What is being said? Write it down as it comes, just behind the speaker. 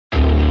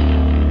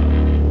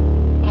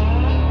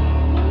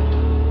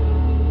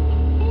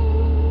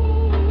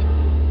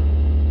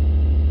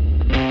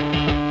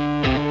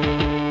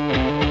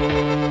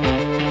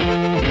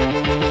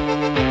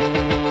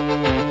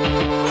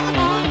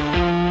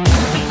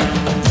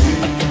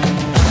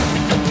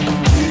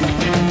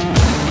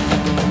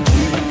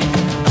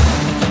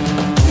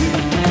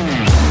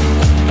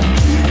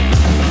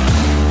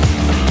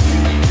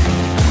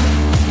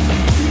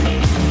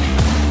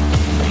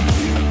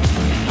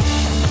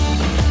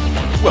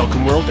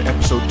Welcome, world, to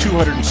episode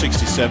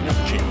 267 of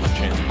the Chamber of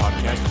Chance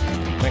podcast.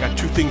 And I got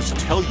two things to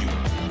tell you.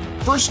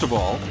 First of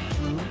all,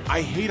 I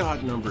hate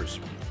odd numbers.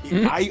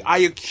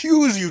 I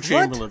accuse you,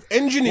 Chamberlain, of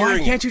engineering.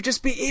 Why can't you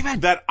just be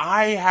even? That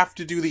I have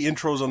to do the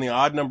intros on the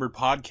odd-numbered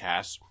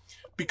podcasts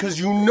because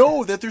you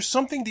know that there's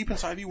something deep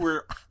inside you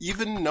where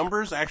even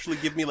numbers actually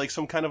give me like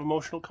some kind of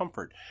emotional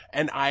comfort.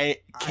 And I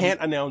can't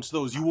announce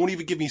those. You won't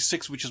even give me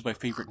 6, which is my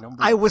favorite number.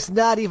 I was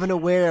not even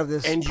aware of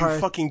this. And you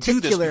fucking do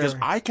this because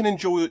I can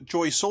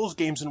enjoy Souls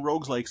games and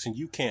roguelikes and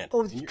you can't.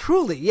 Oh,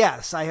 truly,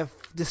 yes. I have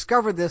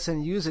discovered this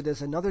and use it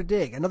as another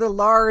dig. Another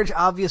large,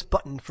 obvious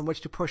button from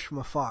which to push from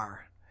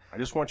afar. I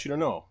just want you to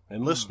know,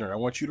 and listener, I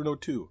want you to know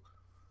too,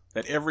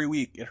 that every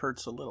week it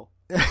hurts a little.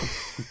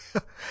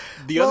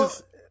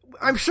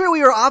 I'm sure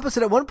we were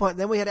opposite at one point.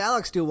 Then we had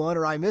Alex do one,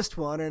 or I missed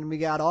one, and we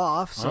got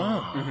off. So.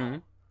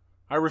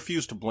 I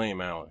refuse to blame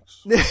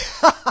Alex.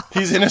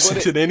 He's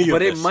innocent in any of this.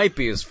 But it might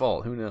be his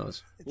fault. Who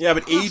knows? Yeah,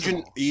 but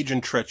age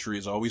and treachery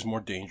is always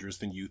more dangerous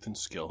than youth and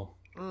skill.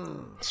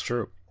 It's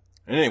true.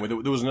 And anyway,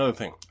 there was another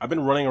thing. I've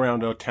been running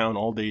around town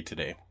all day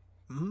today.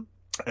 Mm-hmm.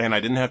 And I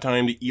didn't have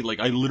time to eat. Like,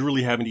 I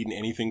literally haven't eaten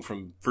anything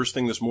from first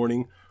thing this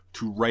morning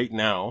to right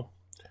now.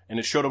 And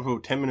it showed up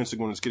about 10 minutes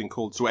ago when it's getting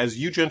cold. So as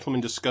you gentlemen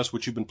discuss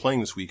what you've been playing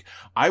this week,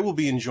 I will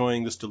be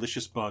enjoying this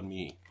delicious banh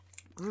mi.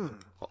 Well,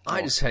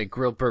 I just had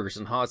grilled burgers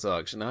and hot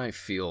dogs, and I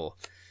feel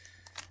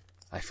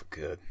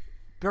good.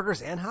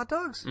 Burgers and hot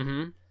dogs?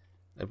 Mm-hmm.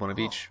 At one of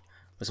each.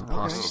 With some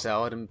pasta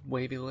salad and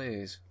wavy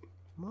lays.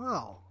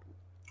 Wow.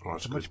 Oh,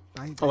 that's good.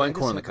 And corn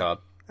on the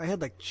cob. I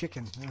had like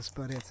chicken. That's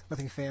about it.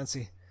 Nothing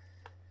fancy.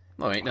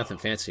 Well, ain't nothing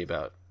fancy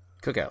about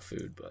cookout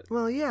food, but...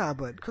 Well, yeah,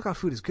 but cookout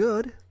food is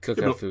good.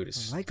 Cookout food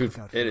is... I like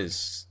cookout food. It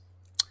is...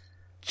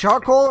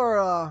 Charcoal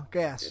or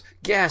gas?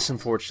 Gas,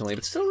 unfortunately,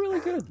 but still really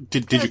good.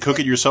 Did you cook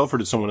it yourself, or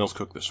did someone else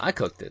cook this? I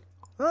cooked it.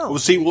 Oh,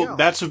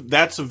 that's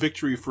a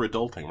victory for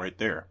adulting right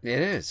there. It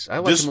is. I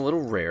like them a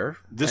little rare.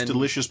 This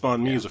delicious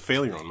banh mi is a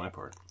failure on my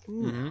part.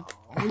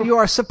 Mm-hmm. You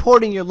are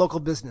supporting your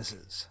local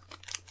businesses.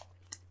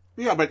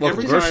 Yeah, but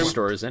every grocery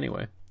stores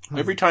anyway.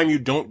 Every time you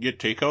don't get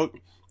takeout,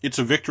 it's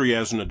a victory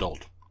as an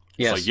adult.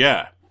 Yes. It's like,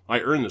 yeah,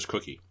 I earned this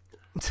cookie.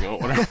 You know,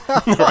 whatever.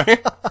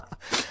 Right?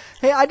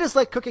 Hey, I just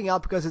like cooking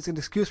out because it's an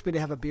excuse for me to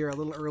have a beer a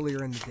little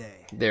earlier in the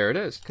day. There it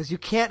is. Because you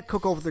can't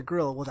cook over the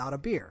grill without a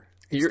beer.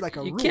 It's like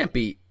a you rule. can't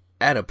be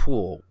at a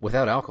pool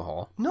without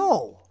alcohol.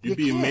 No, You'd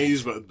be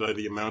amazed by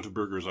the amount of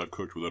burgers I've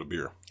cooked without a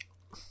beer.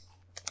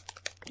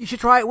 You should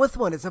try it with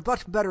one. It's a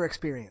much better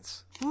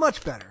experience.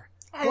 Much better.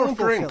 I More don't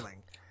drink.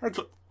 fulfilling.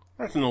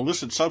 That's an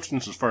illicit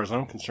substance as far as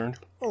I'm concerned.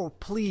 Oh,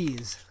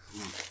 please.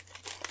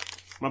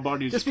 My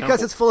body's just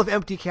because it's full of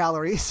empty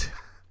calories.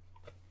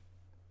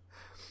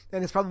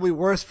 And it's probably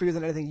worse for you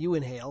than anything you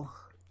inhale.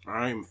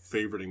 I'm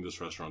favoriting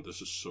this restaurant.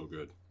 This is so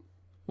good.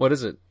 What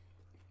is it?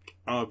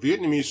 A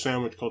Vietnamese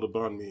sandwich called a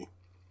banh mi.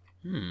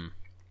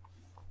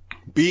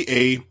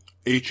 Bahmi,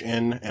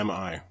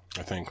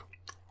 I think.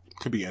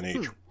 Could be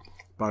NH.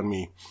 Banh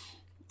mi.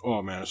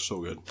 Oh, man, it's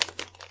so good.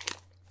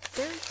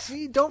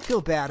 See, don't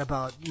feel bad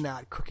about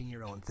not cooking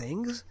your own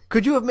things.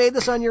 Could you have made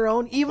this on your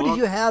own, even if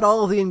you had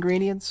all of the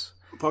ingredients?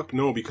 Fuck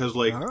no, because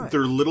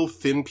they're little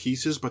thin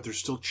pieces, but there's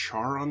still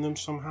char on them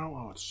somehow.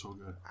 Oh, it's so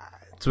good.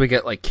 So we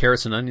get like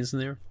carrots and onions in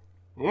there?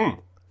 I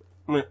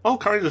mean, all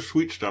kinds of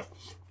sweet stuff.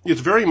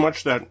 It's very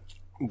much that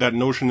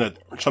notion that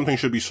something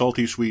should be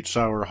salty, sweet,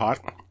 sour, hot.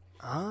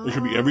 It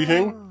should be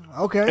everything.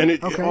 Okay. And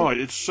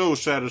it's so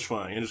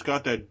satisfying. And it's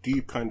got that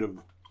deep kind of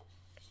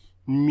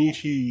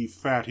meaty,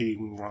 fatty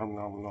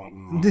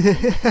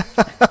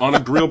on a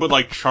grill, but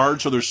like charred,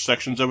 so there's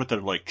sections of it that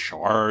are like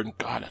charred.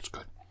 God, that's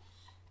good.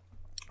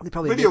 They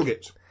probably Video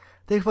games.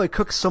 They probably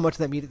cook so much of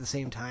that meat at the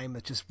same time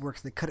it just works.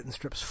 They cut it in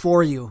strips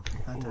for you.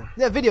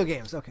 Yeah, video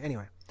games. Okay,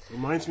 anyway.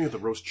 Reminds me of the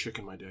roast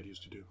chicken my dad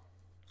used to do.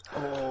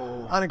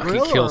 Oh, on a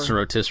grill? I could kill some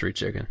rotisserie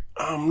chicken.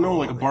 No,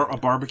 like a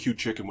barbecue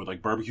chicken with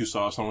like barbecue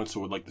sauce on it, so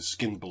with like the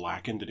skin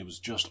blackened, and it was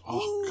just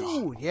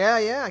God.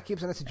 Yeah. It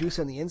keeps a nice juice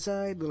on the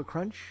inside, little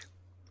crunch.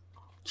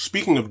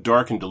 Speaking of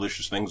dark and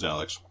delicious things,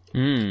 Alex,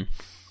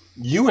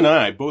 you and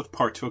I both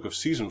partook of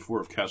season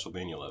 4 of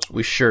Castlevania last week.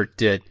 We sure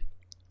did.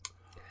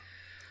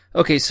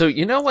 Okay, so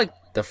like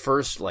the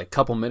first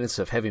couple minutes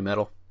of Heavy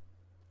Metal,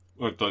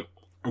 Like the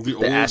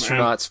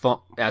astronauts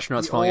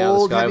falling out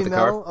of the sky with the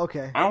car.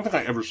 Okay, I don't think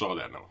I ever saw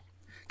that. No.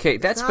 Okay,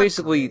 that's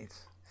basically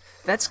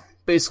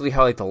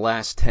how the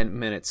last 10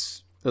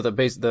 minutes,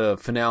 the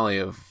finale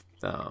of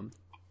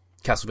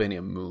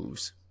Castlevania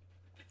moves,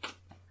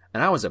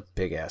 and I was a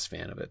big ass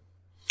fan of it.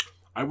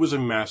 I was a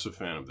massive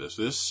fan of this.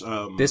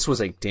 This was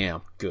a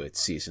damn good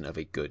season of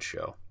a good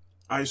show.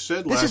 I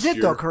said this last is it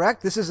year, though,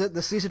 correct? This is it.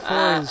 The season 4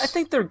 is. I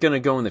think they're gonna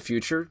go in the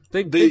future.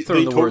 They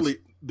totally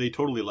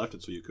left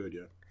it so you could,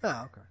 yeah.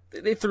 Oh, okay.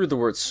 They threw the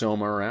word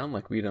Soma around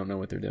like we don't know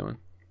what they're doing.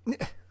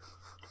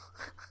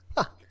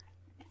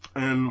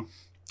 And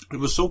it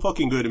was so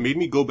fucking good. It made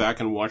me go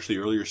back and watch the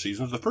earlier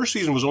seasons. The first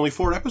season was only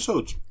 4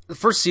 episodes. The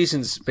first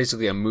season's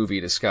basically a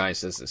movie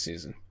disguised as the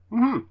season.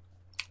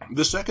 Mm-hmm.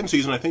 The second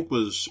season, I think,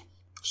 was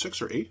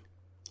 6 or 8.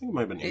 I think it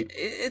might have been 8.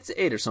 It's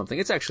 8 or something.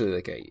 It's actually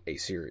like a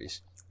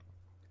series.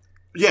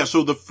 Yeah,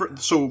 so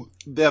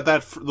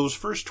those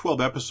first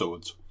 12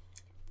 episodes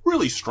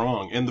really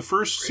strong, and the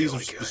first season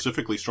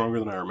specifically stronger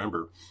than I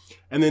remember.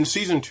 And then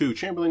season 2,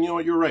 Chamberlain, you know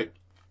what, you were right.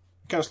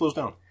 It kind of slows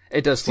down.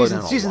 It does slow down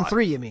a lot. Season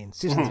 3, you mean?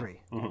 Season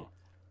 3. Mm-hmm.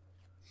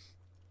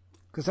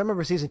 Because I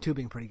remember season 2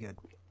 being pretty good.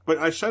 But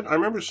I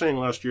remember saying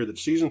last year that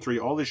season 3,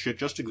 all this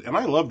shit and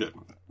I loved it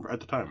at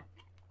the time.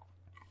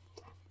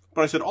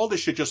 But I said all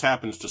this shit just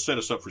happens to set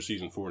us up for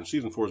season 4, and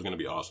season 4 is going to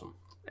be awesome.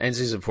 And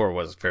season 4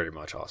 was very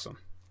much awesome.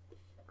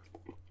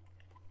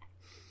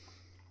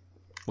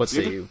 What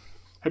say you?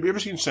 Have you ever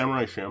seen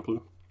Samurai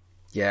Champloo?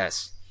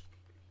 Yes.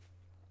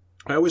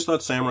 I always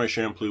thought Samurai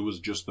Champloo was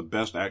just the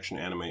best action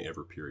anime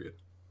ever, period.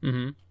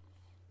 Mm-hmm.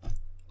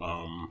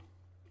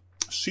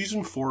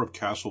 Season 4 of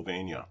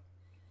Castlevania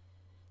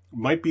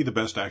might be the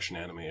best action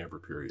anime ever,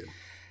 period.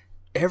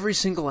 Every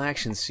single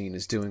action scene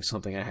is doing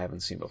something I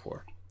haven't seen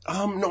before.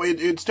 No,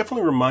 it's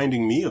definitely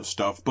reminding me of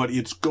stuff, but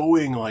it's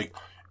going like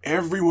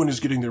everyone is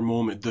getting their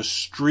moment. The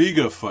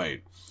Striga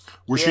fight,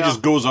 where she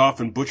just goes off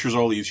and butchers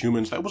all these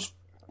humans, that was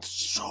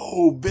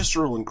so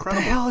visceral and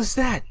incredible. The hell is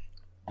that?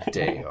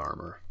 Day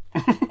armor.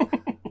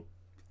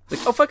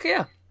 Like, oh, fuck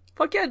yeah.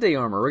 Fuck yeah, day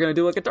armor. We're gonna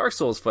do like a Dark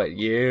Souls fight.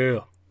 Yeah.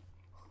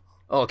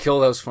 Oh,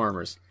 kill those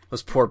farmers.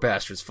 Those poor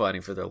bastards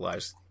fighting for their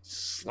lives.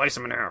 Slice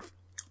them in half.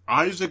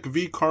 Isaac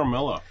v.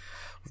 Carmella.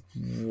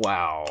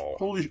 Wow.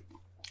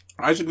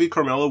 Isaac v.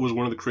 Carmella was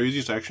one of the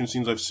craziest action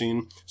scenes I've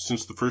seen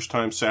since the first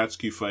time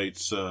Satsuki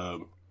fights,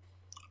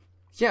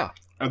 yeah.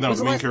 And that was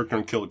the main character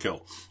in Kill la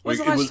Kill. When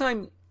was the last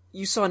time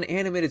you saw an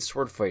animated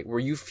sword fight where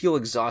you feel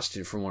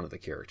exhausted from one of the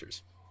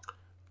characters?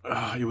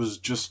 It was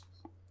just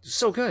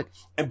so good.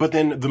 But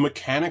then the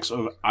mechanics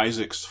of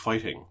Isaac's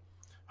fighting,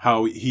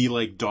 how he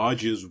like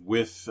dodges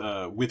with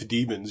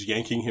demons,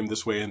 yanking him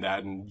this way and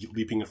that, and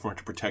leaping in front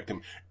to protect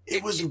him.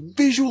 It was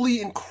visually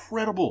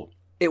incredible.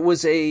 It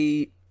was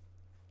a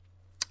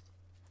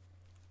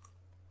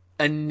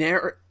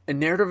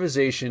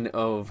narrativization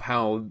of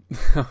how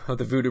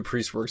the voodoo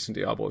priest works in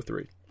Diablo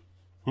 3.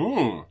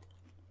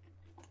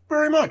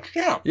 Very much,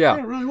 yeah. Yeah,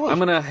 it really was. I'm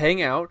gonna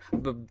hang out,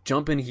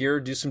 jump in here,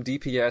 do some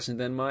DPS, and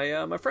then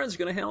my friends are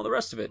gonna handle the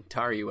rest of it.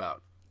 Tire you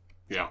out.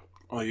 Yeah,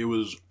 it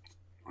was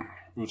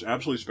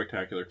absolutely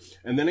spectacular.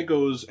 And then it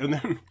goes, and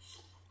then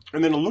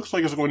it looks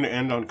like it's going to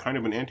end on kind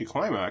of an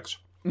anticlimax.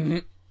 Mm-hmm.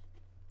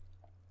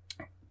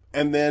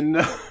 And then,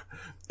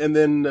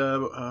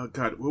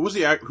 God, who's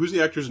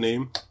the actor's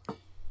name?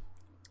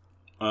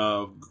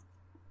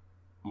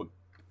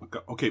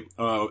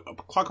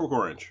 Clockwork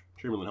Orange.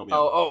 Chamberlain, help me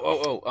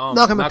out.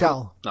 Malcolm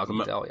McDowell. Malcolm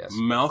McDowell, yes.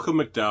 Malcolm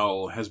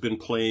McDowell has been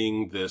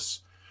playing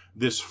this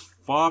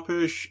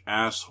foppish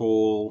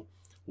asshole,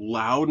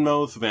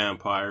 loudmouth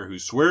vampire who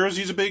swears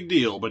he's a big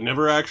deal but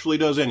never actually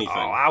does anything.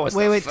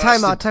 Wait,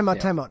 time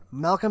out.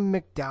 Malcolm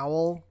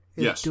McDowell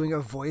is doing a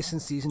voice in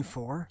season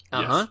 4?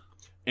 Uh-huh. Yes.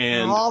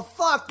 And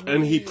fuck me.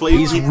 And he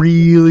plays. He's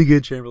really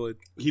good, Chamberlain.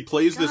 He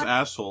plays this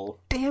asshole.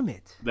 Damn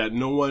it!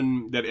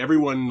 That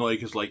everyone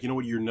like is like, you know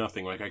what? You're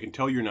nothing. Like I can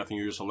tell you're nothing.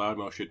 You're just a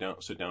loudmouth. Sit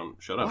down.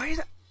 Shut up. Why is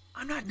that?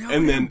 I'm not knowing.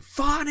 And then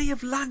Farney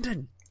of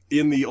London.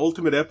 In the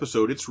ultimate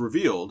episode, it's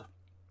revealed.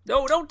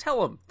 No, don't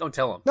tell him. Don't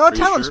tell him. No,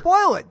 tell him.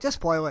 Spoil it. Just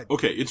spoil it.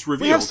 Okay, it's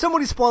revealed. We have so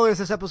many spoilers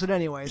this episode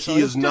anyway. So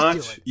he is not.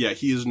 Just do it. Yeah,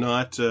 he is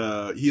not.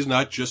 He is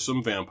not just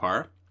some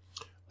vampire.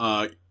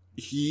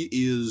 He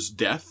is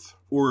death.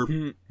 Or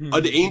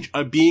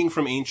a being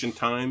from ancient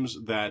times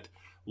that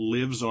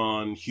lives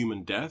on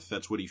human death.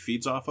 That's what he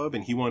feeds off of,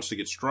 and he wants to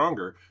get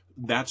stronger.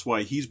 That's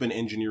why he's been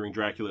engineering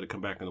Dracula to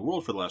come back in the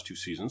world for the last 2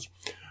 seasons.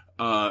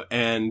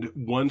 And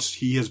once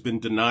he has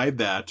been denied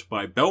that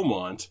by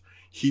Belmont,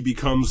 he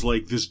becomes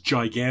like this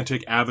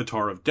gigantic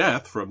avatar of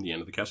death from the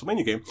end of the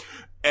Castlevania game.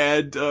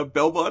 And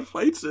Belmont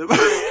fights him.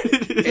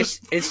 It's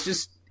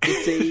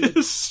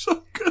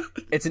so good.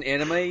 It's an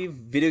anime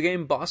video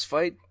game boss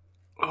fight.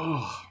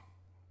 Oh.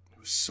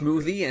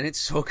 Smoothie, and it's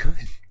so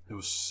good. It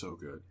was so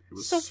good. It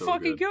was so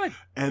fucking good.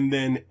 And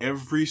then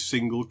every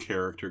single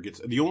character gets.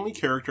 The only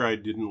character I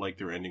didn't like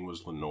their ending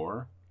was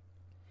Lenore.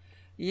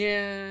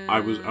 Yeah.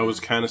 I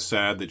was kind of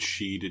sad that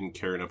she didn't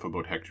care enough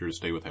about Hector to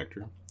stay with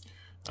Hector.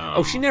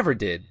 She never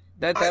did.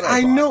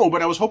 I know,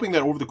 but I was hoping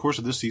that over the course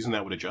of this season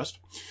that would adjust.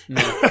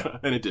 No.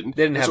 And it didn't.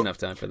 They didn't have enough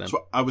time for them.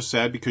 So I was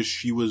sad because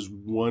she was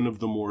one of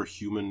the more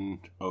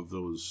human of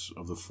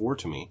the 4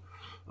 to me.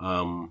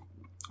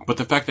 But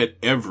the fact that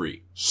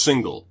every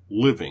single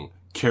living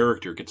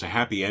character gets a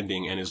happy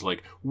ending and is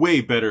like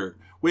way better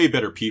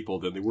people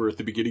than they were at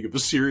the beginning of the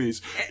series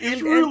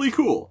is really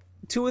cool.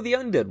 2 of the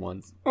undead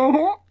ones.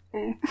 Uh-huh.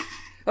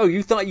 Oh,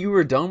 you thought you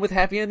were done with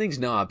happy endings?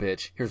 Nah,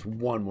 bitch. Here's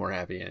one more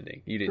happy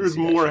ending. You didn't. There's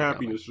see that more shit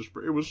happiness.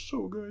 It was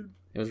so good.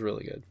 It was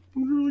really good. It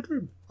was really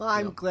good. Well,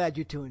 I'm glad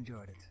you 2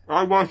 enjoyed it.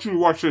 I want you to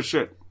watch this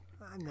shit.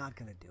 I'm not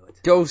going to do it.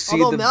 Go see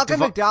Although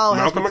Malcolm McDowell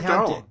has me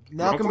McDowell. tempted.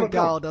 Malcolm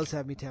McDowell does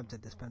have me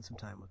tempted to spend some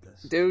time with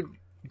this. Dude,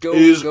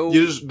 It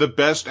is the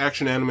best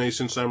action anime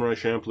since Samurai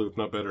Champloo, if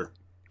not better.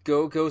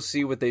 Go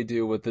see what they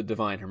do with the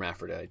Divine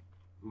Hermaphrodite.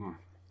 And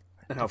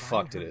how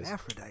fucked it is.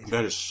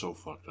 That is so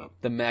fucked up.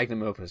 The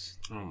magnum opus.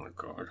 Oh my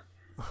god.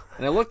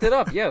 And I looked it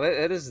up. Yeah,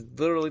 that is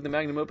literally the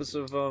magnum opus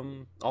of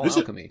all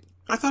alchemy.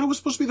 I thought it was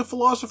supposed to be the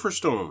Philosopher's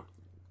Stone.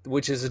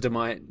 Which is the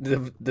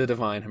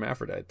divine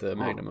hermaphrodite, the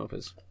magnum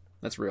opus.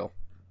 That's real.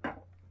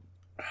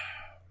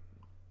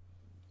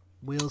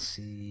 We'll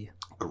see.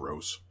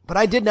 Gross. But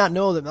I did not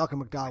know that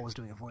Malcolm McDowell was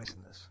doing a voice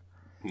in this.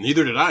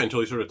 Neither did I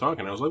until he started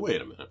talking. I was like,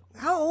 wait a minute.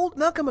 How old?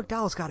 Malcolm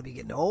McDowell's got to be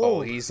getting old.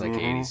 Oh, he's like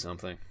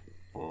 80-something.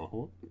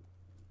 Uh-huh.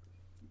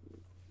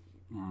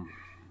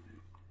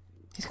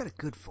 He's got a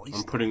good voice.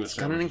 I'm putting this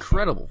He's got an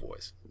incredible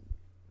voice.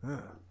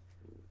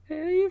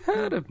 Hey, you've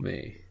heard of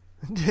me.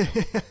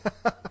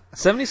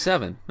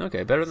 77.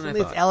 Okay, better than I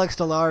thought. It's Alex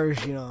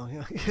DeLarge, you know.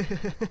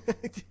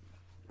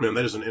 Man,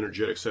 that is an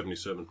energetic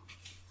 77.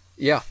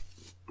 Yeah.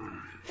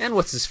 And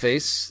what's his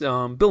face?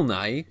 Bill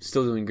Nye,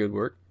 still doing good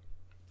work.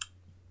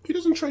 He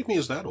doesn't strike me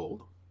as that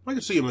old. I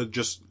could see him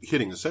just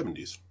hitting the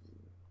 70s.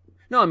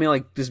 No, I mean,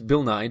 like, this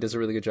Bill Nye does a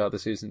really good job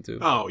this season, too.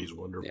 Oh, he's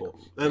wonderful.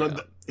 Yeah.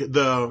 And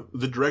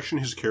the direction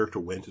his character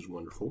went is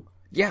wonderful.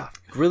 Yeah,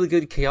 really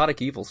good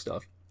chaotic evil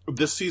stuff.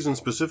 This season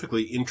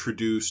specifically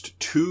introduced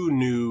 2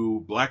 new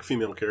black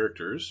female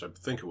characters, I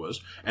think it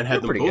was, and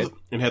had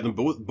them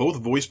both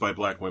voiced by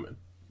black women.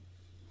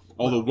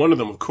 Although one of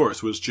them, of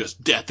course, was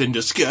just death in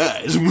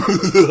disguise.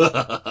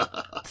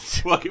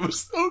 Fuck, it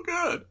was so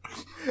good.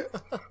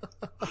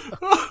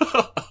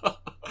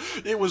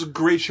 It was a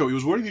great show. It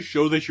was one of these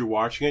shows that you're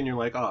watching it and you're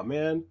like, oh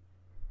man,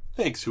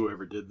 thanks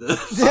whoever did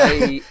this.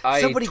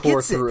 I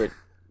tore through it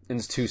in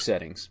 2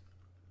 settings.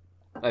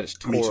 I just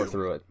tore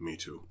through it. Me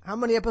too. How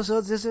many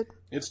episodes is it?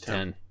 It's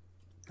 10.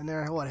 And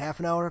they're, half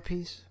an hour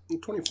apiece?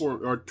 24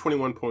 or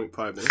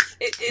 21.5 minutes.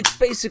 It's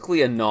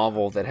basically a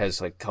novel that has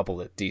like a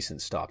couple of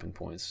decent stopping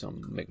points.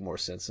 Some make more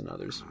sense than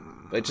others.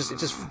 But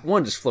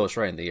one just flows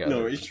right in the other.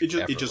 No, it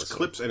just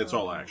clips and it's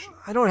all action.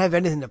 I don't have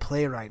anything to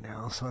play right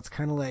now, so it's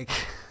kind of like...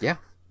 Yeah.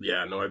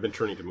 Yeah, no, I've been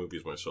turning to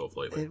movies myself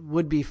lately. It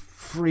would be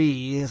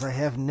free, as I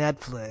have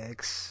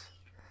Netflix.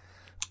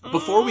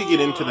 Before we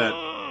get into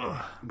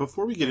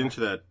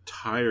that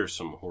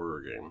tiresome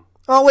horror game.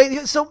 Oh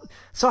wait,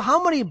 so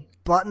how many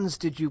buttons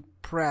did you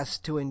press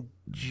to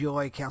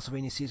enjoy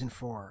Castlevania Season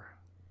 4?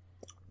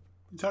 What are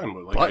you talking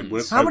about?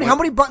 Buttons? How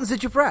many buttons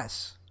did you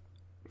press?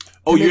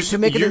 To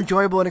make it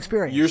enjoyable an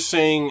experience. You're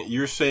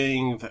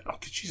saying that. Oh,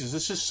 Jesus,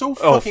 this is so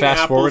fucking.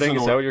 Fast forwarding.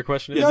 Is that what your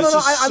question is? Yeah,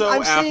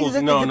 I'm saying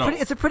that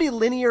it's a pretty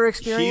linear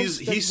experience.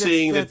 He's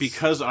saying that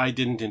because I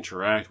didn't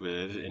interact with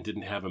it and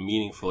didn't have a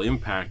meaningful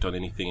impact on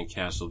anything in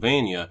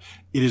Castlevania,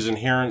 it is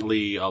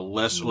inherently a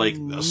less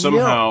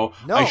somehow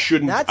I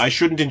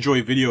shouldn't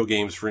enjoy video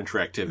games for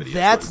interactivity.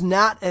 That's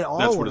not at all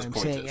that's what his I'm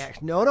point saying.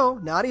 is. No,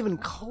 not even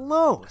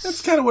close.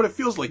 That's kind of what it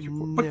feels like.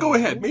 But go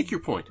ahead, make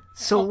your point.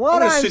 So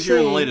what I'm I'm sit here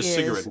and light a saying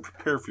cigarette is and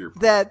prepare for your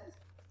point. that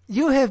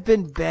you have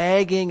been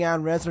bagging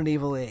on Resident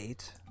Evil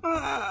 8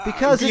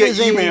 because it is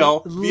via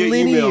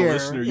linear email,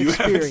 listener. You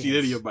haven't experience. seen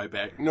any of my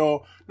bag.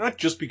 No, not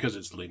just because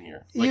it's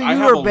linear. You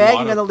were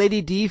bagging on a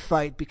Lady D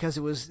fight because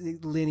it was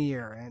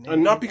linear,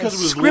 and not because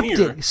it was scripted,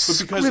 linear, but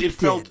because it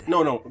felt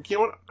no. You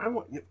know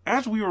what?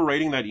 As we were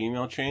writing that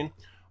email chain,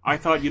 I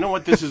thought, you know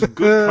what? This is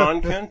good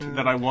content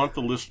that I want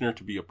the listener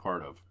to be a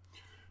part of.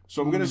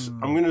 So I'm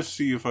gonna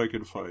see if I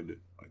can find it.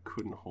 I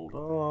couldn't hold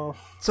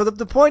off. So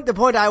the point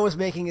I was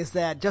making is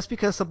that just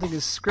because something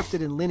is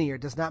scripted and linear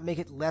does not make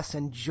it less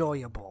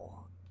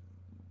enjoyable.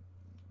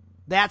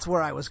 That's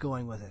where I was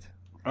going with it.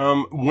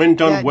 When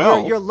done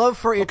well, your love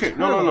for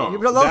Eternal, no.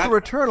 Your love for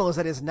Eternal is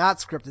that it's not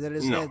scripted. That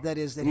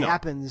No.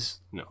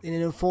 happens and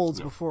it unfolds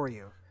before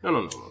you.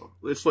 No.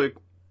 It's like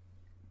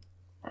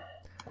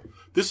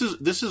this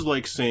is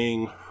like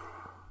saying,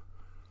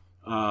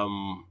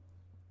 no.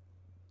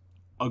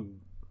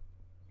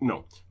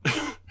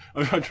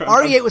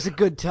 RE8 was a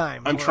good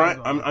time. I'm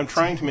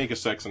trying to make a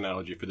sex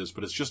analogy for this,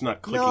 but it's just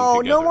not clicking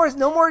together.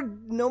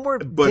 No more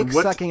dick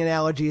sucking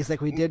analogies like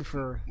we did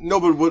for.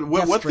 No, but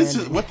what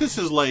this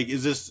is like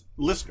is this,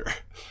 listener.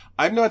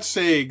 I'm not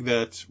saying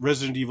that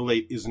Resident Evil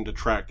 8 isn't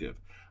attractive.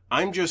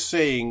 I'm just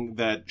saying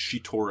that she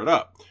tore it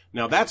up.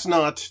 Now that's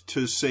not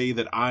to say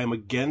that I'm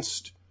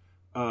against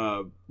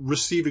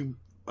receiving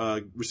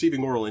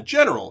oral in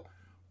general,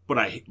 but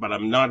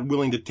I'm not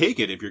willing to take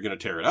it if you're going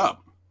to tear it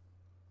up.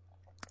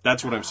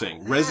 That's what I'm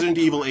saying. Resident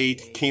Evil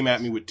 8 came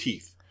at me with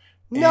teeth.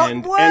 It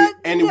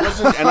wasn't,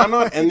 and I'm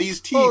not, and these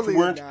teeth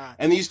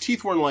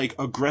weren't like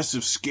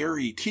aggressive,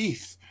 scary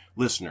teeth,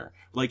 listener.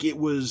 Like it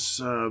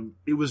was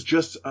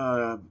just,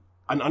 an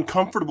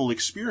uncomfortable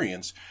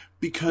experience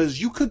because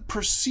you could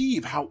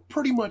perceive how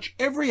pretty much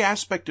every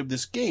aspect of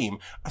this game,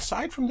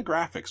 aside from the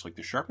graphics, like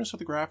the sharpness of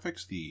the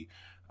graphics,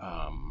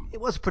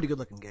 it was a pretty good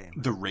looking game.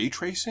 The ray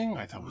tracing,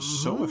 I thought,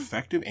 was so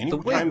effective.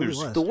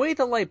 The way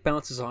the light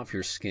bounces off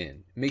your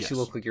skin makes you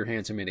look like your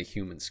hands are made of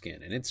human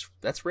skin, and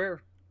that's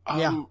rare.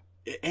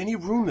 Any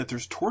room that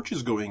there's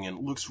torches going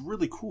in looks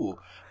really cool,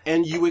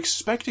 and you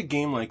expect a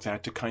game like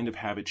that to kind of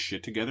have its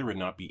shit together and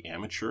not be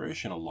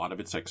amateurish in a lot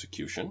of its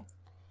execution.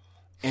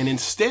 And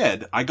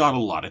instead, I got a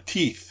lot of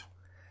teeth.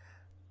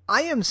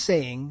 I am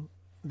saying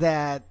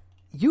that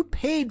you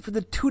paid for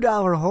the $2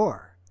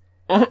 whore.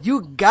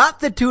 You got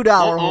the $2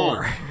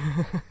 whore.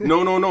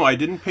 No. I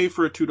didn't pay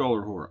for a $2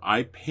 whore.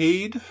 I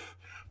paid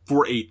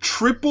for a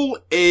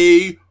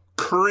AAA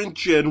current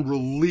gen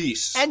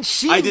release. And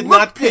she I did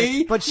not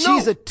pay, but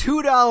she's a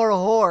 $2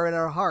 whore in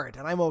her heart,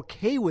 and I'm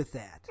okay with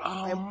that.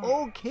 I'm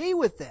okay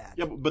with that.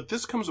 Yeah, but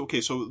this comes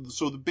okay. So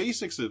the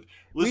basics of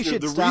we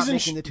should stop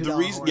making the $2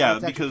 whore. Yeah,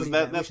 because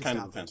that's kind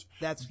of offensive.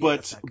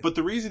 But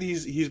the reason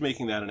he's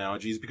making that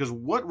analogy is because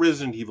what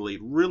Resident Evil 8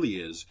 really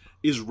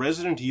is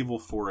Resident Evil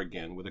 4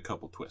 again with a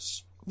couple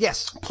twists.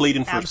 Yes, played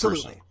in first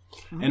person.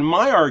 Mm-hmm. And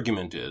my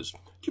argument is,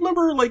 do you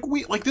remember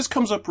this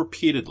comes up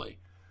repeatedly,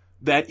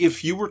 that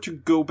if you were to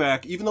go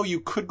back, even though you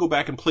could go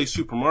back and play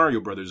Super Mario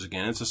Brothers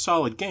again, it's a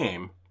solid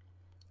game.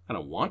 I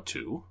don't want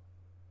to.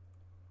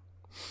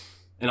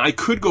 And I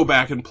could go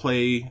back and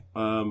play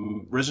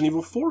Resident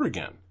Evil 4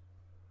 again.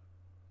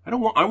 I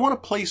want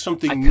to play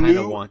something new. I kind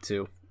of want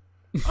to.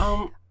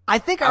 I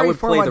think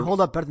RE4 might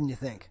hold up better than you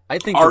think. I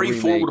think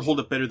RE4 would hold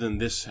up better than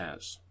this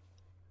has.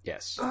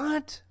 Yes.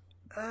 What?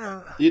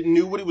 It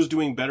knew what it was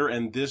doing better,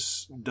 and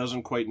this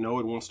doesn't quite know.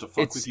 It wants to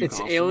fuck with you its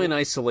constantly. Alien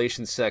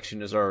Isolation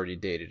section is already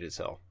dated as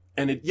hell.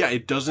 And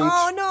it doesn't...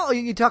 Oh, no,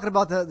 you're talking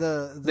about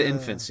the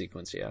infant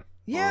sequence, yeah.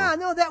 Yeah,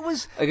 no, that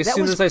was... Like, as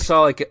soon as I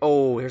saw,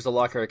 here's a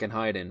locker I can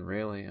hide in,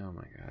 really? Oh,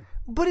 my God.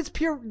 But it's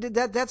pure...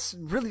 That's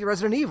really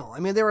Resident Evil. I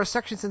mean, there are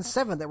sections in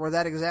 7 that were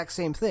that exact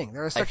same thing.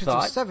 There are sections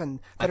in 7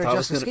 that are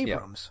just escape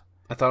rooms.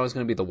 I thought it was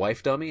going to be the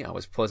wife dummy. I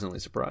was pleasantly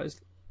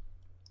surprised.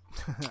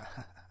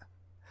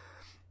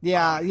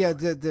 Yeah,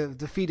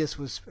 the fetus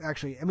was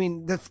actually... I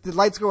mean, the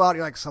lights go out,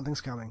 you're like,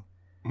 something's coming.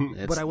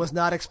 But I was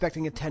not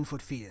expecting a 10-foot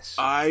fetus.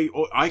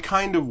 I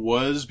kind of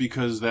was,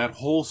 because that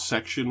whole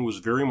section was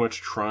very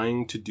much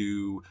trying to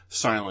do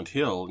Silent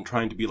Hill and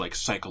trying to be like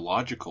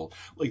psychological.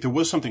 Like, there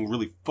was something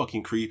really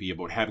fucking creepy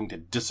about having to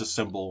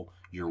disassemble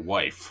your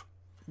wife.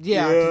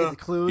 Yeah. To get the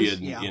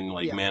clues.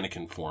 In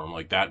mannequin form.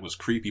 Like, that was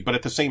creepy. But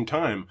at the same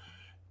time,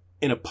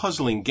 in a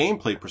puzzling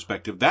gameplay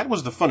perspective, that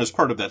was the funnest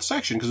part of that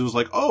section, because it was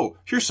like, oh,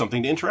 here's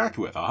something to interact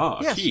with. Aha,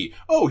 a key.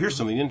 Oh, here's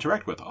something to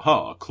interact with.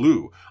 Aha, a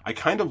clue. I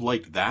kind of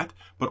liked that,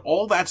 but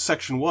all that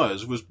section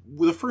was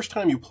the first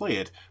time you play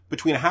it,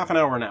 between a half an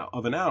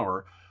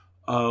hour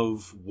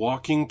of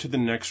walking to the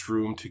next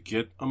room to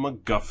get a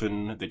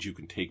MacGuffin that you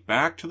can take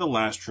back to the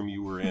last room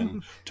you were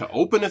in, to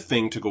open a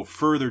thing to go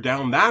further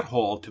down that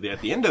hall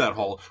at the end of that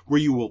hall, where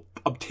you will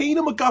obtain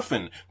a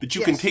MacGuffin that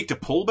you can take to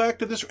pull back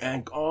to this,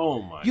 and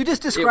oh my. You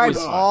just described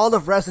all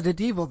of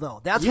Resident Evil, though.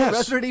 That's what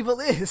Resident Evil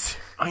is.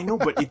 I know,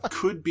 but it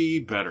could be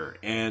better,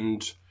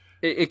 and...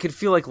 It could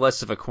feel like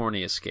less of a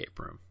corny escape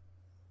room.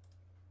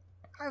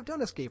 I've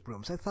done escape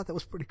rooms. I thought that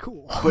was pretty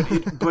cool.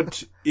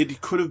 But it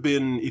could have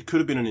been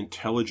an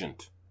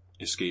intelligent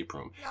escape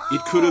room.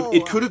 No.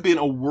 It could have been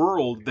a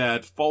world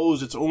that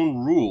follows its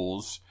own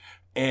rules,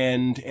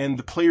 and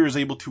the player is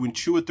able to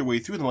intuit their way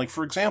through them. Like,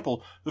 for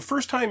example, the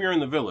first time you're in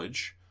the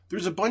village,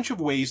 there's a bunch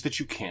of ways that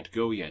you can't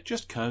go yet,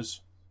 just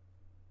 'cause.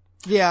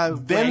 Yeah,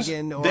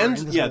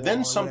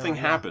 then something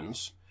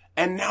happens,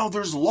 and now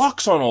there's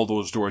locks on all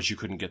those doors you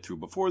couldn't get through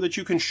before that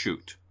you can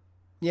shoot.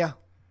 Yeah.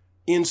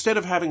 Instead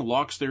of having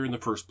locks there in the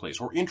first place,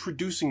 or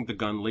introducing the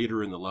gun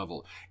later in the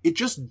level, it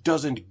just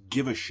doesn't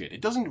give a shit.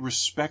 It doesn't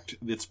respect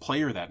its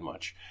player that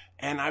much.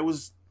 And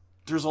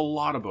there's a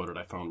lot about it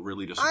I found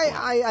really disappointing.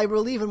 I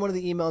believe in one of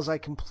the emails I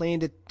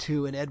complained it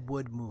to an Ed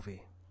Wood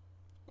movie.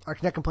 Or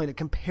not complained it,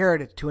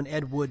 compared it to an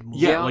Ed Wood movie.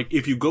 Yeah, like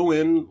if you go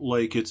in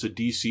like it's a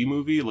DC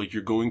movie, like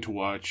you're going to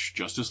watch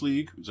Justice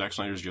League, Zack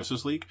Snyder's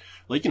Justice League,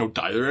 like,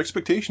 dial your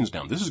expectations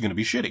down. This is going to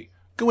be shitty.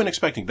 Go in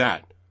expecting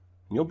that.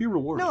 You'll be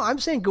rewarded. No, I'm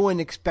saying go in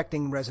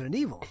expecting Resident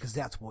Evil, because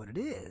that's what it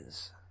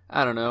is.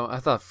 I don't know. I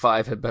thought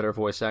 5 had better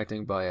voice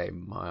acting by a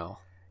mile.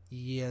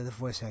 Yeah, the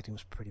voice acting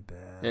was pretty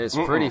bad. It's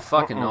pretty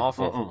fucking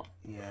awful.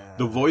 Yeah.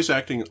 The voice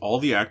acting, all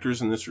the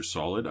actors in this are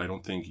solid. I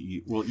don't think...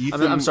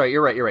 Ethan... I'm sorry,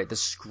 you're right. The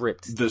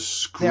script.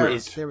 Is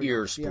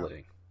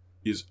ear-splitting.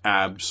 Is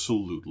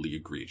absolutely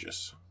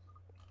egregious.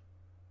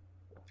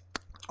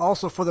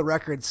 Also, for the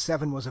record,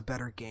 7 was a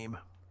better game.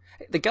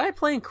 The guy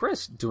playing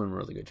Chris doing a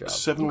really good job.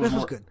 7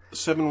 was good.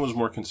 7 was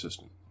more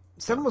consistent.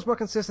 7 was more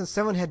consistent.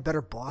 7 had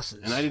better bosses.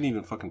 And I didn't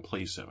even fucking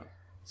play 7.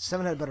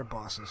 7 had better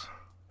bosses.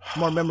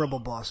 More memorable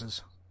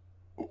bosses.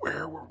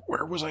 Where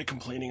was I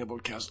complaining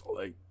about Castle?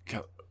 Where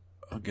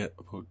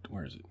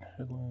is it?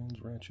 Headlines,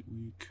 Ratchet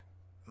Week.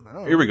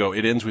 Here we go.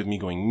 It ends with me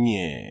going,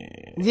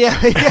 yeah. Yeah.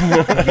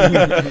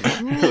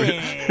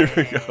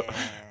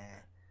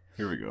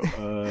 Here we go.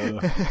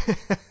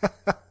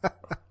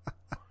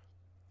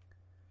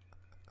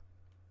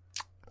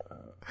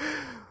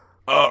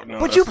 Oh, no.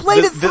 But you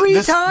played it 3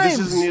 times.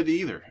 This isn't it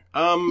either.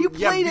 You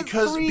played it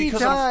 3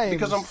 times.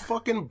 Because I'm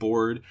fucking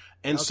bored,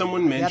 and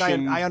someone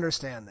mentioned... I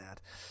understand that.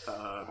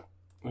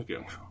 Okay.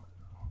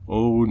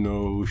 Oh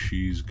no,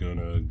 she's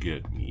gonna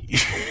get me.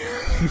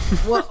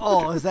 What?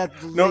 Oh, is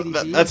that Lady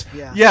D?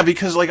 Yeah,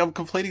 because I'm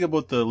complaining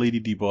about the Lady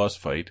D boss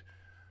fight,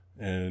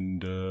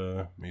 and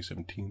May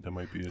 17th, that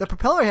might be it. The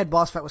propeller head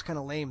boss fight was kind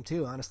of lame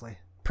too, honestly.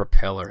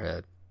 Propeller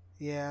head.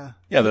 Yeah.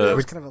 Yeah, it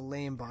was kind of a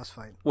lame boss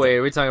fight. Wait,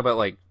 are we talking about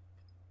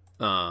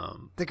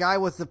the guy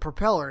with the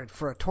propeller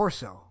for a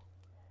torso?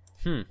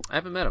 I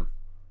haven't met him.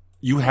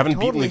 You haven't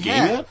beaten the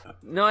game yet?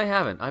 No, I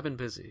haven't. I've been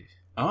busy.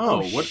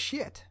 Oh, what?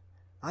 Shit.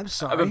 I'm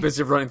sorry. I've been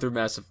busy running through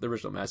the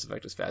original Mass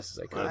Effect as fast as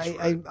I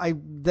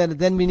could.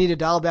 Then we need to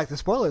dial back the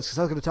spoilers because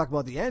I was going to talk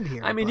about the end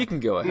here. I mean, you can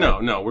go ahead.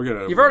 No, we're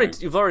gonna.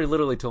 You've already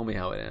literally told me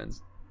how it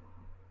ends.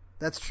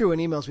 That's true. In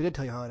emails, we did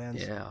tell you how it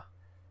ends. Yeah.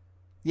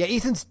 Yeah,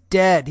 Ethan's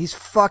dead. He's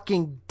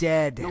fucking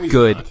dead. No, he's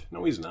Good. Not.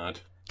 No, he's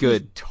not.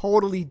 Good. He's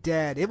totally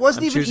dead. It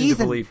wasn't even choosing Ethan.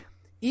 to believe.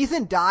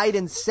 Ethan died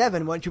in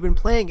 7. What you've been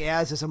playing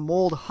as is a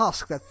mold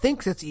husk that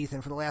thinks it's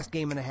Ethan for the last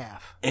game and a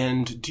half.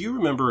 And do you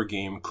remember a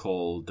game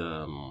called?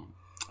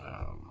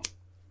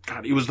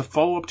 God, it was the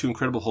follow-up to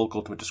Incredible Hulk: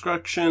 Ultimate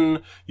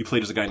Destruction. You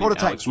played as a guy named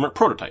Alex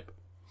Prototype.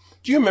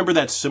 Do you remember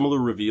that similar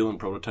reveal in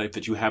Prototype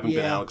that you haven't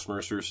been Alex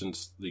Mercer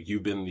since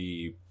you've been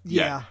the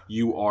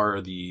you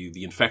are the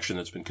infection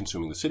that's been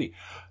consuming the city?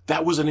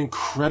 That was an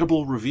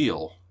incredible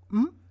reveal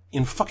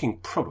in fucking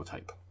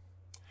Prototype.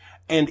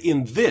 And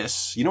in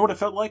this, you know what it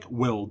felt like?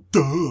 Well,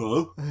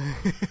 duh.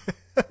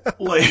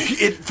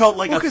 Like it felt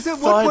like a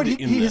thud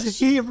in this.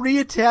 He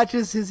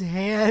reattaches his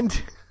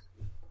hand.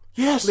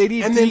 Yes,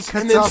 Lady D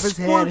cuts off his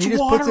hand and he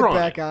just puts it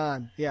back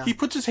on. Yeah. He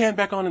puts his hand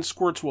back on and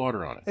squirts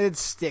water on it. And it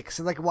sticks.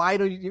 And like, why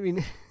don't you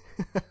mean...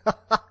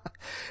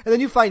 And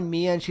then you find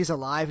Mia and she's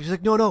alive. And she's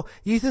like, no,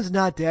 Ethan's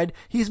not dead.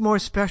 He's more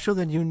special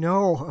than you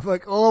know. I'm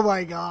like, oh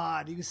my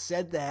God, you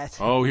said that.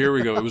 Oh, here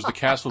we go. It was the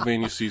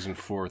Castlevania Season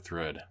 4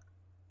 thread.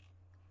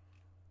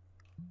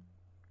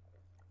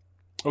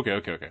 Okay.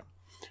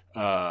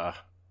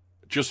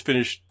 Just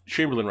finished,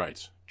 Chamberlain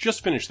writes,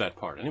 just finished that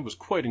part, and it was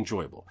quite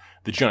enjoyable.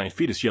 The giant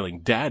fetus yelling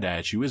 "Dad"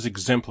 at you is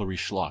exemplary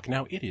schlock.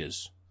 Now, it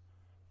is,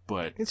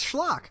 but... It's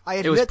schlock. I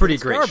admit it was pretty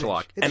great garbage.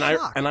 schlock. It's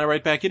schlock. I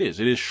write back, it is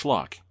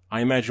schlock. I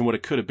imagine what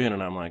it could have been,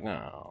 and I'm like,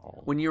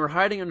 no. When you were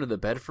hiding under the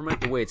bed from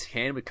it, the way its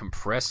hand would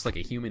compress like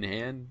a human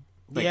hand,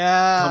 like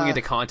yeah, coming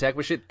into contact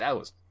with shit, that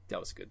was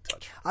a good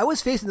touch. I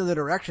was facing the other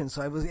direction,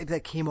 so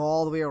it came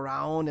all the way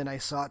around, and I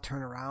saw it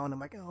turn around. I'm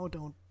like, oh,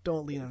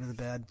 don't lean under the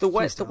bed. The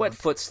wet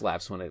foot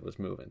slaps when it was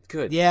moving.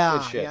 Good. Yeah,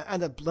 good shit. Yeah,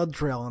 and the blood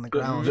trail on the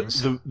ground.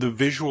 The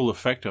visual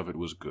effect of it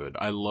was good.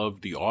 I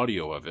loved the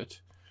audio of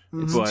it.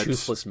 Its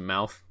toothless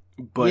mouth.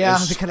 But yeah,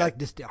 they kind of like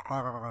just.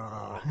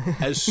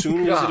 As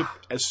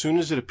soon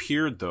as it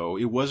appeared, though,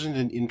 it wasn't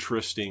an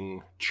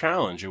interesting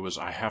challenge. It was,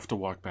 I have to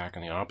walk back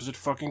in the opposite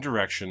fucking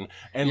direction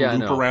and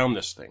loop around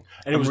this thing.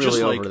 And it was really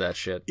just over like that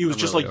shit. It was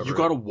just like you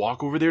got to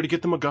walk over there to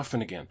get the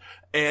MacGuffin again.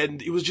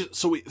 And it was just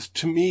so.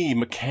 To me,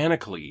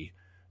 mechanically,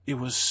 it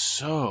was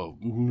so.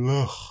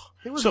 Ugh.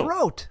 It was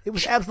rote. It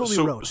was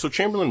absolutely rote. So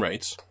Chamberlain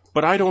writes,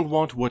 but I don't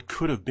want what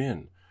could have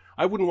been.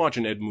 I wouldn't watch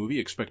an Ed movie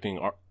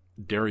expecting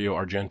Dario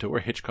Argento or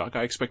Hitchcock.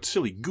 I expect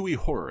silly, gooey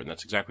horror, and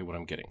that's exactly what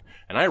I'm getting.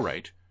 And I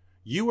write,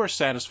 you are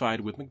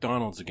satisfied with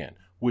McDonald's again,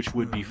 which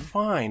would be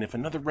fine if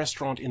another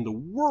restaurant in the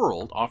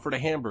world offered a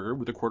hamburger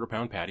with a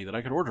quarter-pound patty that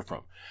I could order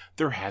from.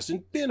 There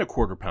hasn't been a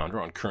quarter-pounder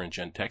on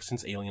current-gen tech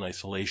since Alien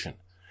Isolation.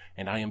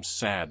 And I am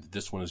sad that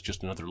this one is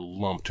just another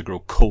lump to grow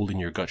cold in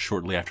your gut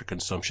shortly after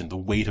consumption, the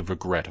weight of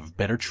regret of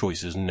better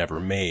choices never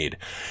made.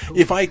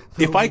 If I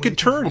could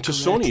turn to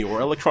Sony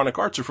or Electronic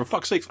Arts, or for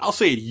fuck's sakes, I'll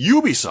say it,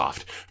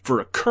 Ubisoft, for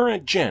a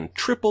current-gen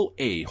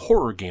AAA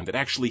horror game that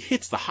actually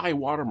hits the high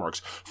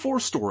watermarks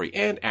for story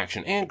and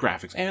action and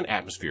graphics and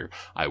atmosphere,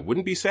 I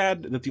wouldn't be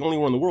sad that the only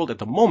one in the world at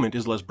the moment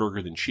is less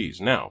burger than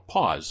cheese. Now,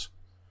 pause.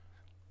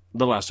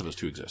 The Last of Us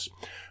 2 exists.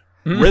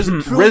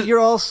 You're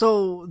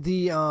also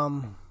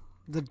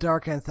the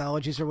Dark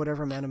Anthologies or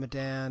whatever, Man of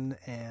Medan,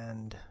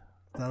 and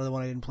the other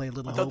one I didn't play,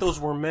 Little Hope. I thought those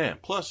were man.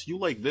 Plus, you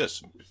like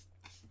this.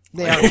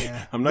 They are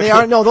man. They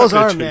are. No, those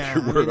are man.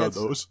 Your word on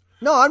those.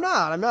 No, I'm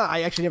not.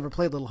 I actually never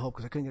played Little Hope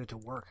because I couldn't get it to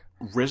work.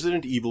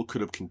 Resident Evil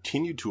could have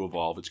continued to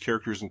evolve. Its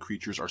characters and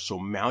creatures are so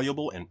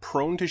malleable and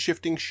prone to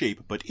shifting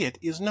shape, but it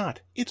is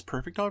not. It's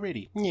perfect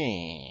already.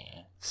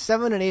 Yeah.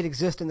 7 and 8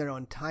 exist in their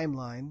own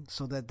timeline,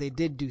 so that they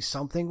did do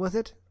something with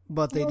it,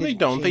 but they didn't. They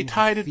don't. They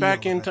tied it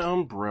back into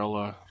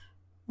Umbrella.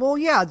 Well,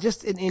 yeah,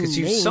 just in because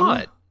you saw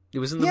it. It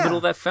was in the middle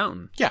of that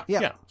fountain.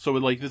 Yeah. So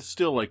it's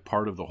still like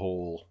part of the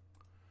whole.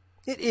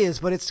 It is,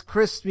 but it's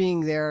Chris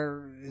being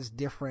there is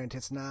different.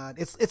 It's not.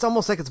 It's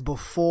almost like it's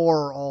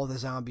before all the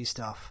zombie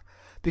stuff.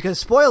 Because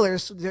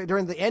spoilers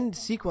during the end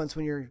sequence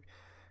when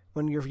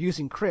you're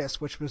using Chris,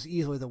 which was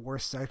easily the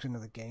worst section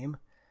of the game.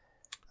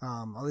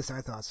 At least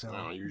I thought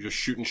so. You're just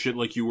shooting shit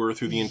like you were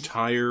through the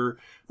entire.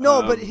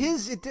 No, but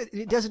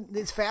it doesn't.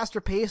 It's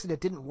faster paced and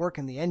it didn't work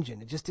in the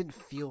engine. It just didn't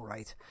feel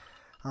right.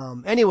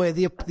 Anyway,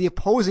 the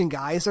opposing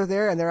guys are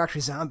there and they're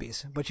actually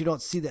zombies, but you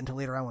don't see that until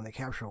later on when they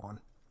capture one.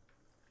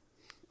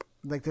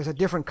 Like there's a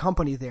different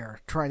company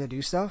there trying to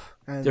do stuff,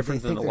 and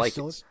different than the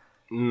Lycans.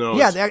 No.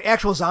 Yeah, they're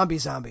actual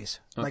zombies, okay.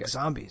 Like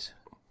zombies.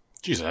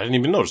 Jeez, I didn't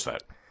even notice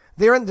that.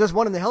 There's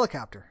one in the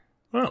helicopter.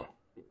 Oh,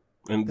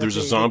 and there's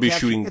a zombie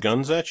shooting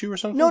guns at you or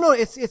something? No,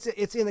 it's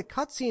in the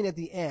cutscene at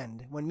the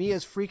end when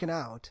Mia's freaking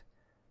out.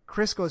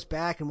 Chris goes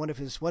back and one of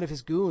his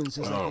goons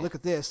is like, look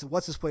at this.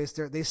 What's this place?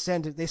 They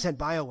send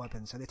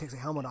bioweapons, and they take the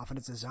helmet off, and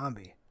it's a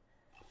zombie.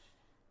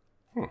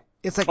 Hmm.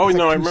 It's like I like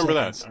remember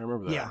seconds. that. I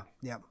remember that.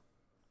 Yeah.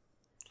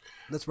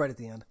 That's right at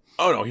the end.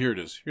 Oh no, here it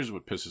is. Here's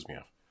what pisses me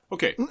off.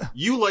 Okay,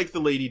 you like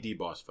the Lady D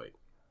boss fight.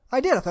 I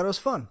did. I thought it was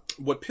fun.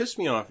 What pissed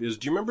me off is,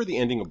 do you remember the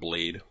ending of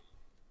Blade?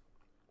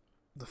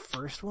 The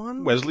first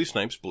one? Wesley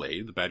Snipes'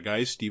 Blade. The bad guy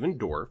is Stephen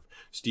Dorff.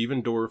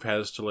 Stephen Dorff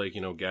has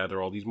to, gather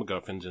all these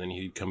MacGuffins, and then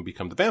he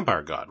become the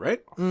vampire god,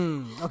 right?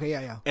 Okay,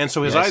 yeah. And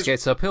so his Yeah, eyes...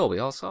 skates uphill. We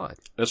all saw it.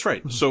 That's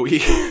right. So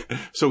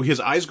so his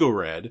eyes go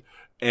red,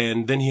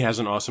 and then he has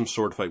an awesome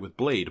sword fight with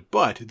Blade.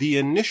 But the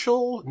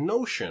initial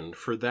notion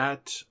for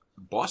that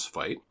boss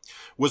fight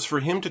was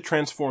for him to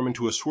transform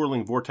into a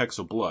swirling vortex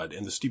of blood,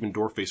 and the Stephen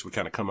Dorff face would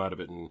kind of come out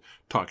of it and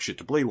talk shit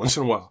to Blade once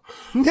in a while.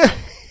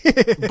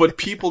 But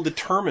people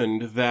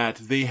determined that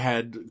they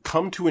had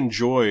come to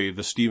enjoy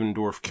the Stephen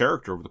Dorff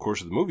character over the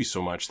course of the movie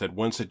so much that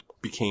once it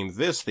became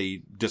this,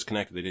 they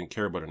disconnected. They didn't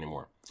care about it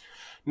anymore.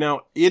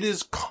 Now, it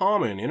is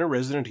common in a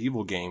Resident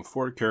Evil game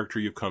for a character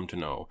you've come to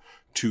know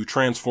to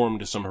transform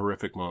into some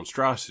horrific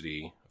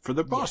monstrosity for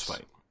the boss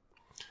fight.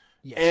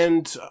 Yes.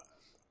 And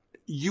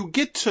you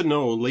get to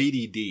know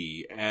Lady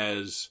D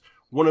as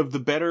one of the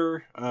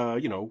better,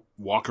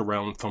 walk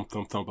around, thump,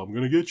 thump, thump, I'm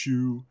gonna get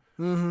you.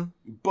 Mm-hmm.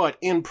 But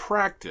in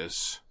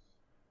practice,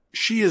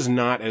 she is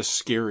not as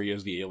scary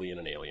as the alien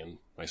in Alien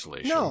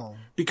Isolation. No.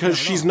 Because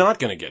she's not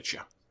gonna get you.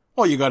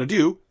 All you gotta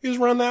do is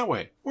run that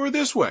way, or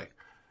this way.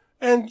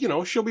 And,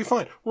 she'll be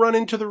fine. Run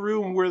into the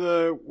room where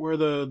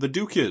the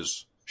Duke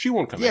is. She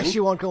won't come in. Yeah,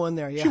 she won't go in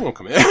there, yeah. She won't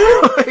come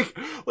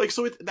in.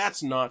 So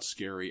that's not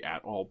scary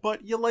at all.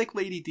 But you like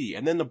Lady D.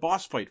 And then the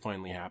boss fight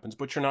finally happens,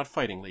 but you're not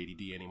fighting Lady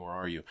D anymore,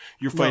 are you?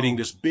 You're fighting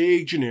this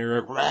big,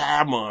 generic,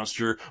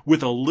 monster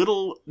with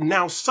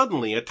now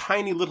suddenly a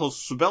tiny little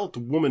svelte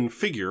woman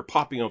figure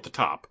popping out the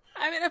top.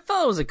 I mean, I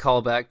felt it was a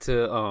callback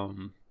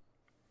to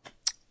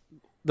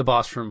the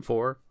boss from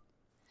 4.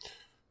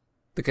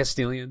 The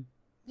Castilian.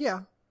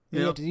 Yeah.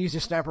 You have to use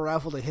your sniper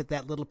rifle to hit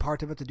that little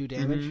part of it to do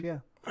damage, yeah.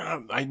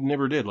 I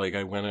never did.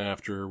 I went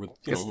after with,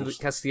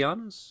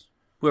 Castellanos?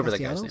 Whoever that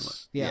guy's name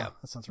was. Yeah,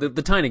 that sounds right.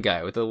 The tiny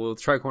guy with the little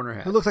tri-corner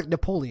hat. Who looks like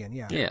Napoleon,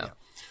 yeah.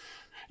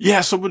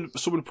 Yeah, someone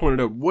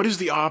pointed out, what is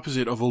the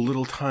opposite of a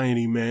little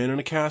tiny man in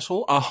a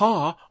castle?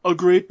 Aha, a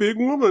great big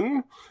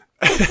woman.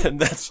 And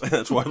that's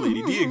why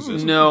Lady D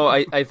exists. No,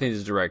 I think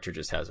the director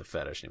just has a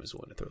fetish and he was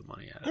willing to throw the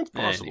money at it. It's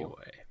possible.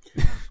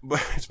 Anyway.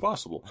 But it's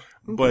possible.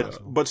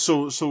 But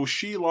so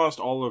she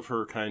lost all of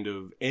her kind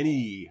of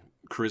any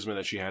charisma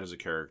that she had as a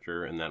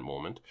character in that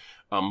moment,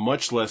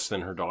 much less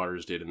than her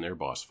daughters did in their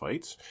boss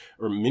fights,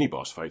 or mini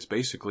boss fights,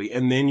 basically.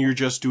 And then you're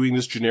just doing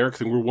this generic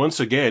thing where once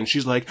again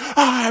she's like,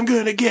 I'm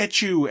gonna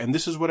get you! And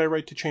this is what I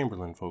write to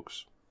Chamberlain,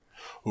 folks.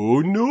 Oh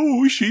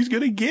no, she's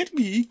gonna get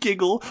me,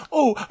 giggle.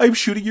 Oh, I'm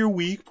shooting your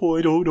weak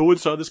point. Oh, no one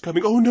saw this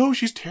coming. Oh no,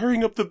 she's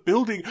tearing up the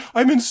building.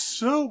 I'm in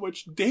so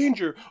much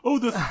danger. Oh,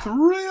 the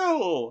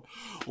thrill.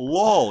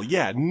 Lol.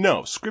 Yeah,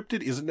 no,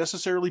 scripted isn't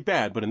necessarily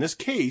bad, but in this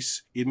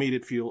case, it made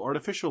it feel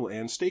artificial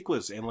and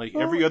stakeless and like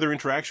every other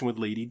interaction with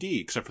Lady D,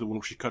 except for the one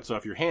where she cuts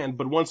off your hand.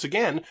 But once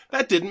again,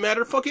 that didn't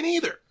matter fucking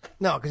either.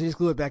 No, because you just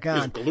glue it back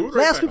on. Just glue it right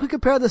Last back week we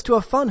compared this to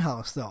a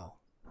funhouse, though.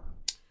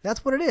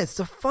 That's what it is. It's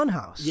a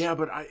funhouse. Yeah,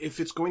 but if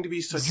it's going to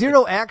be such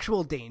zero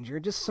actual danger,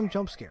 just some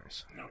jump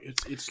scares. No,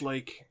 it's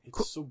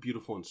so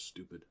beautiful and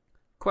stupid.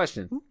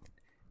 Question.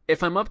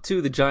 If I'm up to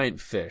the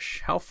giant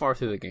fish, how far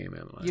through the game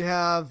am I? You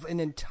have an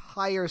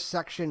entire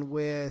section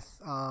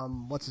with,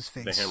 what's his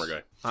face? The hammer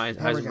guy.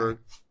 Heisenberg.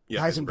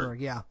 Yeah,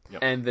 Heisenberg, yeah.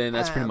 Yep. And then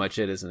that's pretty much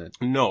it, isn't it?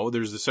 No,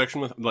 there's the section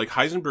with,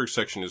 Heisenberg's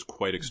section is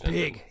quite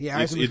extended. Big. Yeah,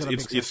 Heisenberg's got a big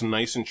it's section.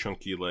 nice and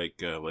chunky like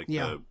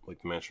the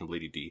Mansion of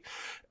Lady D.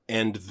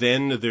 And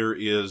then there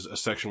is a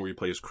section where you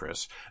play as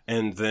Chris.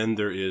 And then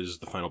there is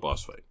the final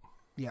boss fight.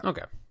 Yeah.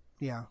 Okay.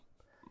 Yeah.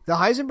 The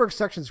Heisenberg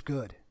section's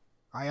good.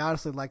 I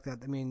honestly like that.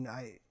 I mean,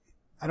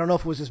 I don't know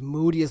if it was as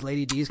moody as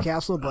Lady D's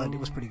castle, but it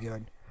was pretty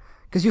good.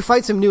 Because you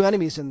fight some new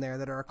enemies in there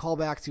that are a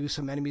callback to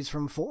some enemies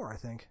from 4, I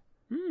think.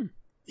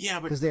 Yeah,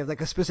 but because they have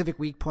like a specific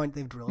weak point.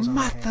 They have drills on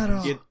their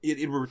hands.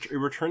 it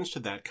returns to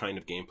that kind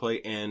of gameplay,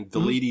 and the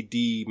Lady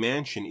D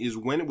mansion is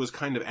when it was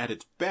kind of at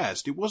its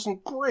best. It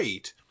wasn't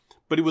great,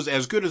 but it was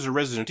as good as a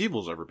Resident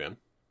Evil's ever been.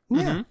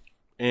 Yeah.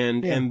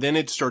 And then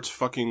it starts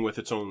fucking with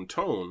its own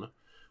tone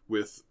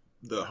with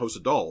the House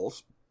of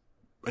Dolls,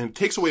 and it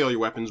takes away all your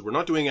weapons. We're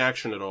not doing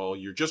action at all.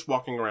 You're just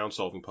walking around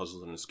solving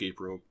puzzles in an escape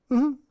room.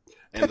 Mm-hmm.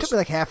 And That took me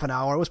like half an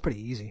hour. It was pretty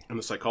easy. And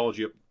the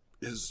psychology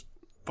is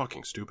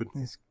fucking stupid.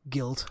 It's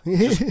guilt.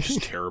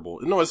 just terrible.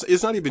 No,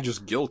 it's not even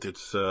just guilt.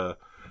 It's to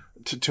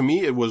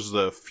me it was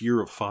the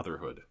fear of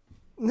fatherhood.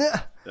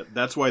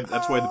 That's why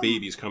the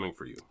baby's coming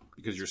for you,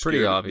 because you're scared.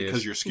 Pretty obvious.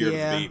 Because you're scared of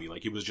the baby.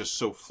 Like, it was just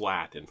so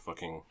flat and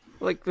fucking.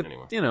 Like, with,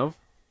 anyway.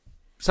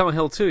 Silent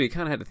Hill 2, you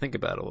kind of had to think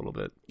about it a little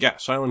bit. Yeah,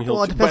 Silent Hill.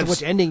 Well, it depends on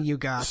which ending you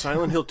got.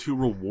 Silent Hill 2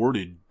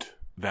 rewarded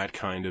that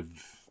kind of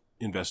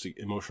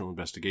emotional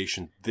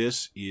investigation.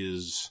 This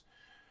is.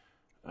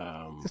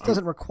 This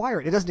doesn't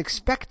require it. It doesn't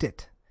expect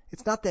it.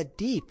 It's not that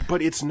deep.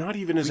 But it's not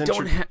even as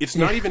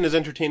not even as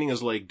entertaining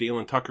as like Dale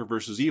and Tucker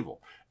versus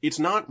Evil. It's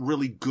not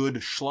really good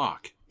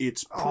schlock.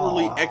 It's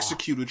poorly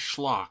executed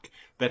schlock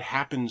that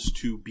happens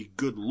to be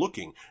good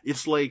looking.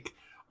 It's like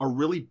a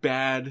really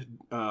bad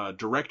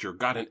director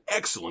got an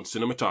excellent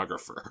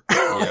cinematographer.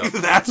 Yeah.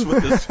 That's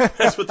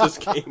what this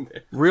game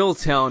is. Real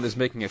talent is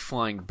making a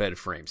flying bed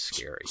frame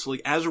scary. So,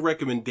 like, as a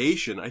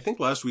recommendation, I think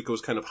last week I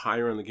was kind of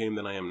higher on the game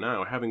than I am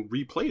now, having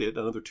replayed it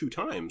another 2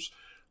 times.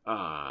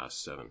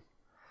 7.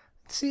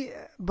 See,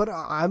 but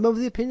I'm of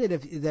the opinion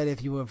that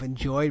if you have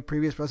enjoyed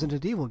previous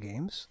Resident Evil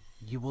games,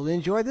 you will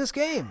enjoy this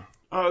game.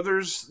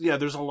 There's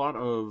a lot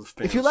of.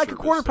 If you like a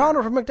quarter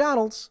pounder from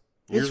McDonald's,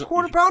 it's a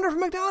quarter pounder from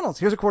McDonald's.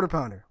 Here's a quarter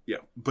pounder. Yeah,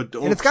 but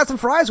and it's got some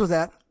fries with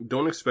that.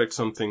 Don't expect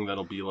something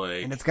that'll be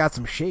like. And it's got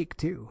some shake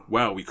too.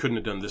 Wow, we couldn't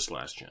have done this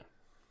last gen.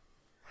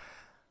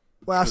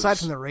 Well, aside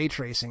from the ray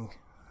tracing.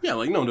 Yeah,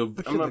 like no,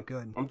 I'm not.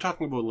 Good. I'm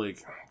talking about like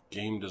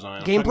game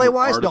design. Gameplay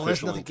wise, no,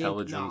 there's nothing.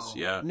 Intelligence,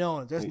 yeah.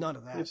 No, there's none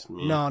of that.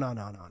 No.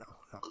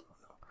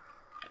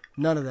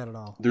 None of that at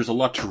all. There's a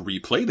lot to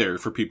replay there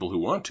for people who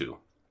want to.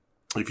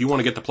 If you want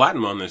to get the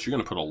platinum on this, you're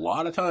going to put a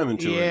lot of time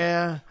into it.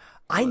 Yeah.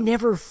 I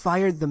never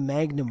fired the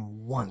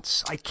Magnum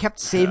once. I kept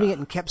saving it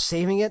and kept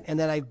saving it, and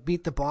then I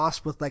beat the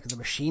boss with like the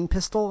machine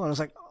pistol, and I was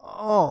like,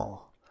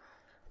 oh.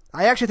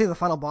 I actually think the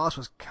final boss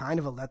was kind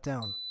of a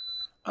letdown.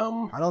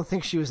 I don't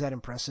think she was that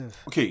impressive.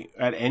 Okay,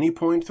 at any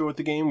point throughout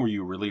the game, were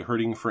you really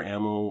hurting for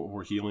ammo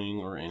or healing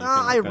or anything?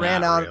 I like that?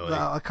 ran out really.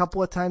 A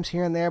couple of times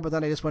here and there, but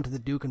then I just went to the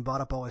Duke and bought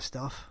up all his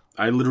stuff.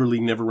 I literally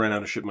never ran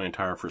out of shit my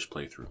entire first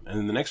playthrough. And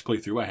then the next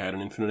playthrough, I had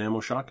an infinite ammo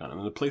shotgun. And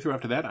then the playthrough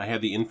after that, I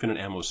had the infinite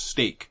ammo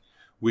stake,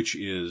 which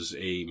is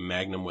a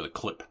Magnum with a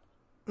clip.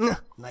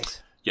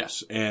 Nice.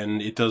 Yes,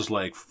 and it does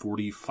like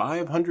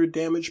 4,500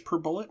 damage per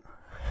bullet.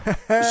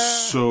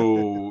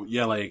 So,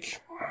 yeah,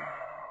 like...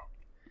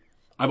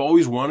 I've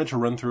always wanted to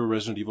run through a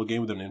Resident Evil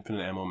game with an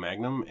infinite ammo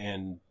Magnum,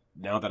 and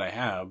now that I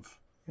have...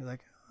 You're like,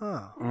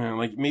 oh.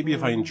 Like, maybe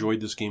if I enjoyed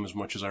this game as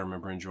much as I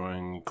remember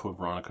enjoying Code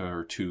Veronica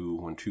or 2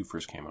 when 2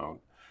 first came out,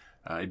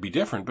 it'd be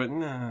different, but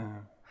nah.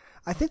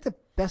 I think the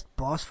best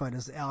boss fight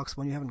is the Alex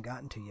one you haven't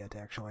gotten to yet,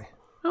 actually.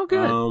 Oh,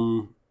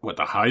 good. What,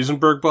 the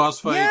Heisenberg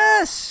boss fight?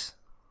 Yes!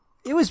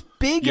 It was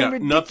big and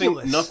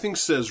ridiculous. Nothing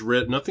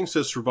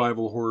says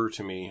survival horror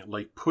to me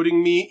like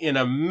putting me in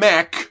a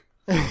mech...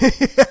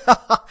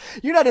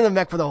 You're not in the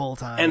mech for the whole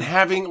time. And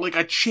having, like,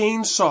 a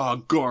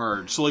chainsaw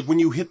guard. So, like, when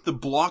you hit the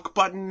block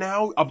button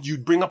now, you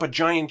bring up a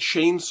giant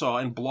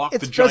chainsaw and block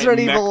the giant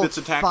Resident mech Evil that's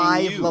attacking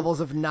 5 you. levels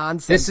of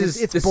nonsense.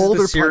 This it's is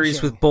boulder the series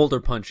punching. with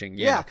boulder punching.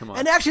 Yeah, come on.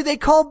 And actually, they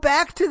call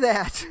back to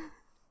that.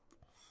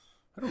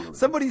 I don't remember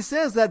Somebody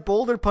says that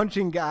boulder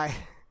punching guy.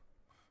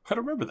 that. I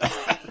don't remember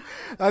that.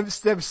 I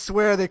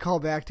swear they call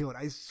back to it.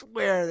 I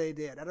swear they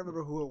did. I don't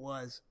remember who it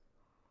was.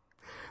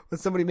 But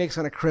somebody makes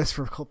fun of Chris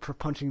for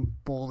punching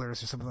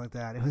boulders or something like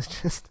that. It was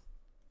just,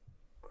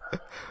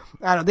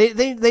 I don't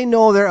know. They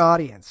know their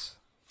audience.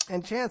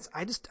 And Chance,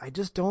 I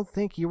just don't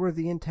think you were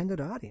the intended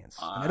audience.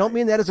 And I don't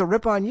mean that as a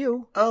rip on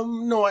you.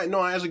 No,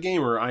 as a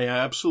gamer, I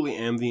absolutely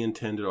am the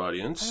intended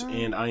audience,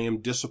 and I am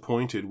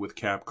disappointed with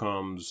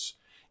Capcom's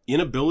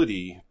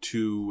inability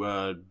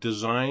to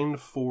design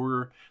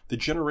for the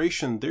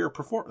generation they're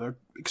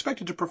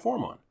expected to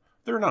perform on.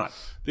 They're not.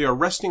 They are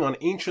resting on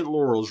ancient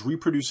laurels,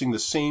 reproducing the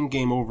same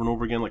game over and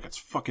over again like it's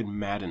fucking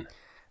Madden.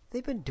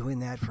 They've been doing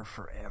that for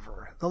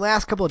forever. The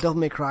last couple of Devil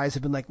May Cries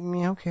have been like,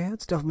 okay,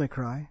 it's Devil May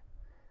Cry.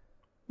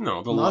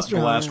 No, the last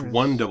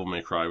one Devil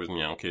May Cry was,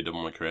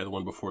 Devil May Cry. The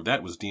one before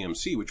that was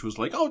DMC, which was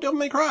like, oh, Devil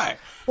May Cry.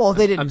 Well,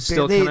 they didn't. I'm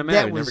still kind of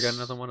mad. I never got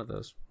another one of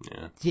those.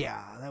 Yeah.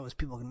 Yeah, that was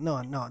People Can...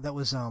 No, that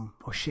was, oh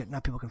shit,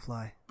 not People Can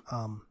Fly.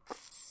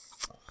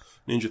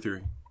 Ninja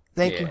Theory.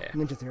 Thank you,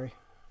 Ninja Theory.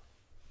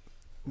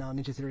 No,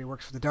 Ninja Theory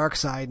works for the dark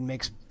side and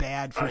makes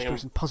bad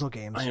first-person puzzle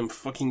games. I am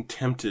fucking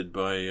tempted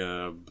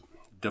by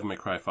Devil May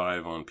Cry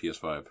 5 on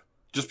PS5.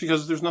 Just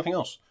because there's nothing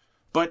else.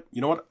 But, you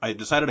know what? I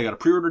decided I got a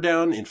pre-order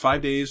down. In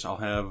 5 days, I'll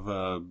have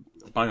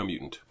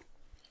Biomutant.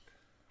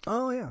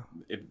 Oh, yeah.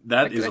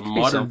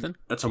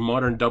 That's a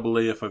modern double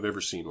A if I've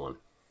ever seen one.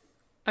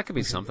 That could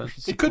be something.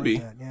 It could be.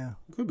 Yeah.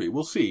 It could be.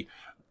 We'll see.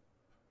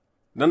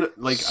 Go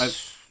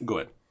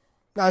ahead.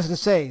 I was going to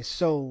say,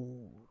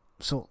 so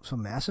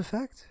Mass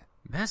Effect?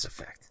 Mass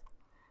Effect.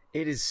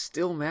 It is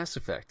still Mass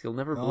Effect. You'll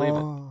never believe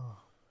it.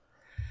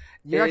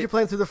 You're actually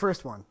playing through the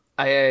first one.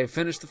 I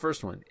finished the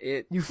first one.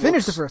 You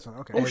finished the first one,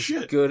 okay. Oh,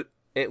 shit. Good.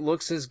 It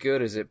looks as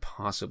good as it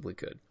possibly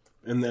could.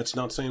 And that's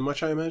not saying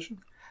much, I imagine?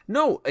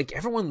 No, like,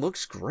 everyone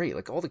looks great.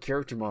 Like, all the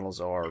character models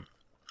are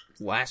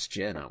last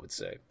gen, I would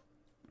say.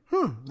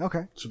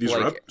 Okay. So these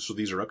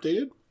are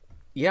updated?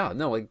 Yeah,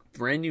 no, like,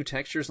 brand new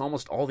textures.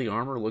 Almost all the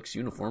armor looks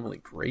uniformly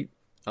great.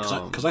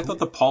 Because I thought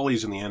the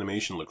polys in the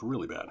animation looked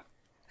really bad.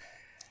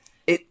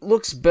 It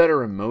looks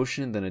better in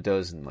motion than it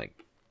does in, like,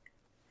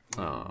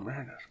 the,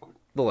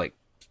 like,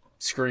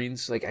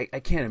 screens. Like, I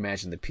can't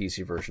imagine the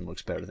PC version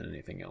looks better than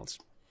anything else.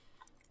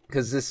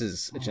 Because this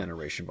is a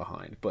generation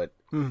behind. But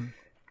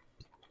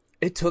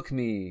it took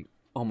me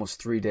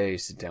almost 3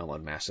 days to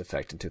download Mass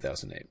Effect in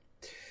 2008.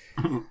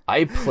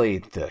 I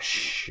played the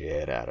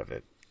shit out of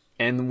it.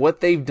 And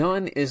what they've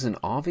done isn't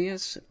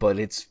obvious, but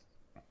it's...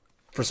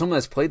 For someone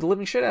that's played the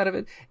living shit out of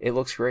it, it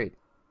looks great.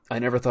 I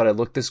never thought it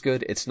looked this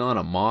good. It's not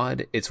a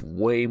mod. It's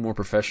way more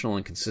professional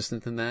and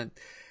consistent than that.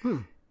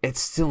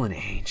 It's still an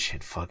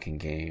ancient fucking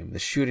game. The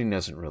shooting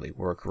doesn't really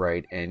work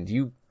right, and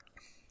you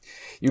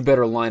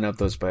better line up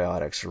those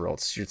biotics or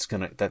else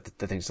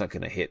the thing's not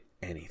gonna hit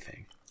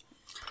anything.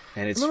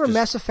 And it's I remember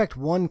Mass Effect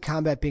 1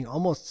 combat being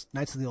almost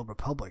Knights of the Old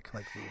Republic,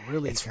 like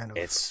really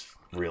It's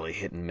really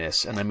hit and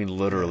miss, and I mean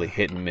literally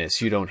hit and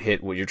miss. You don't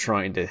hit what you're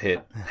trying to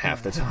hit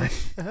half the time.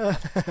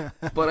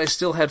 But I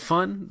still had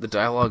fun. The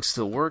dialogue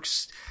still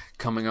works.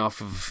 Coming off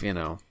of,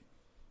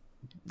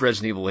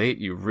 Resident Evil 8,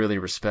 you really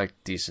respect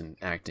decent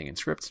acting and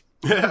scripts.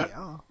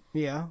 Yeah.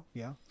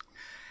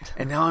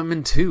 And now I'm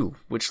in 2,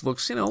 which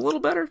looks, a little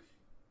better.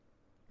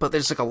 But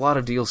there's like a lot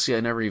of DLC I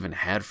never even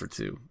had for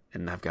 2,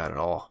 and I've got it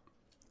all.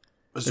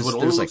 So it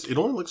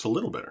only looks a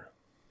little better.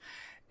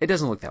 It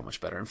doesn't look that much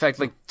better. In fact,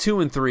 like 2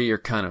 and 3 are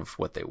kind of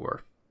what they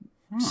were.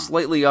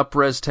 Slightly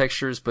up-res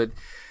textures, but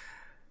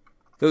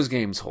those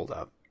games hold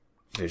up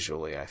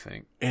visually, I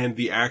think. And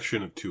the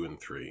action of 2 and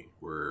 3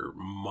 were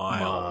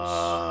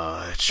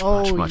miles.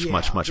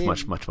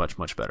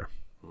 Much better.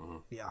 Mm-hmm.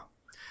 Yeah.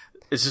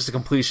 It's just a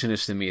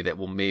completionist in me that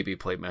will maybe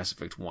play Mass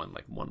Effect 1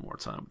 like one more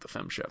time with the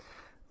Fem Shep.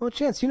 Well,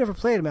 Chance, you never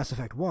played Mass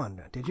Effect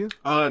 1, did you?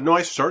 No,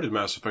 I started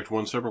Mass Effect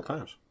 1 several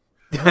times.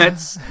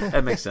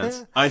 That makes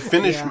sense. I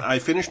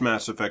finished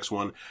Mass Effect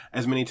 1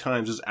 as many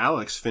times as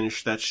Alex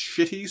finished that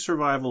shitty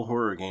survival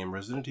horror game,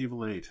 Resident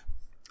Evil 8.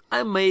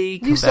 I may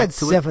come You back said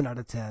to 7 out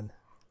of 10.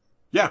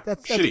 Yeah,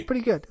 That's shitty.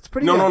 pretty good. It's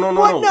pretty No, good. no,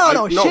 no, What? no.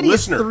 No, shitty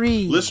listener, is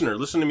 3. Listener,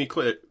 listen to me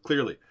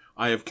clearly.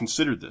 I have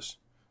considered this.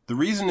 The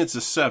reason it's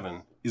a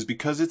 7 is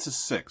because it's a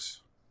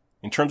 6.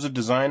 In terms of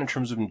design, in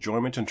terms of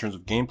enjoyment, in terms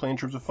of gameplay, in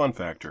terms of fun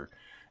factor,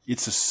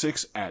 it's a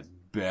 6 at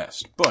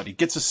best. But it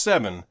gets a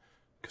 7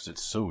 because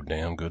it's so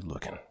damn good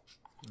looking.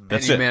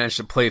 That's and you it. managed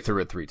to play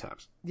through it 3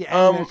 times. Yeah,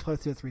 I managed to play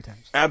through it 3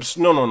 times.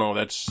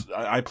 No.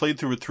 I played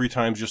through it 3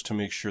 times just to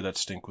make sure that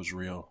stink was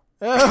real.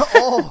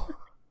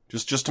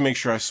 Just to make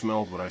sure I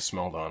smelled what I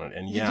smelled on it.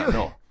 And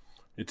no.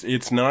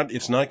 It's not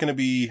going to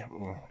be,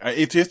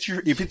 if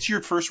it's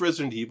your first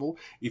Resident Evil,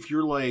 if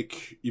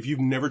you've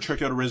never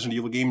checked out a Resident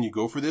Evil game and you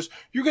go for this,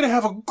 you're going to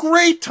have a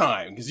great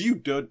time because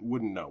you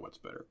wouldn't know what's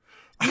better.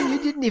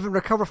 You didn't even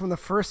recover from the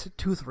first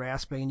tooth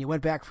rasping and you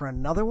went back for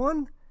another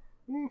one?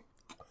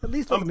 At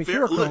least with the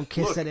Mercurochrome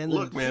kiss that in.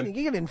 Look, man.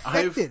 You get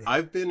infected.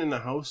 I've been in the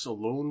house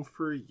alone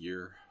for a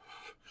year.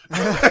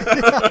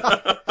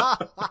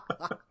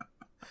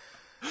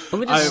 Let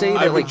me just say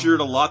that I've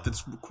endured a lot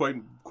that's quite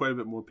a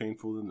bit more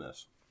painful than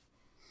this.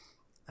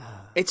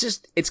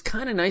 It's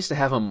kind of nice to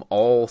have them,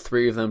 all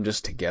 3 of them,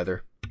 just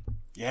together.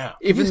 Yeah.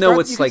 Even you though can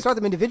it's start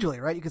them individually,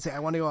 right? You can say,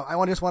 I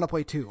just want to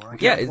play 2. Or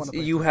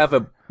you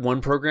have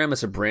one program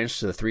that's a branch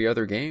to the 3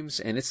 other games,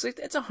 and it's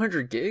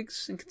 100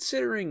 gigs, and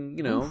considering,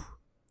 The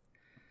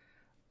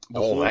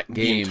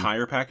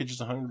entire package is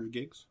 100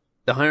 gigs?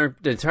 The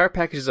entire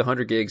package is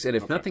 100 gigs, and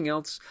if nothing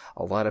else,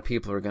 a lot of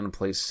people are going to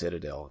play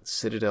Citadel.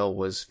 Citadel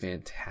was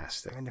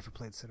fantastic. I never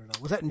played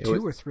Citadel. Was that in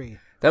 2 or 3?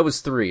 That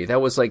was 3.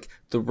 That was like,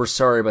 we're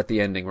sorry about the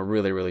ending. We're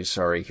really, really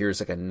sorry. Here's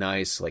like a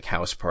nice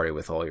house party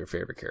with all your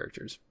favorite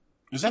characters.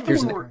 Is that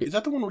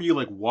the one where you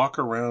walk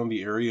around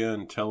the area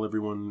and tell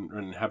everyone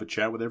and have a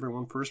chat with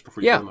everyone first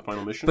before you go on the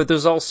final mission? But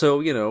there's also,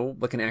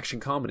 like an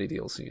action comedy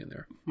DLC in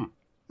there.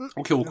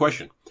 Okay, well,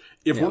 question.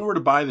 If one were to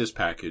buy this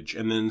package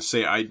and then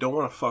say, I don't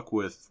want to fuck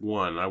with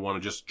 1, I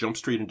want to just jump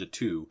straight into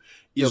 2,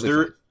 that's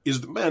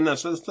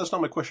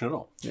not my question at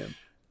all. Yeah.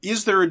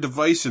 Is there a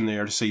device in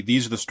there to say,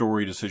 these are the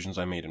story decisions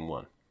I made in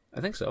 1? I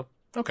think so.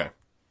 Okay.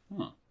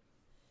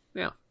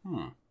 Yeah.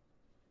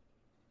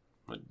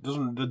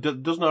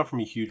 It doesn't offer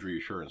me huge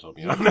reassurance, I'll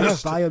be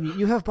honest.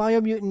 You have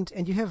Biomutant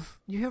and you have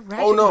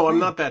Ratchet. Oh no, I'm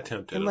not that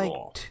tempted in at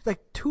all.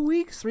 2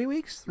 weeks, 3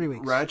 weeks, 3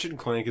 weeks. Ratchet and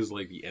Clank is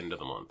the end of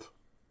the month.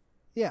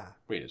 Yeah.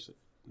 Wait, is it?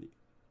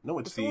 No,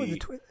 it's it's the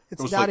 11th.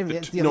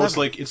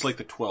 It's like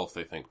the 12th,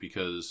 I think,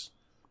 because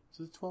is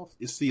it the 12th?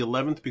 It's the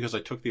 11th because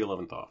I took the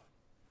 11th off.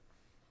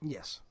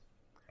 Yes.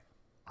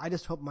 I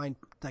just hope mine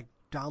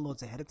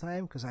downloads ahead of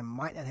time because I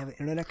might not have an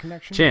internet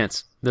connection.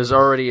 Chance. There's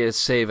already a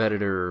save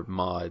editor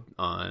mod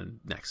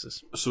on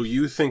Nexus. So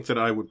you think that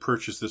I would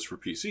purchase this for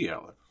PC,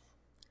 Alex?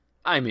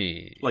 I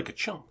mean, like a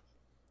chump.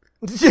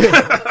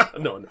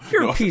 No.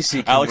 Your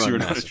PC can Alex, run you're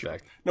Mass not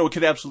Effect. No, it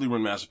could absolutely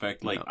run Mass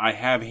Effect. I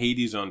have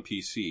Hades on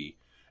PC,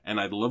 and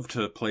I'd love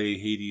to play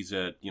Hades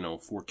at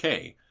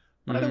 4K,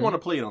 but I don't want to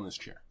play it on this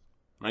chair.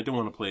 I don't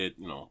want to play it.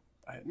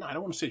 I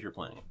don't want to sit here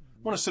playing it.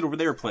 I want to sit over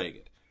there playing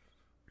it.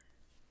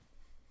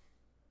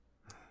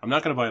 I'm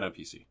not going to buy it on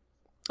PC.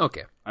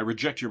 Okay. I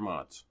reject your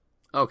mods.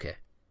 Okay.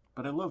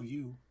 But I love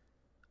you.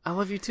 I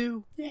love you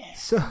too. Yeah.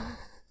 So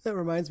that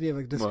reminds me of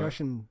a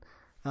discussion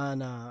on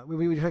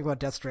we were talking about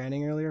Death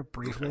Stranding earlier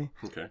briefly.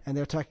 Okay. And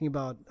they're talking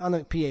about on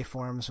the PA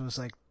forums. It was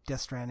like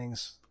Death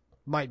Stranding's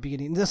might be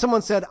getting.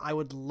 Someone said I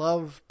would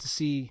love to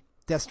see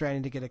Death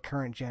Stranding to get a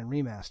current gen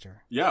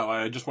remaster. Yeah,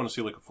 I just want to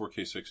see like a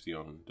 4K 60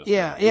 on Death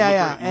Yeah.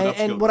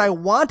 And what I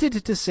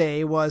wanted to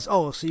say was,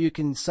 so you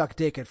can suck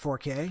dick at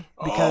 4K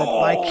because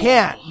I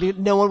can't.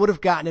 No one would have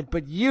gotten it,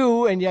 but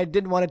you, and I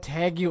didn't want to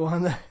tag you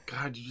on the.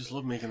 God, you just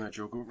love making that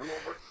joke over and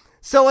over.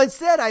 So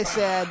instead, I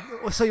said,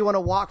 so you want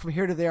to walk from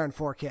here to there in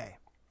 4K.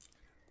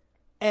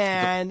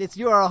 And it's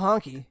you're a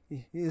honky,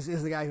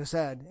 is the guy who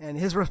said. And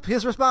his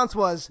response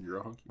was, you're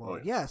a honky? Well,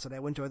 yeah, so I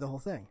would enjoy the whole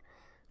thing.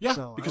 Yeah,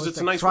 so because it's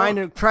like a nice trying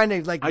walk. Trying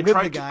to like rib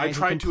the guy. I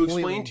tried to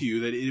explain to you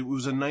that it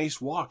was a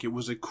nice walk. It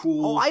was a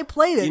cool, I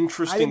played it.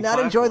 interesting I did not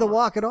enjoy the platformer.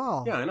 walk at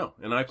all. Yeah, I know.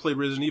 And I played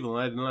Resident Evil,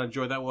 and I did not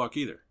enjoy that walk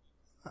either.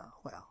 Oh,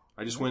 well.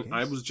 I just went.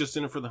 I was just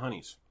in it for the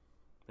honeys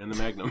and the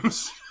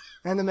magnums.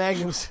 And the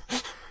magnums.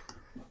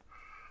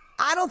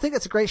 I don't think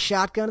it's a great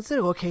shotgun. It's an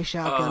okay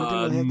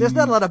shotgun. There's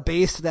not a lot of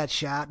bass to that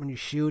shot when you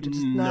shoot. It's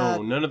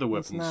no, none of the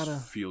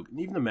weapons feel.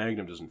 Even the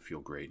Magnum doesn't feel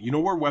great. You know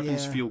where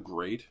weapons feel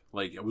great?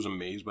 Like I was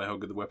amazed by how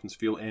good the weapons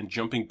feel, and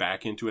jumping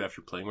back into it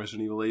after playing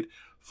Resident Evil 8.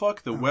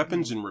 Fuck, the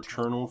weapons in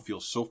Returnal feel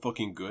so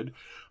fucking good.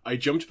 I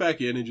jumped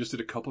back in and just did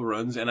a couple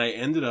runs, and I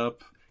ended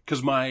up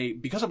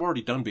because I've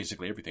already done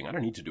basically everything. I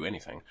don't need to do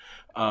anything.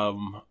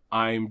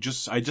 I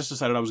just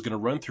decided I was going to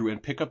run through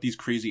and pick up these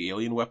crazy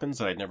alien weapons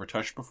that I'd never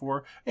touched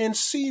before and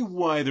see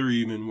why they're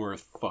even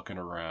worth fucking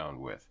around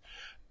with.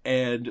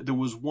 And there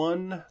was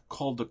one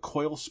called the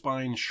Coil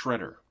Spine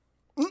Shredder.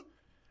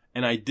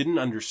 And I didn't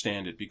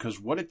understand it because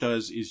what it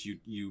does is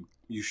you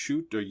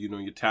shoot or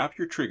you tap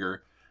your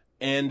trigger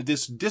and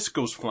this disc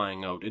goes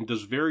flying out and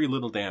does very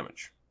little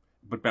damage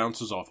but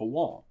bounces off a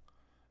wall.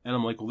 And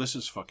I'm like, well, this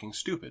is fucking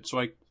stupid.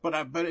 So but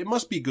it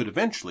must be good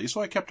eventually. So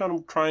I kept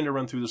on trying to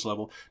run through this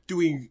level,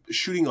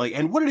 shooting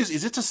and what it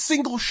is it's a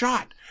single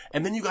shot.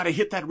 And then you gotta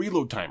hit that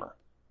reload timer.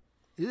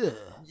 Ugh.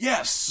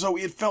 Yes. So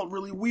it felt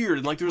really weird.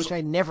 And which I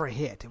never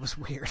hit. It was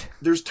weird.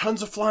 There's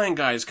tons of flying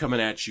guys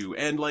coming at you.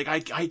 And I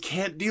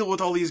can't deal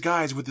with all these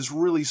guys with this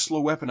really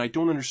slow weapon. I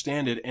don't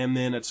understand it. And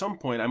then at some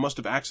point I must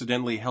have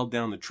accidentally held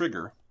down the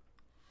trigger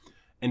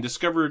and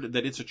discovered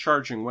that it's a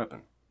charging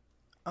weapon.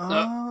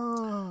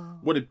 Oh.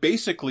 What it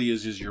basically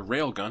is your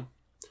railgun.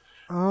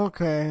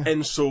 Okay.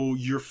 And so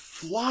you're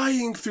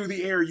flying through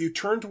the air, you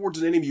turn towards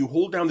an enemy, you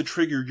hold down the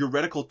trigger, your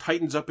reticle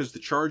tightens up as the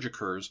charge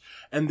occurs,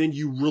 and then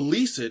you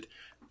release it,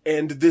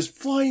 and this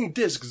flying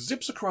disc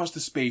zips across the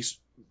space,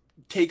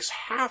 takes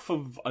half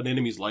of an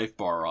enemy's life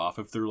bar off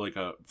if they're like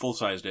a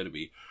full-sized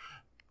enemy,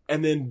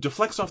 and then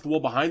deflects off the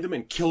wall behind them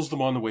and kills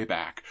them on the way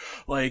back.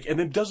 And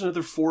then does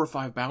another 4 or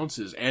 5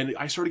 bounces, and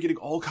I started getting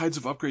all kinds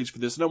of upgrades for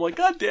this, and I'm like,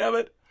 God damn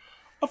it!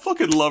 I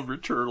fucking love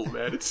Returnal,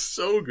 man. It's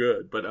so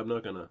good, but I'm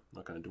not gonna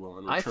dwell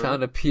on Returnal. I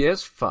found a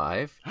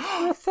PS5 for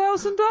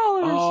 $1,000.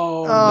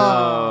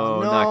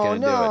 Oh no, not gonna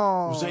do it.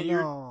 Was that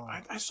your?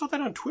 I saw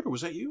that on Twitter.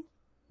 Was that you?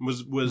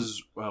 Was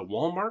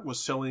Walmart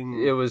was selling?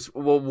 It was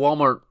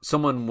Walmart.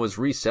 Someone was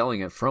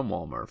reselling it from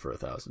Walmart for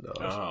 $1,000.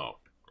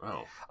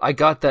 Oh. I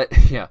got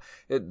that. Yeah,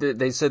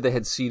 they said they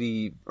had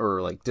CD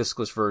or like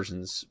discless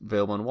versions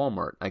available on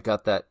Walmart. I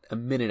got that a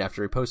minute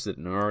after he posted it,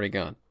 and they're already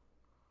gone.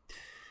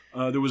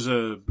 There was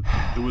a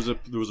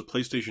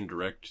PlayStation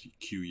Direct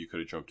queue you could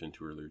have jumped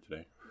into earlier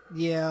today.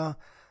 Yeah.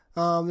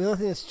 The only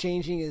thing that's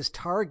changing is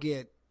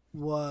Target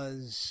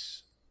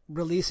was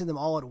releasing them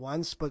all at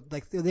once, but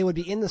they would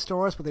be in the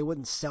stores, but they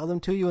wouldn't sell them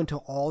to you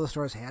until all the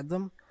stores had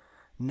them.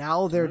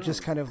 Now they're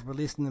just kind of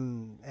releasing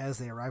them as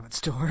they arrive at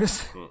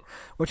stores,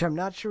 which I'm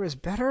not sure is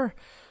better.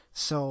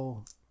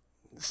 So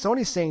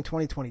Sony's saying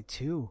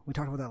 2022. We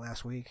talked about that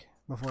last week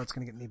before it's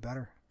going to get any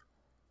better.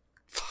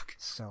 Fuck.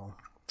 So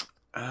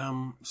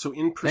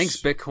thanks,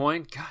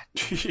 Bitcoin. God.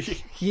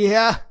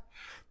 Yeah.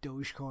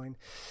 Dogecoin.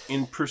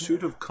 In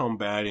pursuit of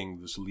combating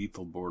this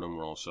lethal boredom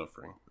we're all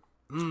suffering,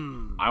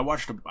 I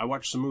watched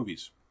some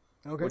movies.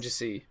 Okay. What'd you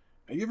see?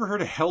 Have you ever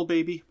heard of Hell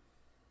Baby?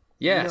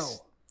 Yes.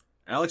 No.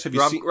 Alex, have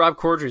you seen? Rob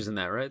Corddry's in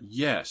that, right?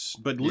 Yes,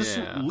 but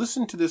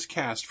listen to this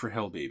cast for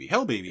Hell Baby.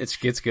 Hell Baby. It's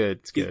good.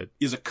 It's good.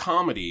 Is a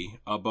comedy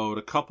about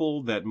a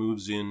couple that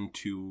moves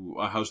into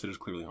a house that is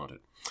clearly haunted,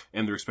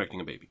 and they're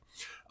expecting a baby.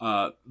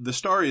 The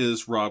star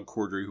is Rob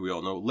Corddry, who we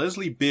all know.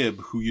 Leslie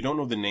Bibb, who you don't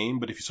know the name,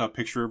 but if you saw a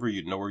picture of her,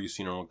 you'd know her. You've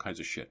seen her on all kinds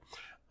of shit.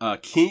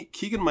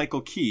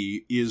 Keegan-Michael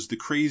Key is the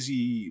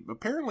crazy,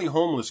 apparently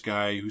homeless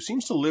guy who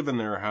seems to live in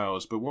their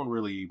house, but won't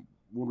really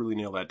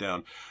nail that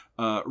down.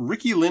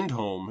 Ricky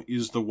Lindholm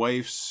is the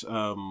wife's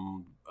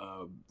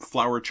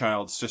flower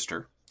child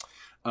sister.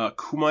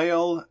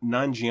 Kumail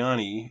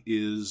Nanjiani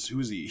who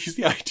is he? He's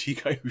the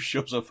IT guy who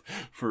shows up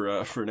for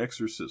an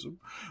exorcism.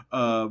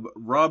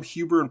 Rob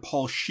Huber and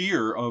Paul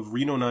Scheer of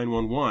Reno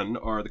 911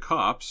 are the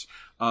cops.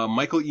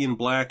 Michael Ian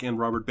Black and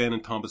Robert Ben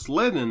and Thomas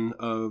Lennon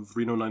of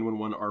Reno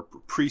 911 are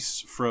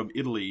priests from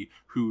Italy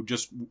who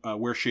just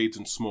wear shades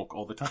and smoke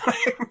all the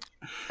time.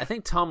 I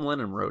think Tom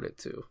Lennon wrote it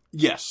too.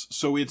 Yes,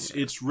 so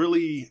it's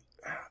really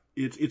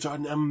it's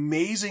an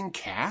amazing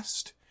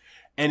cast.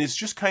 And it's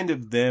just kind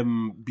of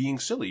them being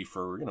silly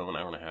for, an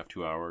hour and a half,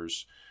 2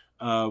 hours.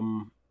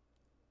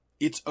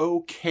 It's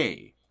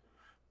okay.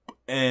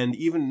 And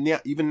even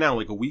now,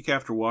 like a week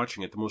after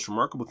watching it, the most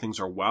remarkable things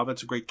are, wow,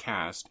 that's a great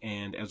cast.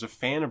 And as a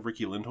fan of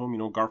Riki Lindhome,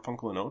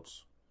 Garfunkel and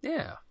Oates.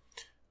 Yeah.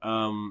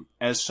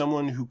 As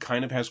someone who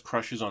kind of has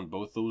crushes on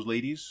both those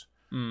ladies,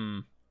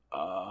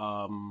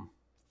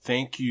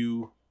 thank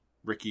you,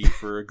 Ricky,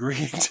 for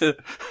agreeing to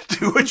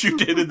do what you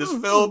did in this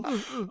film.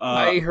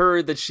 I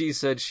heard that she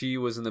said she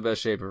was in the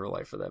best shape of her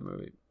life for that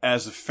movie.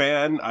 As a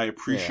fan, I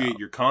appreciate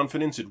your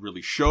confidence. It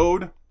really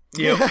showed.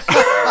 Yep.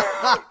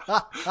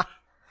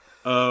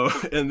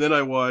 And then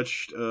I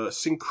watched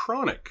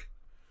Synchronic.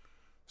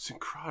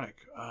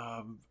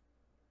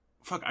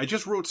 I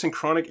just wrote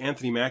Synchronic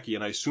Anthony Mackie,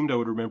 and I assumed I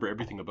would remember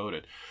everything about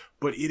it.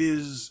 But he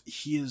is,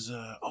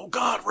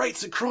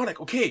 Synchronic.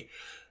 Okay.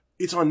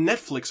 It's on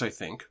Netflix, I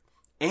think.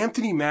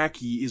 Anthony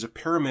Mackie is a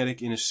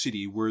paramedic in a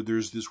city where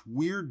there's this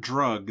weird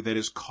drug that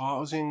is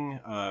causing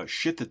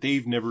shit that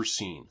they've never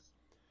seen.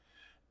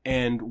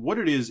 And what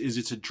it is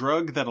it's a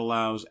drug that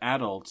allows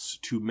adults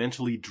to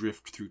mentally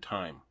drift through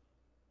time.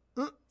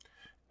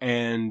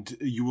 And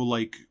you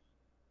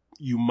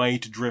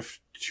might drift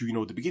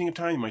to, the beginning of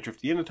time, you might drift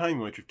to the end of time,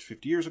 you might drift to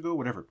 50 years ago,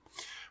 whatever.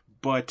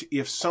 But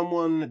if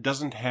someone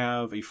doesn't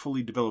have a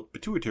fully developed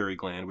pituitary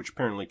gland, which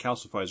apparently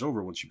calcifies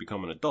over once you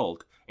become an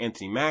adult,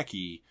 Anthony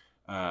Mackie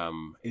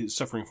is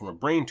suffering from a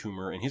brain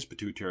tumor and his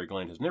pituitary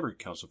gland has never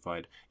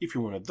calcified. If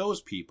you're one of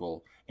those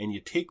people and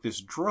you take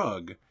this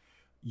drug,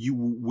 you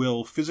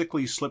will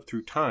physically slip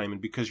through time,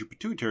 and because your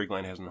pituitary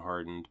gland hasn't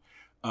hardened,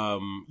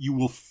 you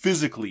will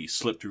physically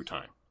slip through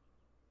time.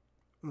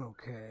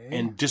 Okay.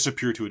 And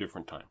disappear to a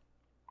different time.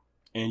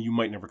 And you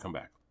might never come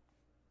back.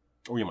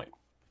 Or you might.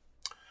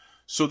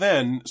 So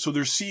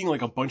they're seeing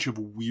like a bunch of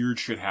weird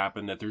shit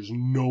happen that there's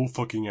no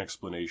fucking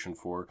explanation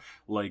for.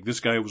 Like,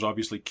 this guy was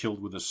obviously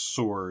killed with a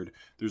sword.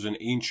 There's an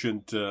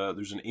ancient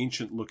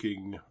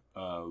looking,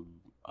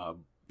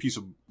 piece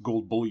of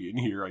gold bullion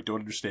here. I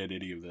don't understand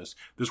any of this.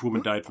 This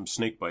woman died from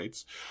snake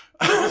bites.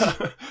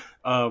 And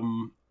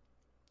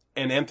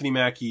Anthony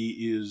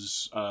Mackie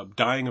is,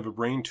 dying of a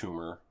brain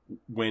tumor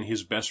when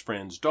his best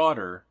friend's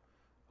daughter,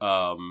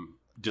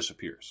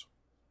 disappears.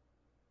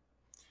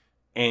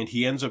 And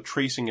he ends up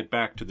tracing it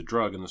back to the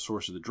drug and the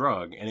source of the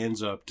drug, and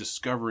ends up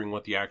discovering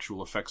what the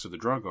actual effects of the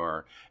drug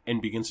are,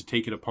 and begins to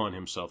take it upon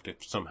himself to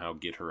somehow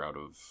get her out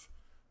of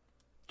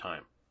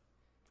time.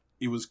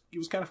 It was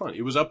kind of fun.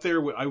 It was up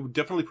there. I would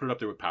definitely put it up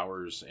there with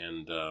Powers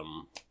and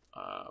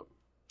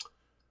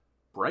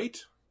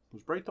Bright.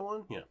 Was Bright the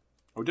one? Yeah,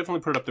 I would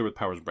definitely put it up there with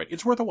Powers and Bright.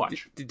 It's worth a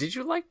watch. Did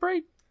you like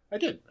Bright? I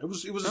did. It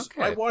was.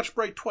 Okay. I watched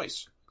Bright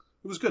twice.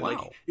 It was good. Wow.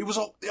 Like, it was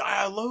all.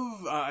 I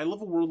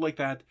love a world like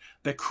that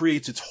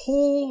creates its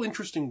whole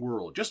interesting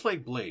world, just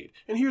like Blade.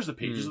 And here's the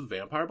pages of the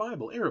Vampire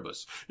Bible,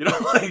 Erebus.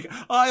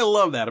 I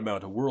love that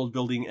amount of world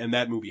building, and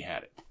that movie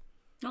had it.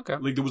 Okay.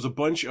 Like, there was a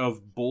bunch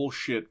of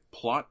bullshit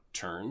plot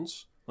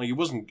turns. Like, it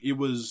was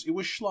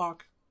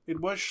schlock. It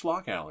was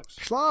schlock, Alex.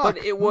 Schlock. But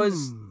it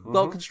was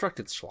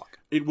well-constructed schlock.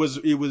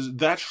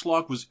 That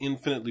schlock was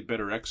infinitely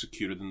better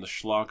executed than the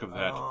schlock of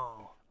that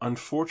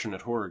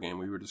unfortunate horror game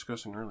we were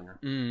discussing earlier.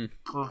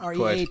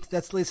 RE8,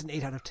 that's at least an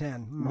 8 out of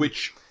 10.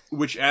 Which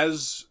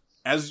as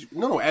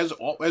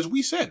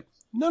we said,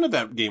 none of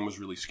that game was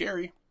really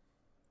scary.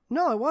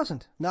 No, it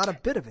wasn't. Not a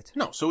bit of it.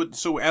 No, so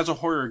as a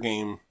horror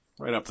game,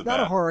 right up the bat. It's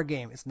not a horror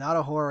game. It's not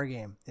a horror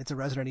game. It's a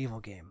Resident Evil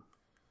game.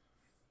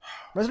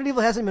 Resident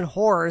Evil hasn't been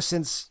horror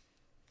since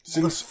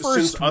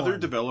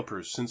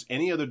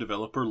any other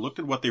developer looked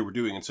at what they were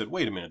doing and said,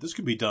 wait a minute, this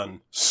could be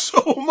done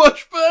so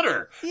much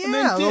better.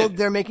 Yeah,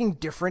 they're making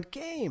different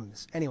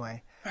games.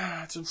 Anyway,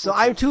 so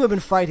I too have been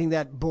fighting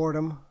that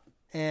boredom.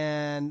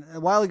 And a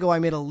while ago I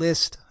made a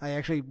list. I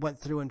actually went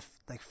through and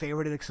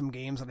favorited some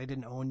games that I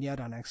didn't own yet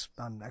on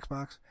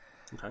Xbox.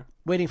 Okay.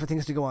 Waiting for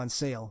things to go on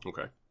sale.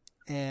 Okay.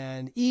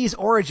 And Ys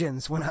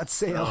Origins went on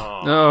sale.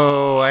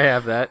 Oh, I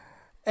have that.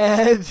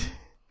 And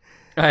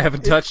I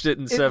haven't touched it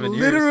in 7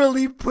 years. It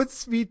literally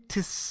puts me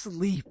to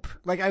sleep.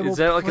 Is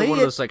that like one of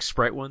those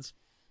Sprite ones?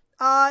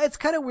 It's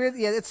kind of weird.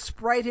 Yeah, it's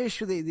Sprite-ish.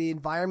 The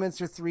environments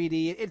are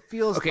 3D. It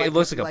feels okay. It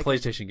looks like a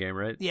PlayStation game,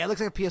 right? Yeah, it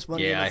looks like a PS1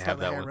 game. Yeah, I have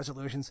that one.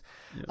 Resolutions.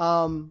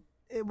 Yeah.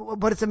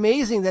 But it's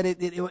amazing that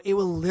it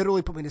will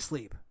literally put me to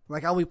sleep.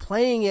 Like, I'll be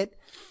playing it,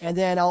 and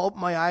then I'll open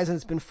my eyes, and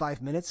it's been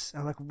 5 minutes. And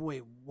I'm like,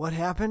 wait, what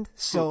happened?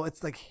 So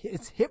it's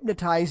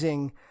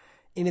hypnotizing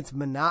in its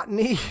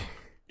monotony.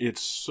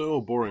 It's so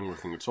boring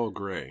looking. It's all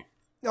gray.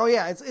 Oh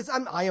yeah,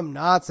 I am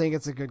not saying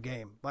it's a good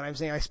game, but I'm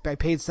saying I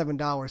paid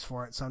 $7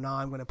 for it, so now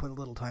I'm going to put a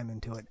little time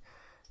into it.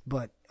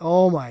 But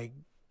oh my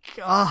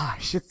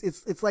gosh,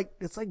 it's like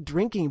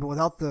drinking, but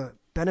without the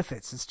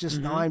benefits. It's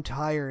just now I'm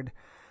tired,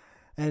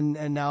 and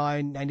now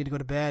I need to go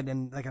to bed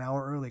and like an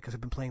hour early because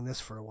I've been playing this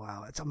for a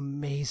while. It's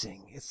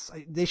amazing.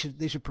 They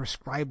should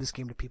prescribe this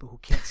game to people who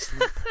can't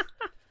sleep.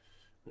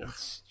 Yeah.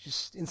 It's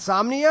just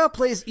insomnia.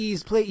 Play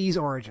Ys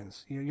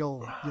Origins.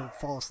 You'll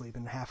fall asleep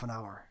in half an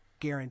hour,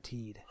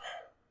 guaranteed.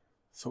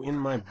 So in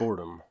my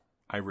boredom,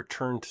 I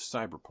returned to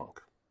Cyberpunk.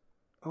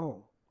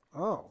 Oh.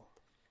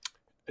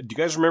 Do you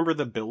guys remember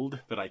the build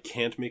that I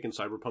can't make in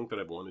Cyberpunk that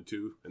I've wanted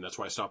to, and that's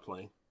why I stopped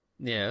playing?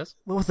 Yes.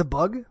 What was the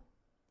bug?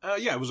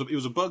 Yeah, it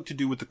was a bug to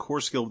do with the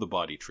core skill of the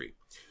body tree.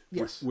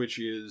 Yes. Which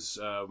is,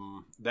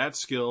 that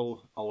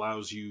skill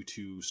allows you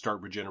to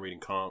start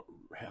regenerating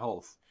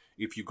health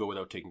if you go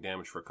without taking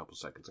damage for a couple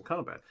seconds in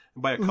combat.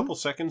 And by a couple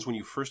seconds, when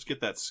you first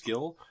get that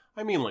skill,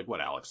 I mean, like,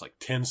 what, Alex? Like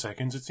 10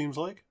 seconds, it seems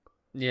like?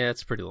 Yeah,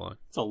 it's pretty long.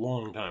 It's a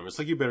long time. It's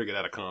like you better get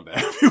out of combat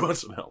if you want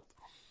some health.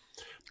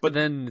 But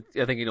then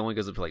I think it only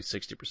goes up to like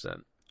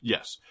 60%.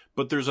 Yes,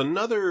 but there's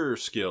another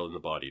skill in the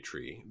body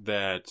tree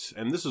that,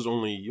 and this is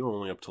you're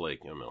only up to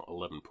like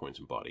 11 points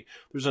in body.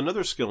 There's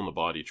another skill in the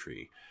body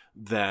tree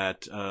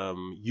that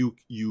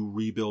you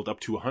rebuild up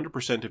to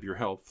 100% of your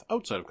health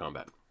outside of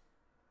combat.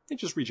 It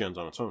just regens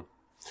on its own.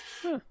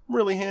 Huh.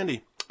 Really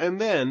handy.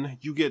 And then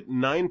you get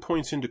 9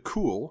 points into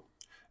cool,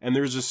 and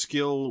there's a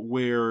skill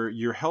where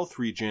your health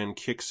regen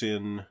kicks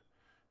in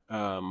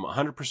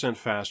 100%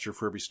 faster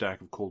for every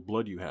stack of cold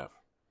blood you have.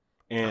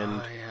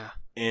 And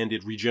and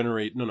it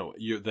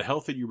the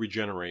health that you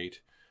regenerates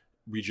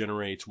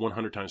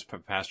 100 times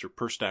faster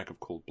per stack of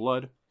cold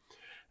blood.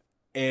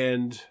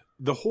 And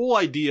the whole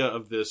idea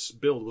of this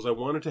build was I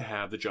wanted to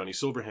have the Johnny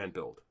Silverhand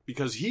build.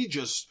 Because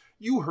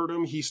you heard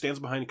him, he stands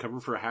behind cover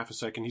for a half a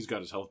second, he's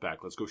got his health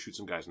back, let's go shoot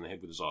some guys in the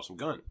head with his awesome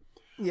gun.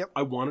 Yep.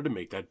 I wanted to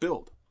make that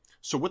build.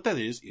 So what that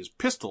is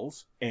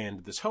pistols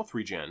and this health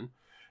regen.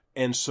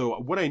 And so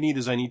what I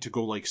need to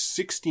go like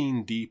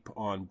 16 deep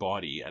on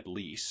body at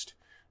least,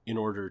 in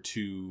order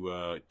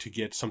to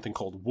get something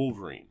called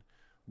Wolverine,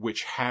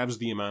 which halves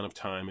the amount of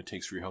time it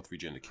takes for your health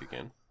regen to kick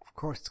in. Of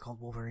course it's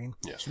called Wolverine.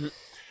 Yes.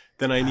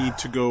 Then I need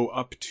to go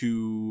up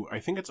to, I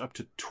think it's up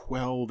to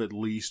 12 at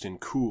least in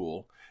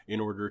cool, in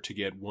order to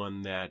get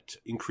one that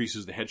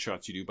increases the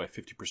headshots you do by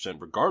 50%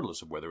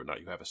 regardless of whether or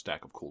not you have a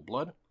stack of cold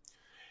blood.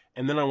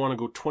 And then I want to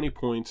go 20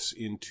 points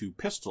into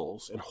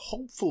pistols, and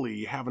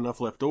hopefully have enough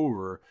left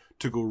over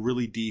to go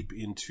really deep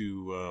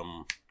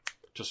into,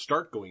 to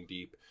start going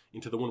deep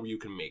into the one where you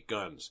can make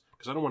guns.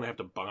 Because I don't want to have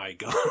to buy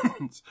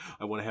guns.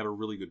 I want to have a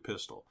really good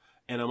pistol.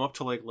 And I'm up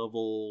to like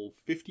level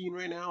 15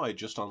 right now. I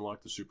just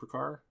unlocked the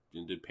supercar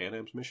and did Pan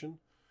Am's mission.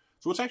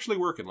 So it's actually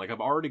working. Like,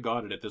 I've already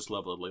got it at this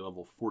level, at like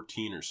level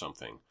 14 or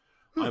something.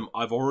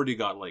 I've already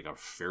got like a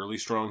fairly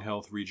strong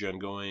health regen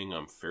going.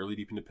 I'm fairly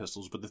deep into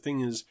pistols. But the thing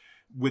is,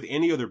 with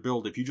any other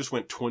build, if you just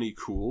went 20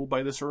 cool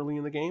by this early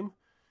in the game,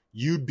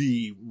 you'd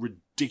be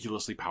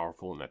ridiculously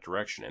powerful in that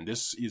direction. And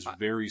this is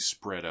very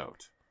spread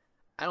out.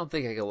 I don't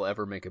think I will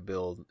ever make a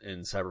build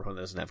in Cyberpunk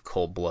that doesn't have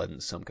cold blood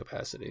in some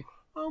capacity.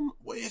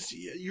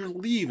 You're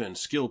leaving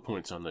skill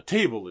points on the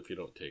table if you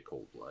don't take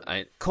cold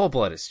blood. Cold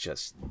blood is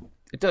just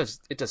it does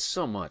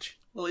so much.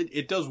 Well,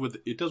 it does with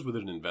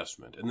an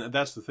investment, and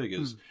that's the thing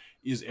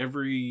is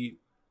every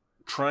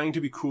trying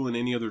to be cool in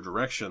any other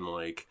direction.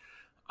 Like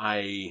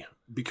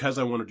because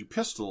I want to do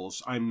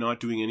pistols, I'm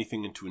not doing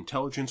anything into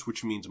intelligence,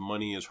 which means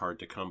money is hard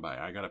to come by.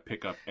 I got to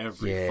pick up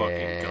every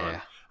fucking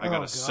gun. I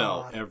got to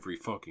sell every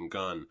fucking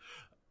gun.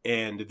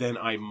 And then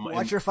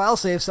watch your file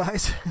save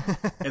size.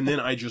 And then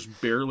I just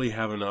barely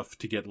have enough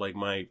to get like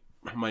my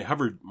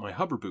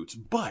hover boots.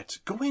 But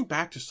going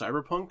back to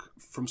Cyberpunk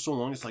from so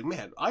long, it's like,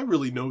 man, I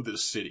really know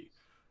this city.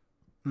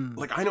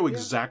 Like, I know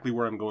exactly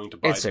where I'm going to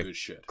buy the good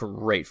shit.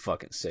 Great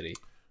fucking city.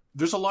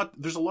 There's a lot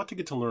to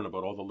get to learn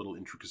about all the little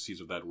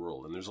intricacies of that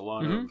world, and there's a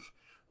lot of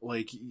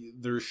like,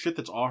 there's shit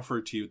that's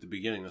offered to you at the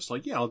beginning that's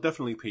like, yeah, I'll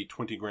definitely pay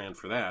 20 grand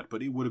for that,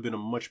 but it would have been a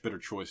much better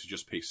choice to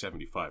just pay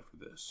 75 for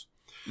this.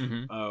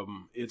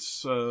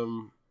 It's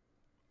and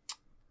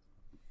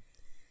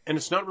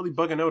it's not really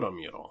bugging out on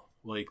me at all.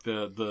 Like,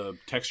 the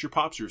texture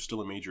pops are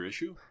still a major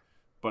issue,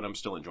 but I'm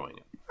still enjoying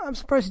it. I'm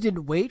surprised you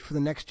didn't wait for the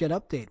next gen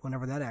update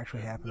whenever that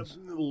actually happens.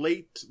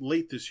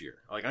 Late this year.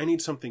 Like, I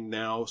need something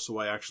now, so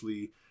I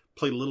actually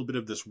played a little bit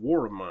of this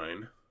War of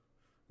Mine,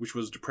 which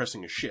was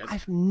depressing as shit.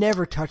 I've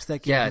never touched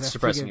that game. Yeah, it's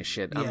depressing as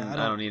shit. I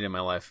don't need it in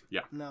my life.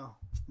 Yeah. No.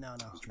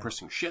 It's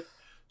depressing as shit.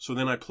 So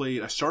then I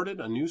started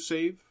a new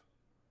save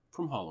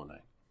from Hollow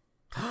Knight.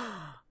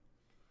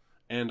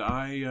 And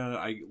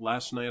I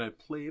last night I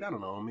played, I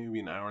don't know, maybe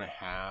an hour and a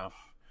half.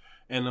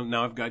 And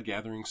now I've got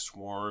Gathering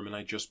Swarm, and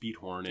I just beat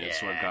Hornet,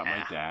 so I've got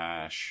my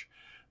dash.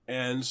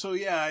 And so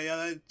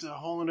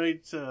Hollow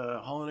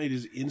Knight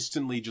is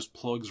instantly just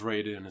plugs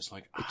right in. It's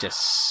like it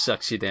just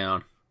sucks you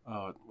down.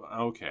 Oh,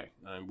 okay.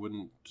 I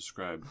wouldn't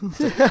describe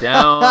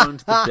down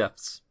to the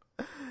depths.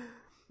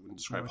 Wouldn't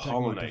describe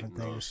Hollow Knight in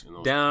those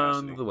down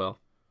capacity. to the well.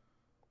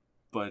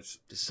 But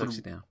just sucks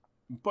you down.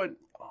 But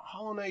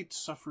Hollow Knight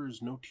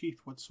suffers no teeth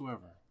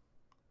whatsoever,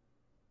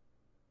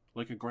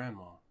 like a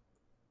grandma.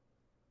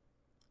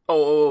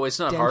 Oh, it's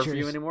not hard for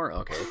you anymore?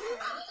 Okay.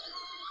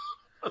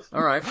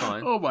 All right,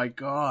 fine. Oh my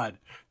god.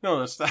 No,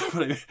 that's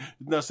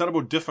not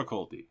about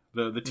difficulty.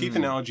 The teeth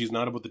analogy is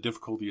not about the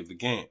difficulty of the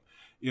game.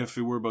 If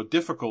it were about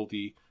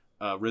difficulty,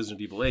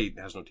 Resident Evil 8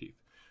 has no teeth.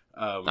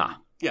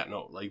 Yeah,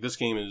 no, like this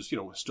game is,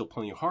 still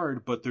plenty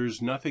hard, but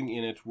there's nothing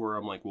in it where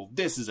I'm like, well,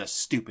 this is a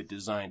stupid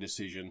design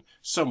decision.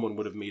 Someone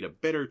should have made a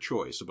better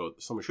choice about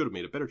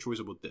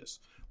this.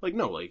 Like,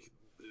 no, like,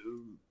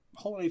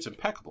 Hollow Knight's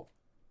impeccable.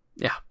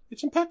 Yeah.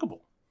 It's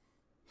impeccable.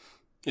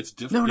 It's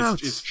difficult. No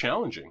notes. It's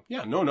challenging.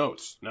 Yeah, no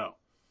notes. No.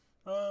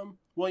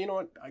 Well, you know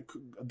what?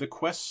 The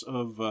quests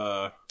of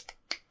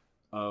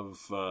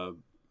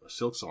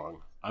Silksong.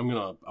 I'm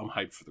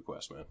hyped for the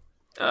quest, man.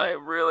 I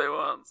really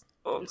want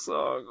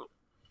Silksong.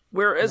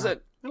 Where is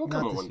it? It'll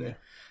come out one day.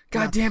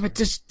 God damn it!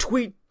 Just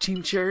tweet,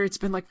 Team Cherry. It's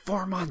been like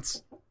 4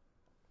 months.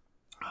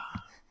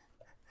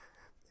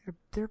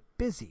 They're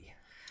busy.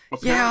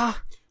 Apparently, Yeah. Do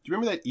you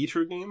remember that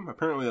Eater game?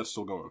 Apparently, that's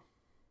still going.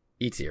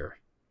 E-tier.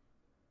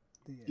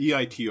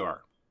 EITR,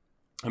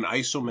 an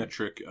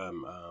isometric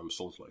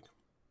Souls-like,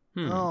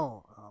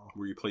 Oh.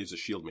 where you play as a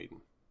shield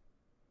maiden.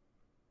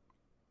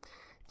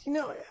 You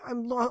know,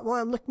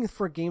 while I'm looking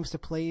for games to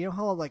play, you know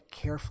how like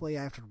carefully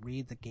I have to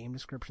read the game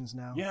descriptions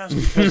now? Yes,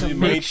 because it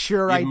Make might,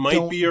 sure it I might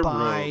don't be a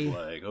buy-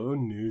 roguelike. Oh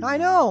no! I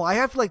know. I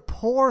have to like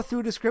pour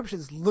through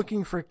descriptions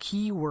looking for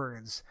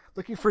keywords,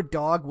 looking for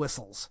dog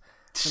whistles.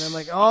 And I'm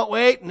like, oh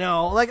wait,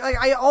 no. Like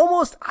I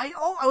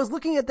was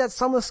looking at that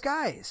Sunless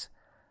Skies.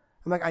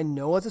 I'm like, I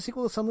know it's a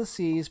sequel to Sunless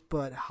Seas,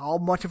 but how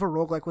much of a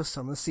roguelike was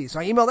Sunless Seas? So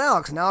I emailed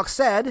Alex, and Alex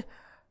said,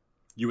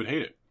 You would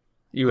hate it.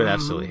 You would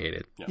absolutely hate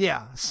it.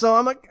 yeah. So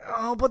I'm like,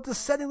 oh, but the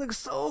setting looks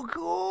so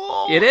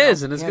cool. It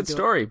is, and it's a Can't good do it.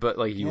 story, but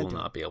like you Can't will do it.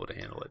 not be able to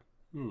handle it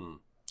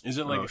Is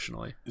it like?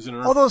 emotionally. Is it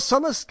an Although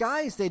Sunless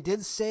Skies, they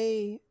did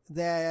say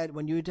that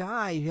when you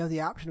die, you have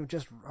the option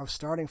of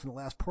starting from the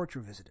last port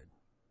you visited.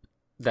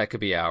 That could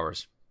be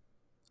hours.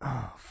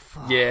 Oh,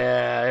 fuck.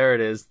 Yeah, there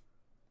it is.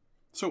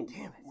 So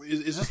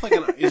is this like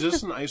is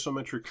this an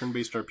isometric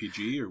turn-based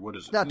RPG or what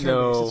is it? Not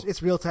turn-based. No.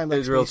 It's real time. Like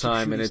It's real spaceship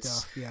time, and shooting it's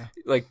stuff. Yeah.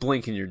 like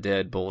blink and you're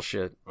dead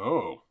bullshit.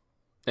 Oh,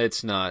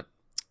 It's not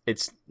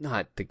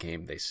the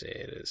game they say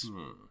it is.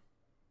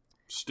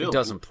 still It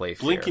doesn't play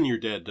fair. Blinking You're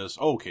Dead does.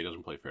 Oh, okay,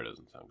 doesn't play fair.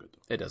 Doesn't sound good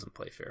though. It doesn't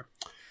play fair.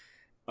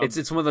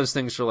 It's one of those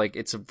things where like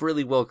it's a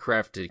really well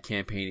crafted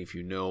campaign if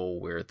you know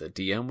where the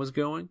DM was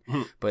going,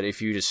 but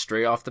if you just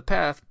stray off the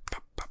path,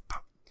 pop, pop,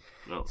 pop.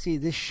 No. See,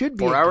 this should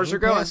be 4 a hours Game are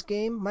going. Pass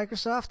game,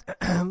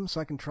 Microsoft, so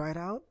I can try it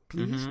out.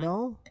 Please,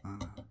 no.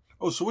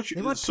 Oh, so what you?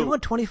 They want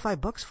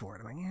 $25 for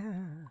it. I'm like,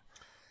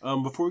 yeah.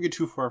 Before we get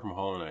too far from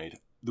Hollow Knight,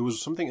 there was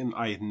something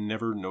I had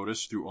never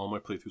noticed through all my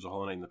playthroughs of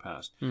Hollow Knight in the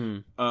past.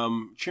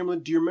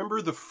 Chamberlain, do you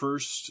remember the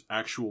first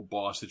actual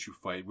boss that you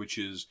fight, which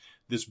is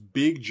this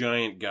big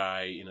giant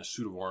guy in a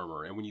suit of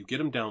armor, and when you get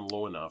him down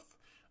low enough,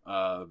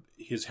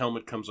 his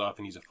helmet comes off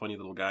and he's a funny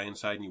little guy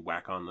inside, and you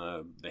whack on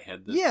the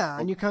head. Yeah,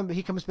 and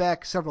he comes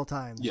back several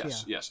times.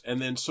 Yes, yeah. yes.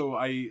 And then so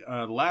I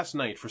last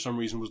night for some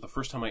reason was the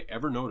first time I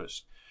ever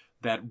noticed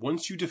that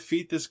once you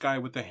defeat this guy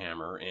with the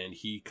hammer and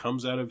he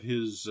comes out of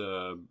his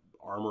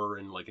armor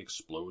and like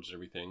explodes and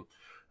everything,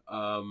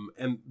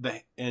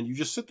 and you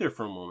just sit there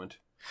for a moment.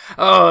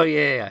 Oh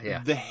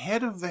yeah. The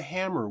head of the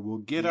hammer will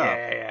get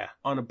up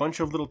on a bunch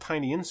of little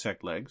tiny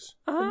insect legs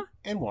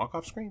and walk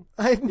off screen.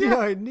 I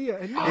knew.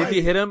 If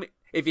you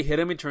hit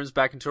him, he turns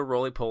back into a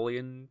roly poly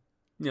and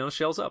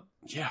shells up.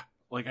 Yeah,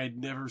 like I'd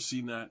never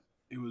seen that.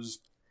 It was.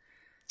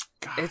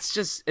 God, it's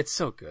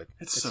so good.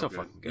 It's so good.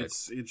 Fucking good.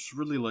 It's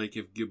really like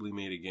if Ghibli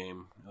made a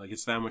game. Like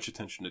it's that much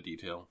attention to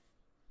detail.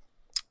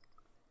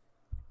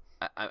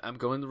 I'm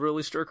going to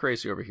really stir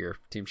crazy over here,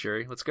 Team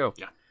Cherry. Let's go.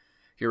 Yeah.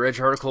 Your Edge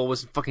article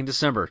was in fucking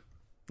December.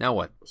 Now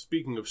what?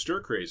 Speaking of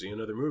stir crazy,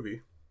 another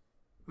movie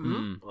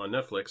on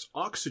Netflix,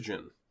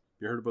 Oxygen.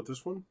 You heard about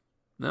this one?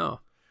 No.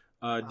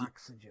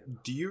 Oxygen.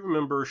 Do you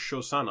remember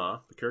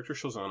Shosanna, the character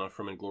Shosanna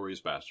from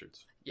Inglourious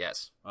Bastards?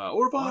 Yes. Au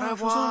revoir,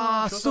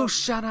 Shosanna.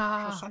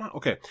 Shosanna.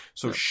 Okay,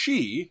 so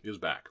she is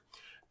back.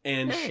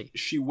 And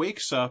she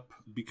wakes up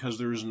because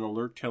there's an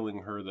alert telling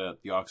her that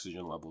the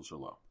oxygen levels are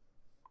low.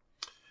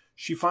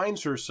 She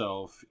finds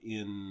herself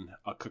in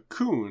a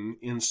cocoon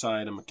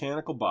inside a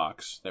mechanical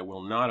box that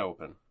will not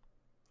open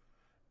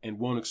and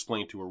won't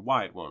explain to her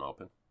why it won't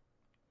open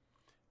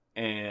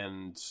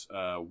and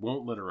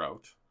won't let her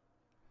out.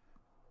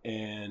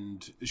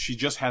 And she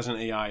just has an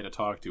AI to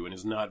talk to and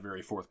is not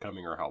very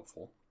forthcoming or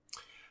helpful.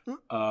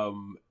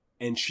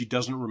 And she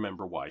doesn't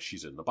remember why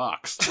she's in the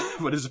box,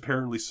 but is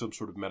apparently some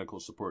sort of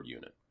medical support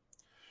unit.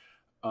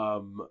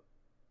 And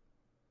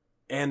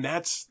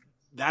that's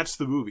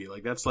the movie.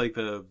 Like, that's like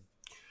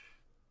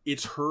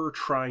it's her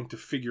trying to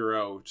figure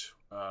out,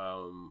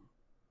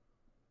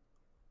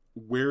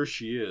 where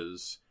she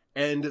is.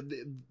 And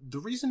the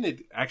reason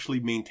it actually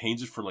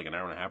maintains it for like an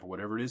hour and a half or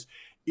whatever it is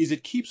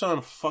it keeps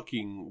on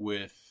fucking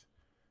with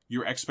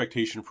your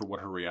expectation for what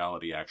her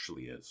reality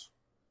actually is.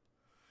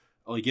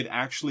 Like, it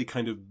actually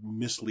kind of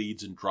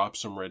misleads and drops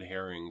some red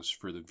herrings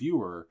for the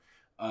viewer,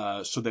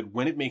 so that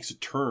when it makes a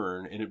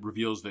turn and it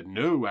reveals that,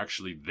 no,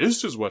 actually,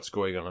 this is what's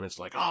going on, it's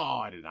like, oh,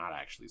 I did not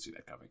actually see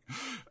that coming.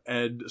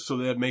 And so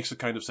that makes it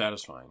kind of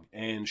satisfying.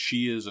 And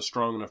she is a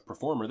strong enough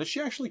performer that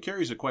she actually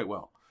carries it quite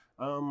well.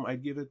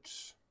 I'd give it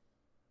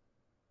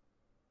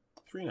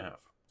 3.5.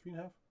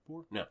 3.5?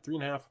 4? No,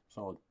 3.5.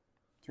 Solid.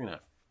 3.5.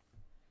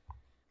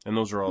 And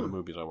those are all the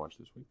movies I watched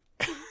this week.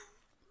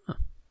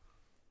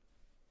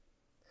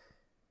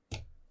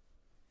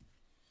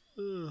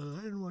 I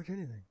didn't watch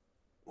anything.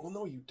 Well,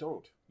 no, you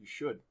don't. You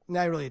should. No,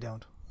 I really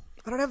don't.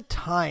 I don't have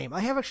time.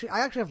 I actually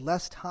have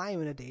less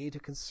time in a day to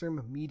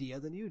consume media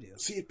than you do.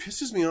 See, it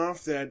pisses me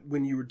off that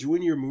when you were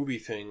doing your movie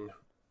thing,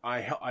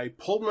 I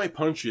pulled my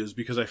punches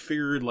because I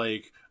figured,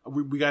 like,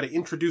 we got to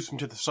introduce him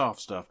to the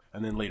soft stuff,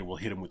 and then later we'll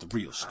hit him with the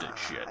real stick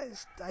shit.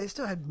 I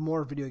still had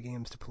more video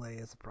games to play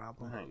is the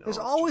problem. I know, There's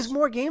always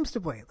more games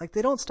to play. Like,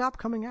 they don't stop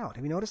coming out.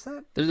 Have you noticed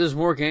that? There's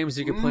more games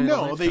you can play.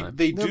 No,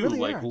 they There do. really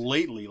Like, aren't.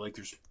 lately, like,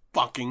 there's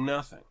fucking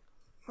nothing.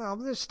 Well,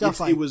 there's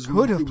stuff I It was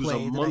could have a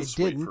played that I month's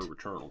wait didn't. for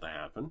Returnal to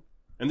happen,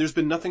 and there's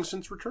been nothing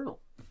since Returnal.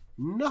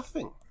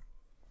 Nothing.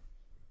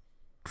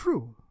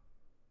 True.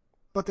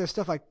 But there's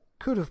stuff I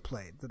could have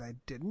played that I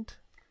didn't.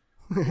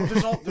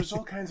 Well, there's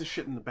all kinds of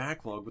shit in the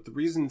backlog, but the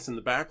reason it's in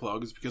the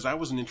backlog is because I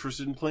wasn't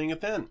interested in playing it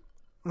then.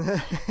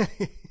 Got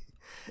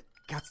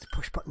to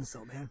push buttons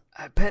though, man.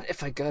 I bet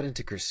if I got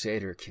into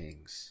Crusader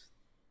Kings,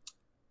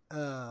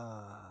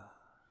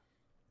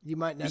 You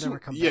might not ever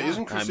come back. Yeah,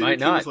 isn't Crusader might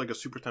not. Kings like a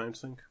super time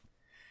sink?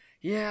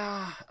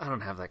 yeah, I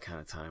don't have that kind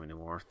of time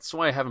anymore. That's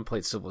why I haven't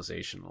played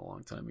Civilization in a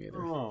long time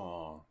either.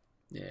 Oh,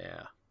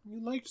 Yeah,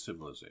 you liked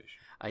Civilization.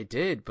 I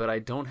did, but I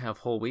don't have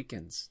whole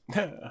weekends.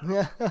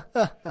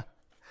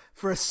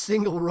 For a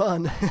single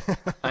run.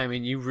 I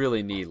mean, you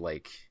really need,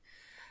 like...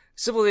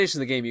 Civilization is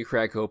the game you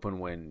crack open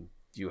when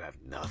you have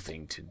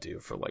nothing to do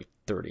for, like,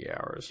 30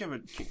 hours. Yeah,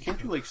 but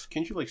can't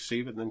you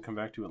save it and then come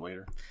back to it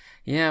later?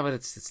 Yeah, but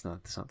it's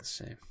not the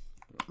same.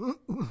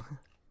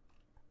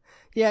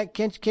 Yeah,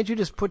 can't you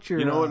just put your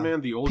You know what,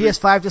 man? The older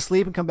PS5 to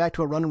sleep and come back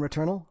to a run and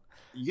Returnal?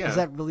 yeah, Is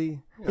that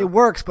really... It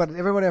works, but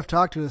everyone I've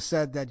talked to has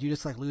said that you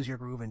just, like, lose your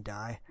groove and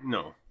die.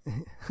 no,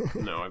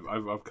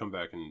 I've come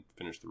back and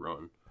finished the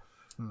run.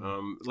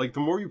 Like the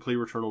more you play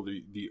Returnal,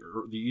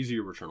 the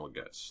easier Returnal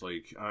gets.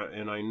 Like,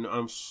 and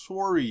I'm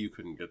sorry you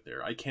couldn't get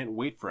there. I can't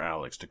wait for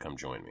Alex to come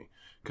join me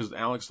because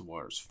Alex the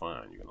Water is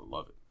fine. You're gonna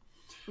love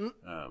it.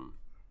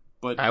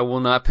 But I will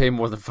not pay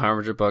more than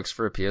 $500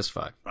 for a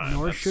PS5.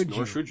 Nor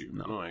should you.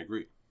 No, I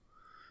agree.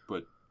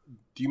 But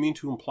do you mean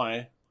to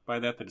imply by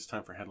that it's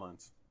time for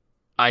headlines?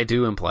 I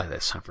do imply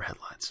this time for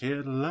headlines.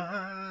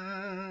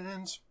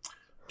 Headlines.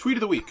 Tweet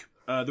of the week.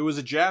 There was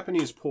a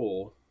Japanese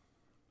poll.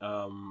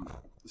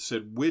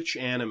 Said, which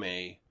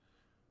anime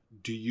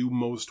do you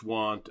most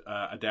want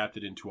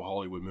adapted into a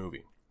Hollywood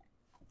movie?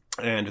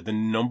 And the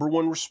number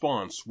one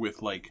response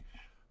with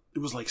it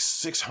was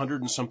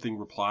 600 and something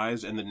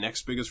replies, and the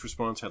next biggest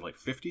response had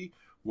 50,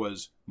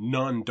 was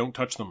none, don't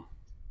touch them.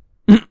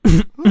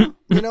 You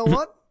know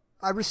what?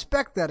 I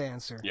respect that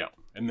answer. Yeah.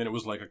 And then it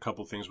was a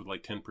couple things with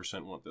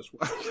 10% want this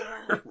one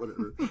or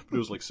whatever. But it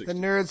was 60. The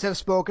nerds have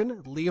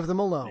spoken. Leave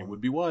them It alone.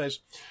 would be wise.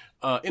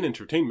 In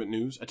entertainment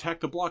news, Attack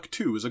the Block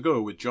 2 is a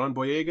go with John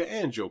Boyega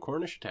and Joe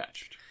Cornish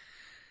attached.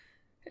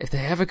 If they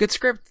have a good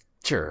script,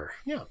 sure.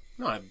 Yeah.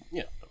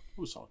 It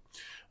was solid.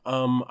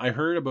 I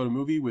heard about a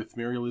movie with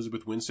Mary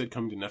Elizabeth Winstead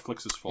coming to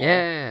Netflix this fall.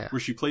 Yeah. Where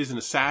she plays an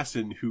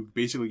assassin who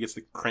basically gets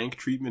the crank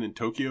treatment in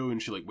Tokyo,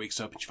 and she wakes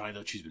up and she finds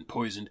out she's been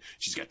poisoned.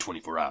 She's got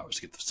 24 hours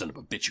to get the son of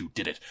a bitch who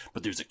did it,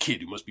 but there's a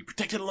kid who must be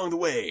protected along the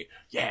way.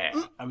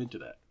 Yeah, I'm into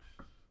that.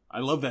 I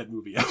love that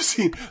movie. I've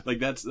seen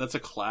that's a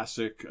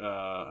classic.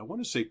 I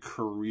want to say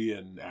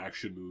Korean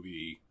action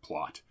movie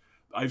plot.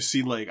 I've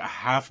seen a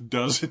half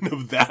dozen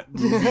of that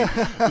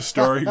movie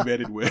starring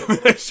men and women.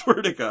 I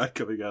swear to God,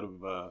 coming out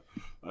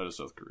of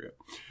South Korea,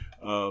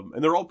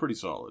 and they're all pretty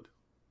solid.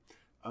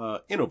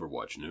 In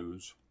Overwatch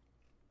news,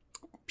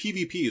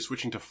 PvP is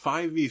switching to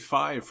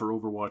 5v5 for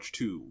Overwatch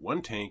 2.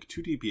 1 tank,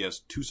 2 DPS,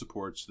 2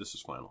 supports. This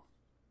is final.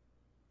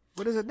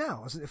 What is it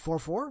now? Is it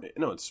 4-4?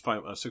 No, it's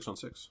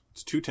 6-on-6.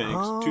 It's 2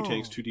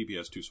 tanks, 2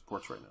 DPS, 2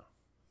 supports right now.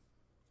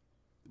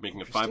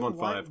 Making a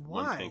 5-on-5,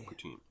 1 tank per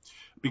team.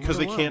 Because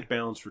they can't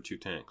balance for 2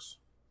 tanks.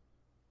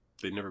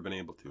 They've never been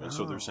able to. And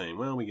so they're saying,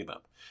 well, we give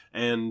up.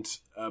 And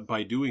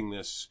by doing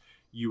this,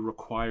 you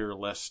require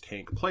less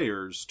tank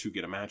players to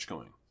get a match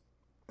going.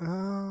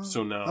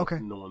 So now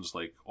no one's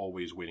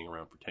always waiting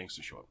around for tanks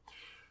to show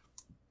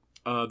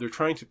up. They're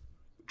trying to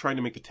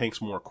make the tanks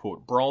more,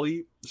 quote,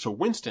 brawly. So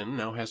Winston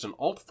now has an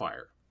alt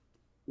fire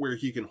where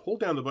he can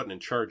hold down the button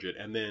and charge it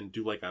and then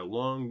do a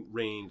long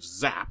range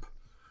zap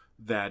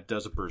that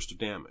does a burst of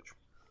damage.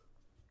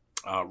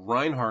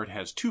 Reinhardt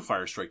has 2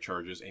 fire strike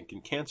charges and can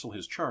cancel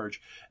his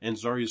charge, and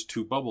Zarya's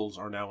 2 bubbles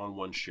are now on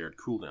 1 shared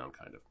cooldown,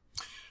 kind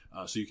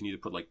of. So you can either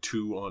put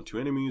 2 on 2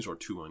 enemies, or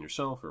 2 on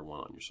yourself, or 1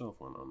 on yourself,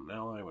 1 on an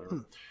ally,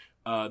 whatever.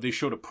 They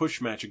showed a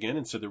push match again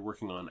and said they're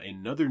working on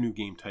another new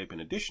game type in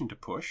addition to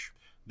push.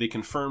 They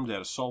confirmed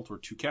that Assault or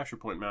 2 capture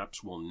point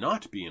maps will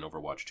not be in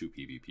Overwatch 2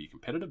 PvP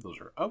competitive. Those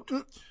are out.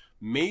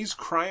 Maze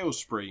Cryo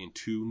Spray in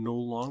 2 no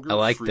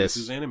longer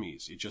freezes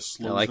enemies. It just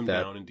slows them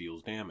down and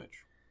deals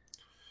damage.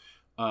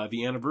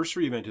 The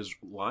anniversary event is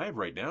live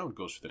right now. It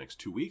goes for the next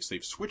 2 weeks.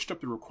 They've switched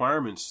up the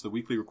requiremements, the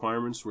weekly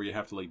requirements, where you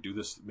have to do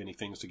this many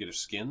things to get a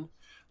skin.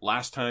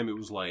 Last time it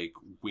was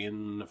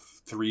win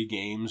 3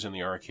 games in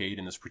the arcade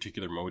in this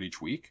particular mode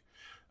each week.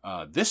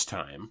 This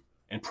time,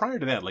 and prior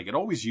to that, it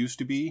always used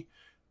to be,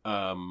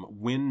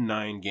 win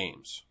 9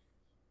 games.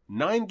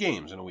 9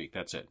 games in a week,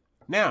 that's it.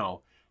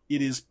 Now,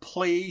 it is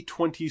play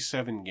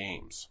 27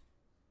 games.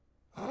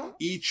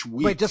 each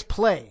week. Wait, just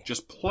play.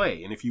 Just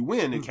play. And if you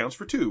win, it counts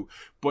for 2.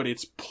 But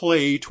it's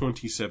play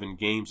 27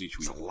 games each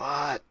week. It's a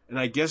lot. And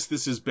I guess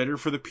this is better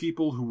for the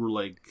people who were,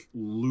 like,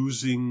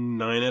 losing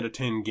 9 out of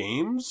 10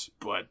 games.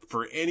 But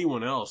for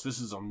anyone else, this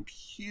is a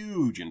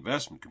huge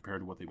investment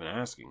compared to what they've been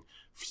asking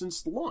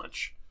since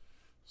launch.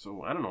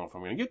 So I don't know if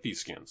I'm going to get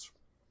these skins.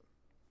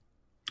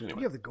 Anyway.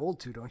 You have the gold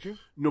too, don't you?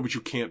 No, but you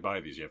can't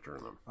buy these. You have to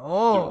earn them.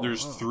 Oh.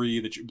 There's 3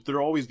 that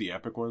they're always the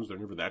epic ones. They're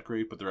never that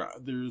great, but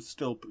they're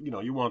still,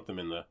 you want them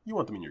in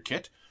your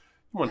kit.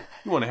 You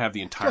want to have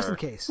the entire, just in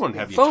case. You want to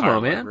have the FOMO,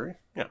 entire man. library.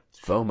 Yeah.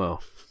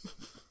 FOMO.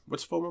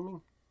 What's FOMO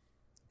mean?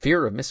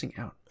 Fear of missing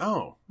out.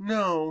 Oh,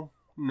 no.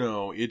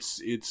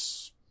 It's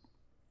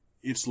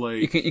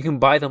like You can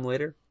buy them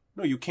later.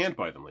 no, you can't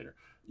buy them later.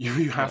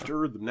 You have to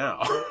earn them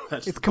now.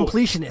 That's It's the point.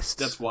 completionist.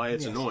 That's why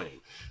it's Yes. annoying.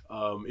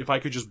 If I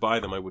could just buy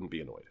them, I wouldn't be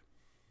annoyed.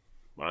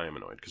 I am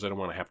annoyed because I don't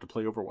want to have to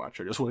play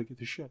Overwatch. I just want to get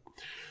the shit.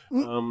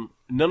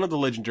 None of the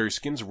legendary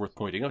skins are worth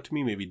pointing out to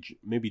me.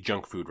 Maybe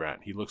Junk Food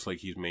Rat. He looks like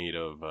he's made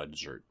of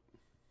dessert.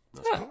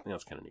 That's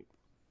kind of neat.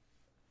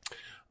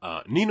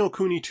 Ni no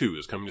Kuni 2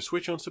 is coming to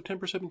Switch on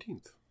September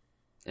 17th.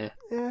 Yeah.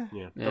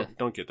 Yeah.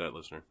 Don't get that,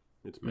 listener.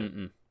 It's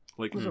meh.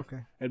 Like, It's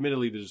okay.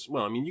 admittedly,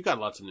 you got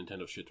lots of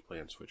Nintendo shit to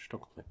play on Switch.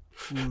 Don't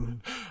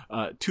complain.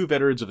 2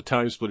 veterans of the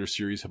Time Splitter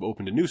series have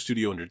opened a new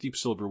studio under Deep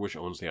Silver, which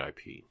owns the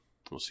IP.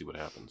 We'll see what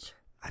happens.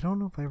 I don't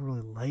know if I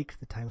really like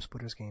the Time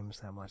Splitters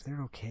games that much.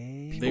 They're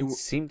okay. They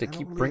seem to I don't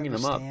keep really bringing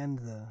them up.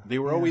 understand They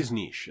were always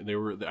niche.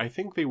 I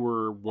think they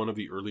were one of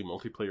the early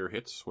multiplayer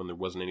hits when there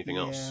wasn't anything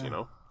else,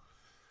 Yeah.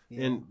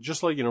 And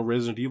just like,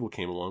 Resident Evil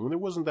came along when there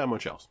wasn't that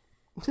much else.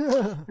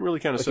 It really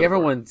kind of Like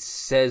everyone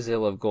says they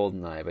love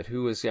GoldenEye, but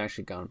who has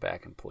actually gone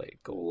back and played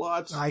Golden?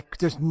 lots.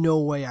 There's no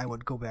way I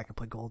would go back and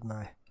play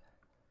GoldenEye.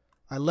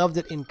 I loved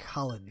it in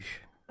college.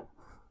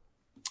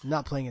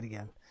 Not playing it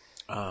again.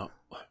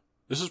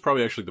 This is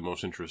probably actually the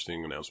most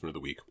interesting announcement of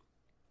the week.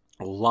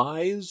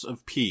 Lies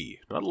of P.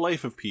 Not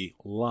Life of P.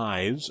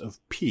 Lies of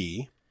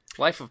P.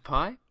 Life of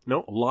Pi?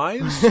 No,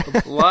 Lies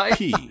of Life?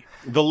 P.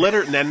 The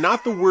letter, now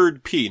not the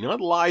word P,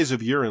 not lies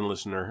of urine,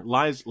 listener.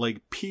 Lies,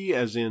 like P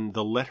as in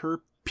the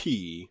letter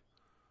P.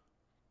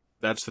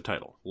 That's the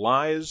title.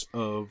 Lies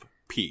of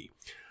P.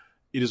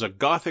 It is a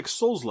gothic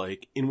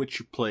Souls-like in which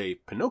you play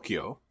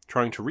Pinocchio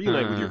trying to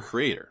reunite with your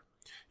creator.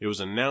 It was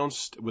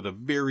announced with a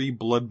very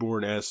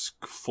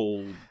Bloodborne-esque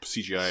full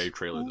CGI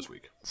trailer this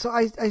week. So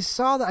I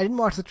saw that. I didn't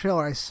watch the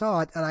trailer. I saw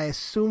it, and I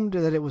assumed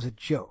that it was a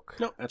joke.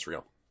 No, that's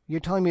real. You're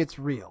telling me it's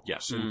real?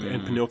 Yes, and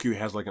Pinocchio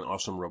has like an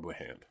awesome robo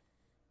hand.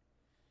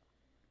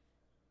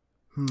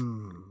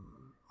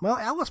 Well,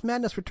 Alice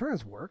Madness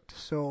Returns worked,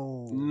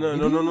 so...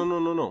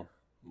 No.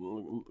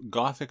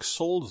 Gothic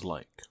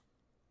Souls-like.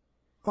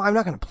 Well, I'm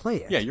not going to play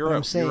it. Yeah, you're but out.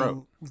 I'm saying You're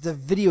out. the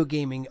video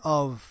gaming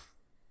of...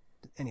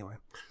 Anyway.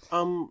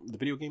 The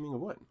video gaming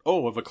of what?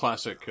 Oh, of a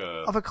classic...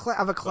 Of a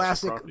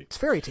classic property.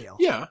 fairy tale.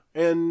 Yeah,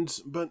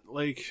 but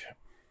like...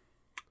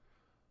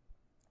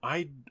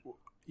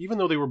 Even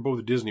though they were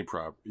both Disney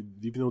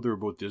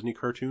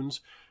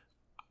cartoons,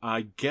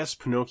 I guess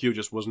Pinocchio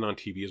just wasn't on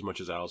TV as much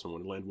as Alice in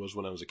Wonderland was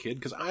when I was a kid,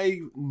 because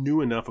I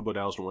knew enough about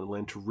Alice in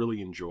Wonderland to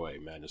really enjoy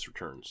Madness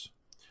Returns.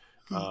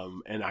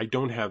 And I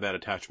don't have that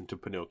attachment to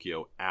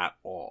Pinocchio at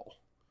all.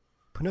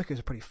 Pinocchio's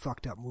a pretty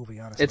fucked up movie,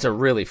 honestly. It's a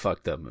really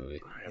fucked up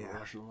movie. I haven't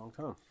watched it in a long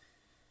time.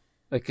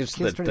 Like, it's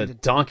Kids the turning into-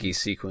 donkey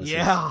sequence.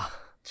 Yeah.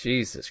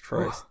 Jesus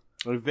Christ.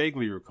 I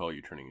vaguely recall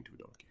you turning into a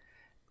donkey.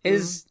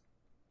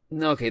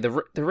 No, okay, the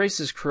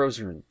racist crows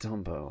are in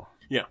Dumbo.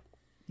 Yeah.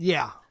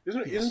 Yeah.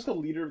 Isn't the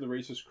leader of the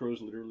racist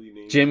crows literally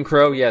named Jim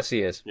Crow? Yes,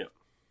 he is. Yeah.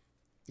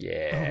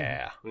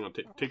 Yeah.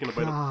 Taking a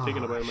bite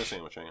of my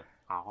sandwich, hang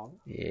on.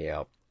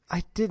 Yep.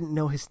 I didn't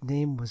know his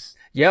name was...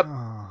 Yep.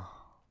 Oh.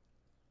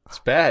 It's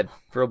bad.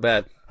 Real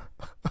bad.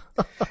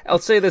 I'll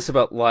say this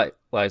about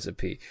Liza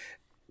P.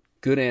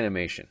 Good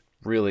animation.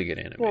 Really good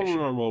animation.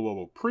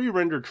 Whoa.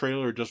 Pre-rendered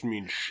trailer doesn't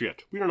mean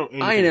shit. We don't know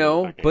anything I about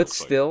know, that game but looks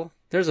like. still,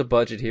 there's a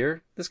budget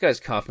here. This guy's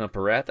coughing up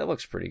a rat. That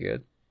looks pretty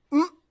good.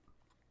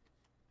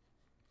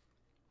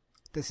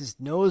 Does his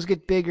nose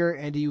get bigger,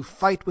 and do you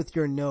fight with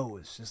your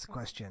nose, is the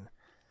question.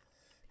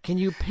 Can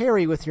you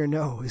parry with your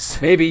nose?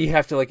 Maybe you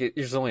have to,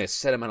 there's only a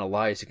set amount of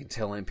lies you can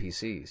tell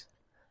NPCs.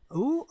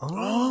 Ooh,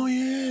 Oh,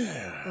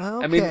 yeah.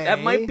 okay. I mean, that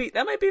might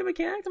be a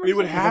mechanic. It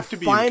would have to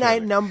be a finite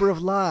mechanic. number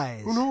of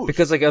lies. Who knows?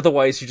 Because,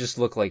 otherwise you just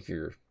look like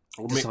you're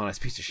Or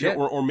dishonest piece of Yeah, shit.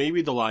 or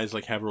maybe the lies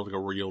have a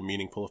real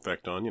meaningful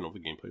effect on, the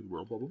gameplay of the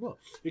world, blah, blah, blah.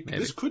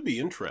 This could be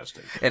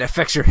interesting. It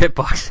affects your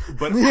hitbox.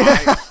 But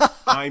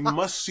I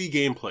must see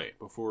gameplay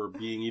before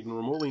being even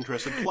remotely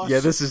interested. Plus,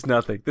 this is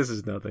nothing.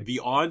 the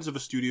odds of a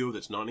studio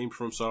that's not named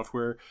From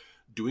Software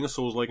doing a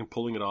Souls-like and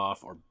pulling it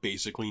off are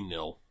basically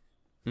nil.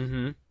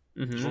 Mm-hmm.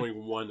 There's only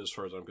one, as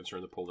far as I'm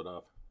concerned, that pulled it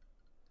off.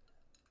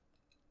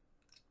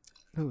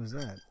 Who was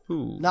that?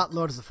 Ooh. Not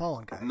Lord of the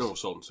Fallen guys. No,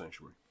 Salt and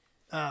Sanctuary.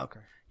 Oh,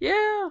 okay.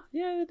 Yeah,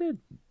 it did.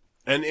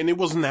 And it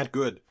wasn't that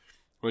good.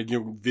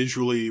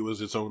 Visually, it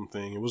was its own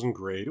thing. It wasn't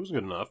great. It wasn't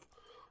good enough.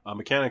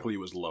 Mechanically, it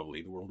was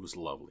lovely. The world was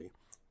lovely.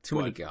 Too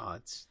many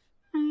gods.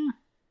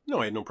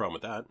 No, I had no problem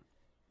with that.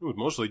 It was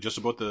mostly just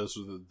about the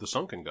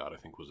sunken god, I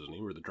think was his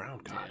name, or the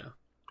drowned god.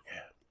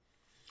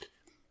 Yeah.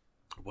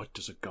 What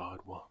does a god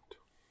want?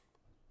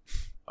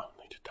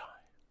 Only to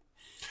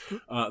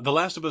die. The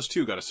Last of Us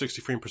 2 got a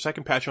 60 frame per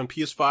second patch on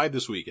PS5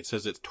 this week. It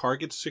says it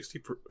targets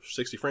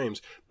 60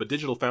 frames, but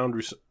Digital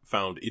Foundry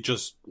found it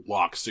just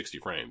locks 60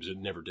 frames. It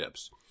never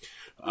dips.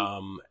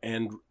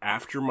 And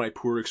after my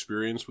poor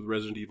experience with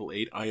Resident Evil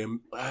 8, I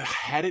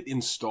had it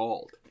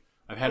installed.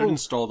 I've had it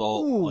installed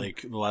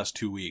like the last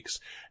 2 weeks,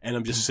 and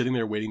I'm just sitting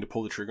there waiting to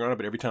pull the trigger on it.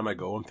 But every time I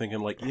go, I'm thinking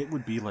like it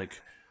would be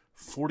like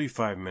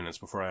 45 minutes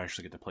before I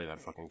actually get to play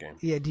that fucking game.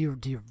 Yeah. Do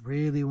you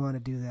really want to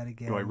do that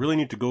again? Do I really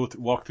need to go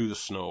walk through the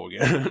snow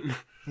again?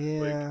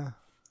 Yeah.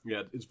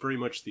 Yeah. It's pretty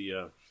much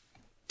the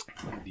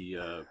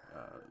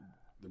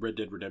Red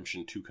Dead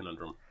Redemption 2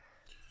 conundrum.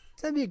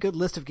 That'd be a good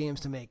list of games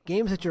to make.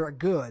 Games that are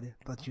good,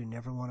 but you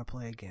never want to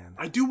play again.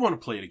 I do want to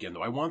play it again,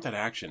 though. I want that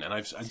action, and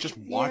I'm just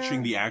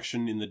watching the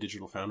action in the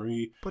Digital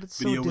Foundry but it's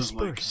video so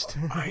dispersed.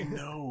 Like, I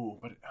know,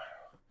 but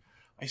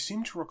I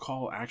seem to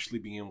recall actually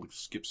being able to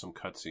skip some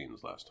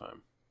cutscenes last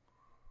time.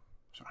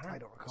 So I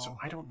don't recall. So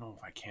I don't know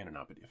if I can or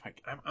not, but if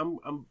I'm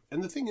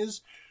and the thing is,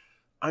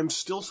 I'm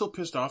still so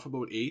pissed off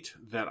about 8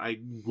 that I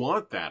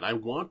want that. I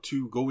want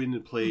to go in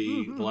and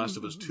play The Last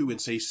of Us 2 and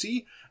say,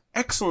 see,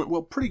 excellent,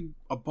 well, pretty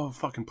above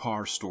fucking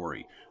par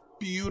story.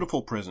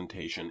 Beautiful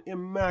presentation.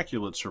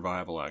 Immaculate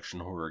survival action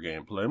horror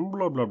gameplay.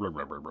 Blah, blah, blah,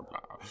 blah, blah, blah,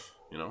 blah.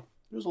 You know,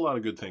 there's a lot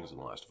of good things in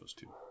The Last of Us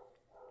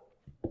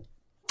 2.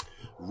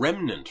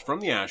 Remnant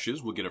from the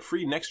Ashes will get a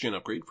free next-gen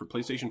upgrade for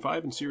PlayStation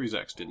 5 and Series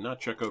X. Did not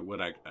check out what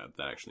that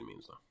actually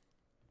means, though.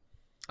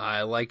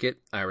 I like it.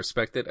 I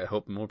respect it. I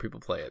hope more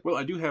people play it. Well,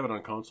 I do have it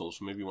on console,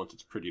 so maybe once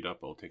it's prettied up,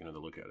 I'll take another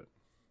look at it.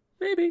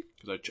 Maybe.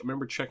 Because I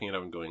remember checking it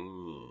out and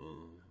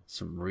going...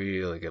 Some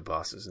really good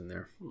bosses in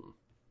there.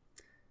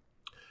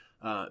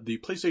 The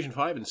PlayStation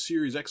 5 and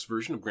Series X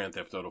version of Grand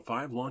Theft Auto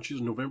 5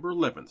 launches November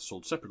 11th,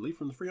 sold separately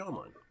from the free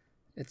online.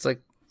 It's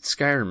like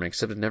Skyrim,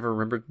 except it never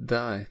remembered to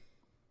die.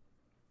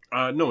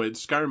 No,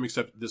 it's Skyrim,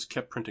 except this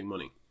kept printing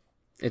money.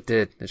 It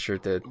did. It sure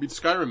did. I mean,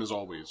 Skyrim is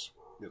always...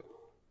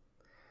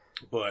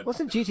 But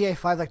wasn't GTA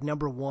 5 like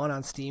number 1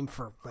 on Steam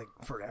for like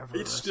forever?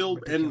 It's still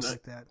and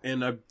like that?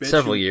 And I bet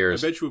several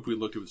years. I bet you if we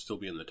looked, it would still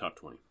be in the top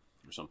 20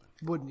 or something.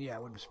 Wouldn't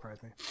surprise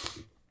me.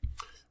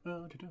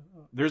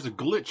 There's a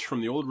glitch from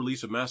the old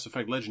release of Mass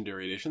Effect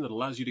Legendary Edition that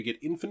allows you to get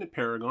infinite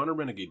Paragon or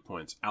Renegade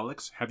points.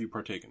 Alex, have you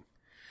partaken?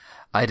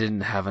 I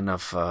didn't have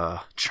enough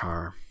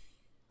charm.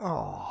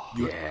 Oh,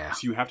 yeah.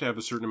 So you have to have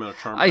a certain amount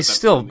of charm. I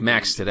still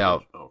maxed it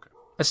out. Oh, okay.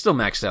 I still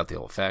maxed out the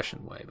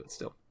old-fashioned way, but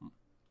still.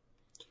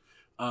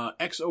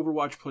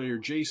 Ex-Overwatch player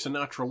Jay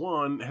Sinatra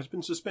Wan has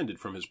been suspended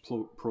from his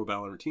Pro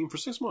Valorant team for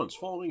 6 months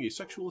following a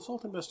sexual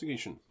assault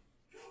investigation.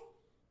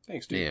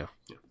 Thanks, dude.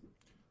 Yeah.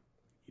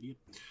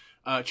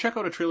 Idiot. Check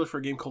out a trailer for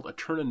a game called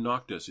Eterna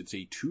Noctis. It's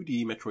a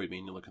 2D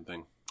Metroidvania-looking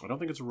thing. I don't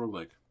think it's a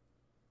roguelike.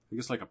 I think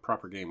it's like a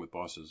proper game with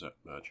bosses,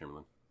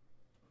 Chamberlain.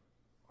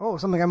 Oh,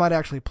 something I might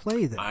actually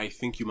play then. I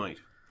think you might.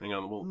 Hang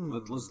on, well,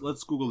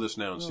 let's Google this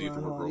now and see if a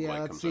roguelike comes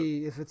up. Let's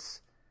see if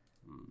it's...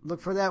 Look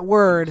for that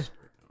word.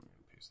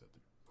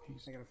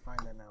 I gotta find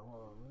that now.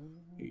 Hold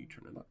on.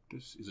 Eterna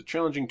Noctis is a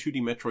challenging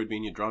 2D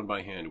Metroidvania drawn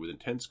by hand with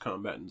intense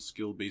combat and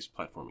skill-based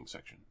platforming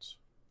sections.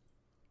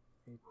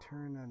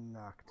 Eterna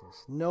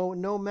Noctis.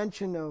 No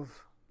mention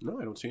of... No,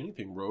 I don't see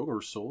anything. Rogue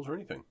or Souls or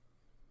anything.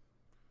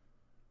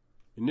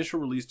 Initial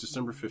release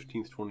December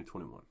 15th,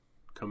 2021.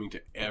 Coming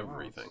to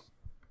everything.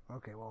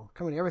 Okay, well,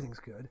 coming to everything's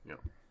good. Yeah.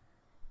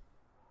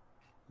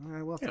 All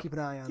right, we'll have to keep an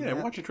eye on that. Yeah,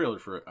 watch a trailer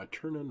for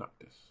Eterna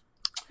Noctis.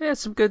 Yeah,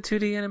 some good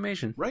 2D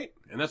animation. Right,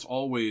 and that's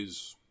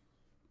always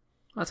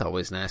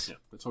nice. Yeah,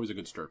 that's always a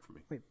good start for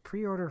me. Wait,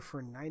 pre-order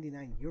for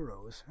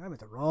 €99. I'm at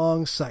the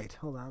wrong site.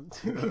 Hold on.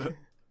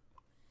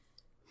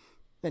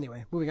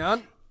 Anyway, moving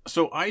on.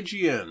 So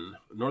IGN,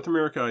 North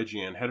America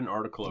IGN, had an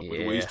article up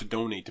with ways to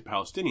donate to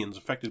Palestinians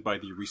affected by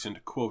the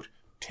recent, quote,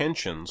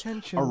 tensions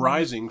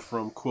arising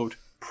from, quote,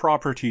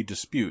 property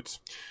disputes.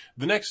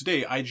 The next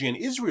day, IGN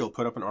Israel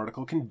put up an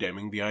article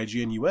condemning the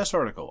IGN US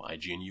article.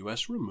 IGN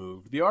US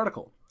removed the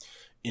article.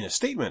 In a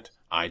statement,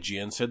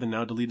 IGN said the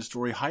now-deleted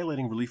story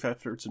highlighting relief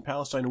efforts in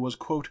Palestine was,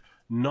 quote,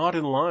 not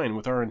in line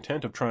with our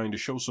intent of trying to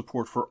show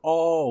support for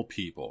all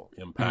people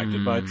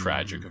impacted by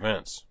tragic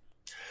events.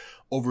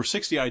 Over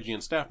 60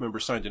 IGN staff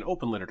members signed an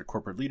open letter to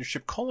corporate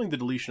leadership calling the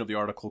deletion of the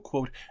article,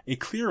 quote, a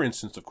clear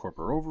instance of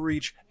corporate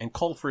overreach and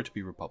called for it to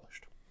be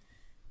republished.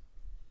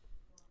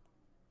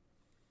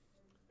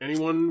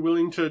 Anyone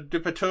willing to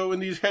dip a toe in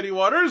these heady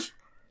waters?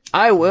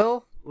 I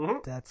will.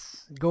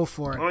 Mm-hmm. Go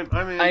for it.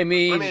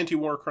 I'm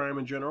anti-war crime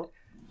in general.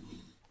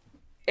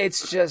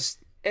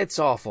 It's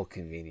awful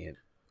convenient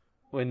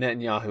when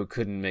Netanyahu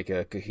couldn't make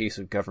a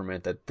cohesive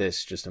government that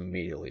this just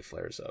immediately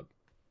flares up.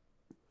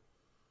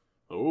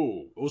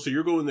 Oh, so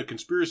you're going the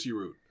conspiracy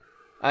route.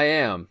 I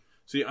am.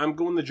 See, I'm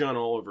going the John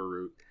Oliver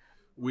route,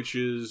 which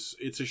is,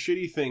 it's a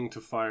shitty thing to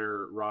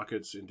fire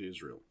rockets into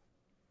Israel.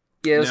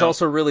 Yeah, it was Now,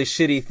 also a really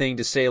shitty thing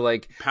to say,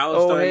 like,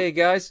 Palestine, oh, hey,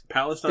 guys.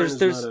 Palestine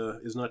there's-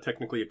 is not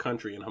technically a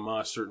country, and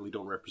Hamas certainly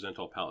don't represent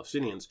all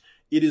Palestinians.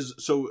 It is,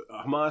 so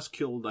Hamas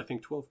killed, I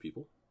think, 12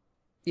 people.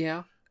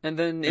 Yeah. And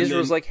then And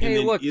Israel's then- like, hey, and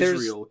then look,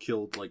 there's... Israel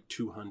killed like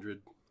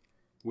 200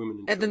 women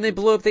and And then they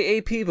children. blew up the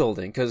AP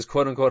building, because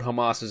quote-unquote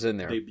Hamas is in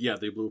there.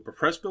 They blew up a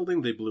press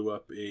building. They blew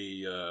up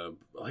a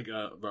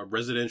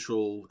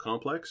residential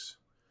complex.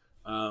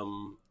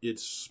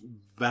 It's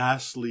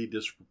vastly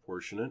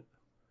disproportionate.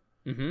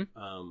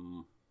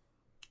 Mm-hmm.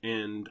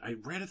 And I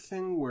read a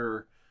thing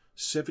where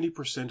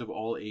 70% of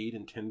all aid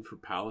intended for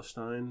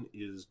Palestine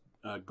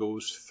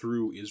goes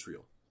through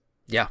Israel.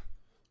 Yeah.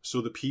 So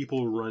the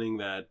people running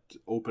that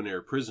open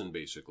air prison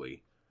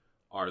basically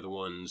are the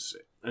ones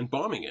and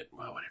bombing it.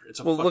 Well, whatever. It's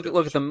a Well, fucked up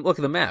look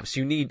at the maps.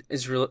 You need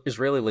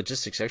Israeli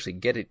logistics to actually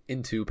get it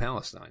into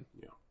Palestine.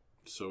 Yeah.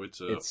 So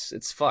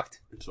it's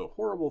fucked. It's a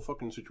horrible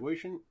fucking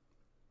situation.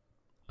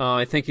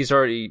 I think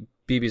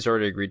Bibi's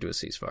already agreed to a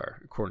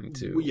ceasefire, according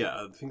to... Well, yeah,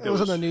 I think It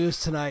was on the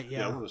news tonight,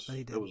 yeah. that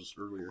was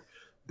earlier.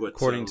 But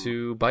according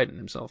to Biden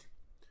himself.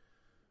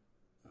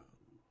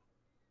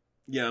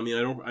 Yeah, I mean,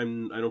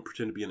 I don't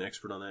pretend to be an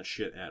expert on that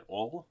shit at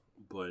all,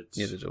 but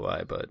Neither do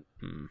I, but...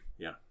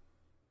 yeah.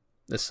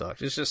 This sucks.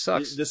 This just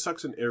sucks. This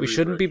sucks in every We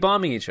shouldn't be direction.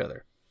 bombing each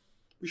other.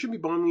 We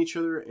shouldn't be bombing each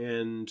other,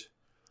 and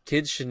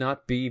Kids should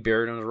not be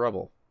buried under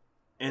rubble.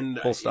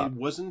 Full stop. It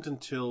wasn't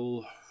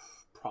until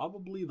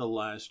probably the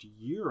last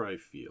year, I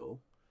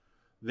feel,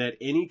 that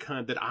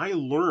I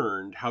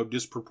learned how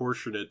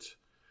disproportionate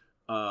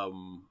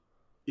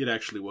it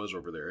actually was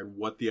over there and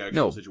what the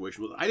actual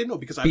situation was. I didn't know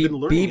because I've been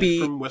learning it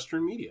from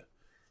Western media.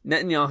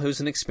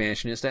 Netanyahu's an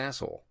expansionist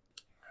asshole.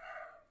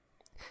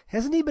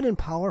 Hasn't he been in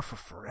power for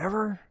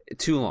forever?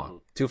 Too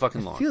long. Too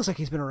fucking long. It feels like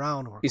he's been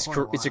around for It's a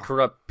while.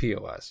 corrupt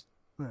POS.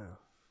 Yeah.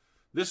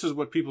 This is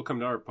what people come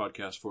to our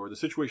podcast for: the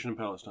situation in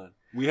Palestine.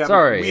 We have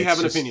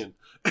an opinion.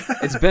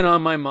 It's been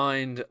on my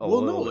mind a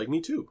Well, little no, bit. me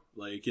too.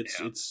 Like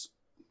it's,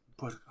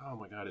 but oh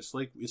my god, it's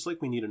like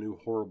we need a new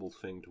horrible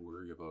thing to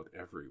worry about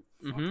every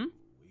fucking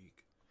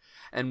week.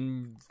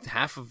 And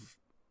half of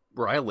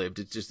where I lived,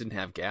 it just didn't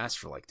have gas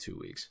for like 2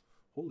 weeks.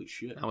 Holy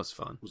shit, That was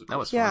fun. Was it That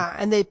was Yeah, fun.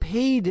 and they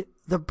paid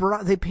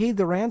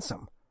the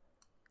ransom.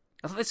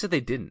 I thought they said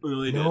they didn't.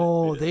 No, they did.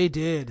 No, they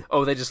did.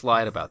 Oh, they just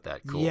lied about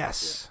that. Cool.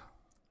 Yes.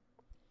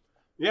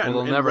 Yeah,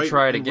 Well, they'll never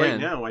try it and again. Right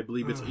now, I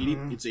believe it's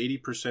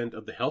 80%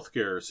 of the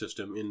healthcare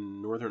system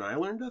in Northern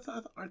Ireland. I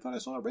thought I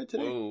saw it read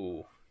today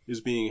Whoa.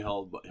 is being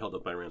held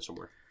up by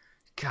ransomware.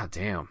 God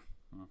damn.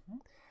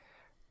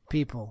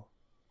 People,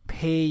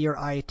 pay your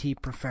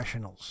IT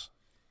professionals.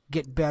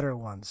 Get better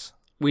ones.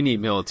 We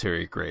need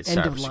military-grade End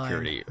of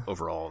cybersecurity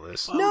over all of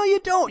this. No, you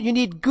don't. You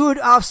need good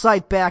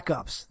off-site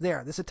backups.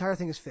 There, this entire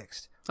thing is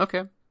fixed.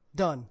 Okay.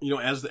 Done. You know,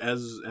 as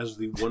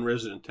the one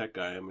resident tech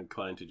guy, I'm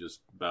inclined to just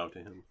bow to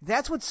him.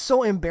 That's what's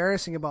so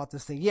embarrassing about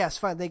this thing. Yes,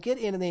 fine. They get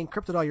in and they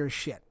encrypted all your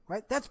shit,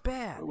 right? That's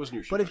bad. It wasn't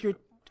your shit. But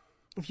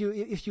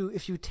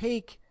if you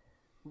take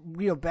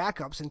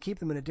backups and keep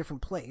them in a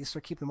different place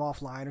or keep them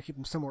offline or keep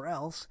them somewhere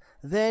else,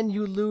 then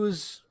you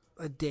lose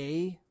a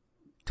day,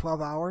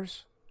 12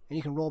 hours, and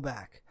you can roll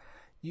back.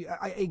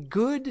 A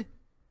good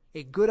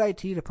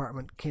IT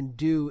department can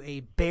do a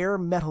bare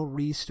metal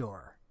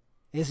restore.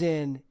 Is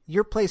in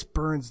your place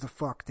burns the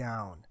fuck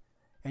down,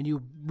 and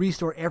you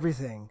restore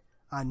everything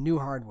on new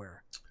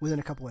hardware within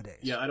a couple of days.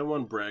 Yeah, I don't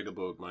want to brag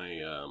about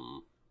my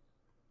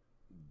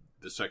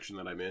the section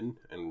that I'm in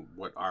and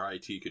what our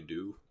IT could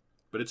do,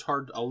 but it's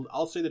hard.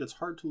 I'll say that it's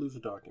hard to lose a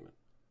document.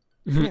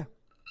 Yeah.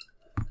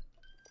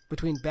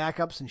 Between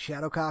backups and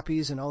shadow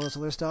copies and all this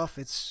other stuff,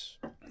 it's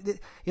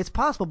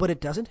possible, but it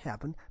doesn't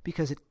happen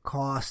because it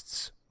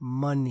costs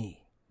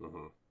money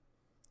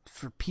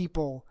for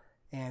people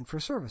and for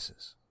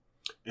services.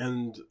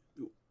 And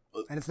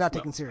it's not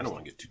taken I seriously. don't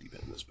want to get too deep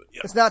into this, but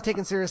yeah. It's not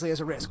taken seriously as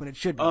a risk when it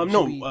should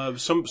be.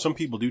 Some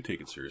people do take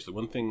it seriously.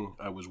 One thing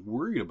I was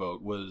worried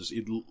about was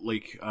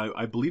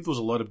I believe there was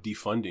a lot of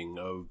defunding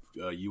of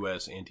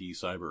U.S.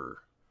 anti-cyber.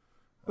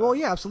 Well,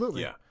 yeah,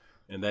 absolutely. Yeah,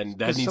 and then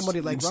that needs somebody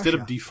like instead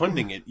of Russia.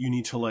 defunding it, you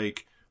need to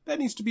that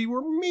needs to be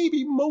where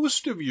maybe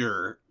most of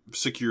your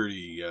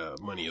security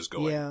money is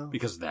going. Yeah.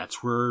 Because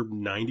that's where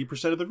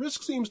 90% of the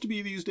risk seems to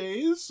be these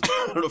days.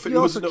 I don't know if You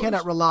anyone's also noticed.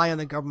 cannot rely on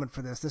the government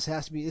for this. This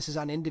is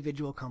on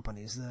individual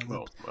companies.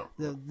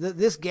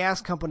 This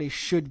gas company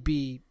should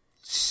be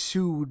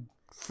sued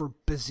for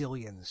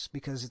bazillions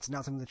because it's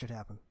not something that should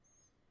happen.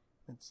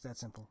 It's that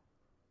simple.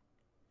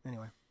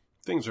 Anyway.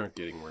 Things aren't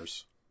getting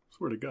worse.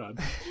 Swear to God.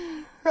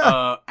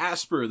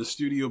 Asper, the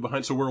studio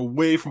behind... So we're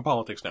away from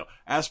politics now.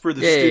 Asper,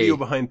 the studio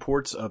behind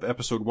ports of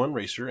Episode 1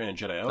 Racer and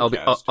Jedi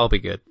Outcast... I'll be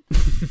good.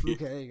 Okay,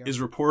 there you go. is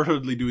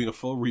reportedly doing a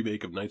full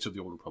remake of Knights of the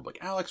Old Republic.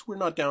 Alex, we're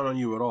not down on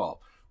you at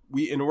all.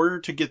 In order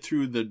to get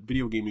through the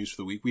video game news for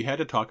the week, we had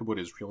to talk about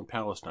Israel and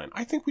Palestine.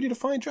 I think we did a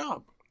fine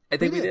job. I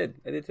think we did.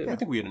 I did too. I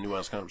think we had a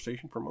nuanced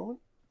conversation for a moment.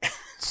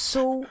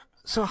 So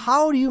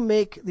how do you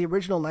make the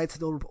original Knights of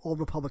the Old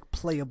Republic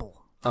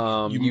playable?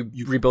 You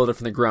rebuild it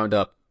from the ground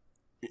up.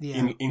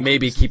 Yeah.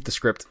 Maybe keep the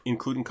script.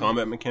 Including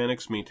combat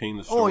mechanics, maintain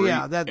the story. Oh,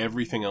 yeah,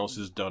 everything else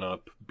is done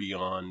up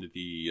beyond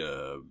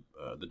the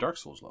Dark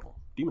Souls level,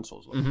 Demon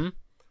Souls level. Mm-hmm.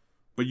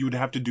 But you would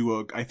have to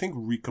do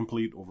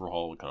complete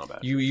overhaul of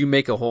combat. You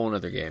make a whole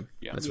other game.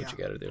 Yeah. That's what you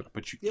got to do.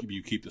 But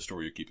you keep the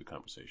story, you keep the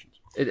conversations.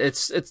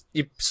 It's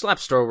you slap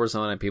Star Wars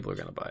on it, people are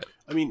gonna buy it.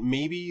 I mean,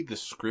 maybe the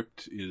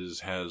script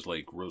has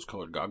like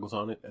rose-colored goggles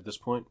on it at this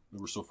point.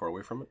 We're so far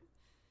away from it.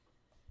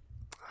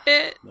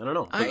 I don't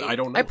know. I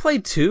don't know. I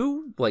played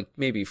 2 like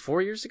maybe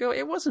 4 years ago.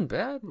 It wasn't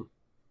bad.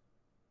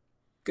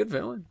 Good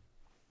villain.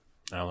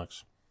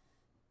 Alex.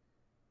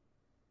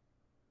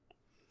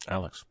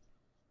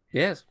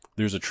 Yes.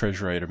 There's a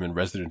treasure item in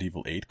Resident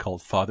Evil 8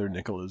 called Father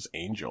Nicola's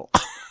Angel.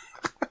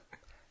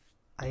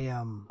 I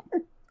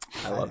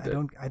loved it.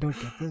 I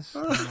don't get this.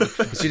 So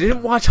you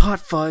didn't watch Hot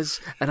Fuzz,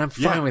 and I'm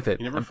fine with it.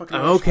 You never I'm fucking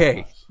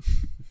okay.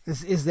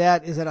 Is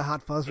that a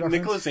Hot Fuzz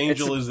reference? Nicola's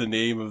Angel is the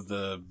name of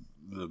the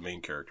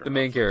main character. The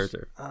main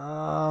character.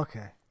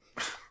 Okay.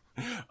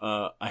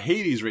 A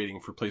Hades rating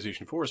for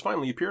PlayStation 4 has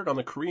finally appeared on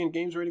the Korean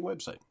Games Rating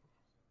website.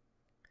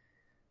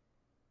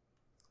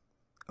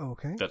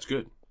 Okay. That's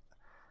good.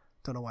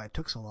 Don't know why it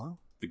took so long.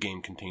 The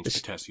game contains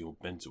potassium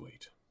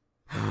benzoate.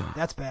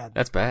 That's bad.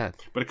 That's bad.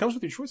 But it comes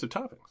with your choice of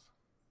toppings.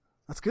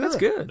 That's good. That's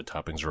good. The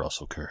toppings are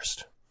also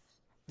cursed.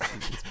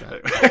 It's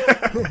bad.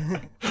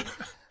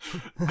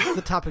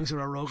 The toppings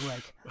are a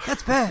roguelike.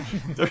 That's bad.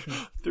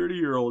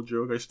 30-year-old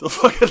joke. I still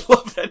fucking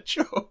love that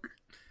joke.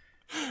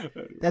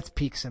 That's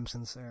peak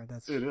Simpsons there.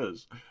 It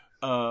is.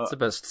 It's the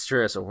best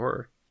stress of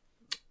horror.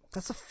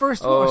 That's the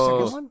first one or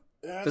second one?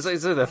 I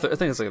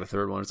think it's like the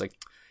third one. It's like,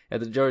 at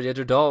the George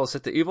Edger doll,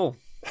 set the evil.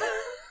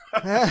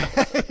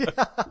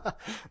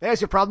 There's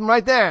your problem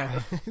right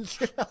there.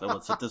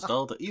 Someone set this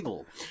doll to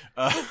evil.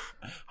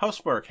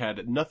 Housemarque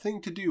had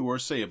nothing to do or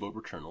say about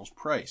Returnal's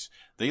price.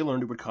 They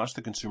learned it would cost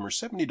the consumer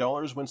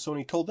 $70 when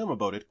Sony told them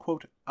about it,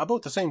 quote,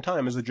 about the same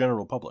time as the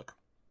general public.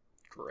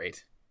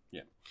 Great.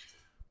 Yeah.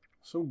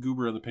 Some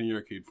goober on the Penny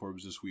Arcade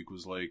forums this week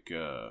was like,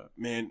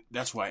 man,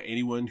 that's why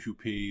anyone who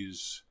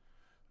pays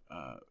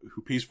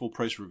full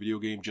price for a video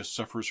game just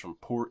suffers from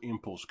poor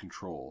impulse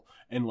control.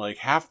 And like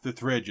half the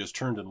thread just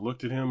turned and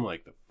looked at him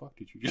like, the fuck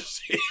did you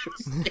just say?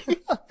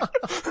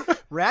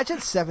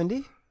 Ratchet's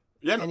 70.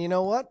 Yeah, no, and you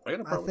know what? I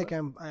got a problem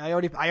with I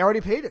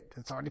already paid it.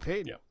 It's already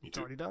paid. Yeah, me it's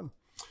too. already done.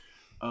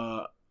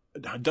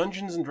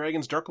 Dungeons and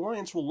Dragons Dark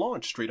Alliance will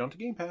launch straight onto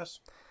Game Pass.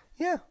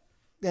 Yeah.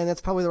 And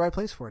that's probably the right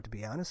place for it, to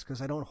be honest, because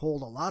I don't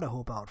hold a lot of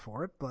hope out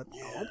for it, but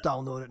I'll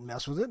download it and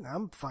mess with it, and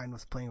I'm fine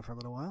with playing it for a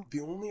little while. The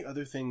only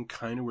other thing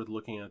kind of worth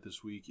looking at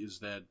this week is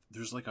that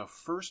there's like a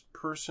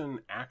first-person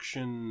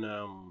action,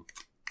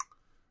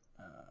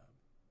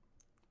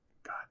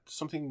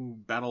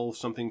 something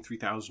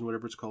 3000,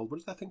 whatever it's called. What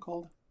is that thing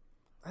called?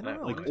 I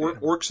don't know. Like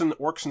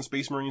orcs and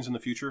Space Marines in the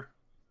future?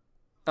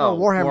 Oh,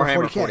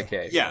 Warhammer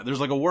 40K. Yeah, there's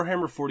like a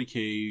Warhammer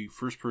 40K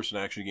first-person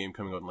action game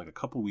coming out in like a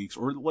couple weeks,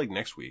 or like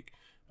next week.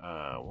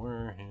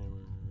 Warhammer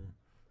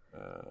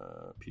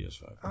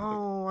PS5.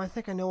 Oh, I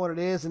think I know what it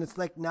is, and it's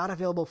like not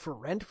available for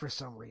rent for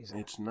some reason.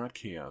 It's not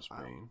Chaos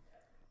Bane.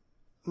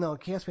 No,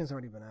 Chaos Bane's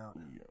already been out.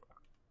 Yeah.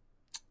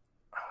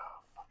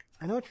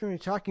 I know what you're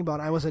talking about.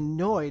 I was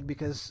annoyed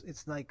because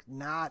it's like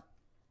not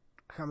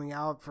coming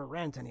out for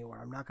rent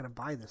anywhere. I'm not going to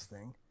buy this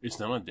thing. It's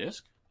not on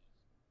disc?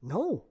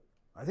 No,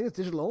 I think it's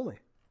digital only.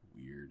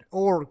 Weird.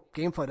 Or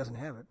GameFly doesn't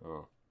have it.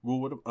 Oh. Well,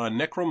 what?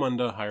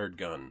 Necromunda Hired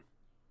Gun.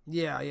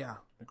 Yeah.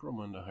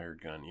 Necromunda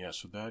Hired Gun. Yeah,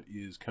 so that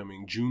is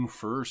coming June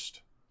 1st.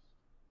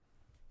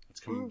 It's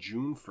coming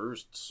June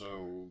 1st.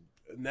 So,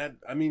 and that,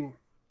 I mean,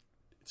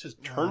 it says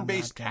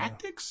turn-based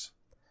tactics?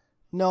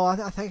 No, I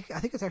think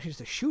it's actually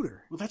just a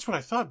shooter. Well, that's what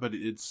I thought, but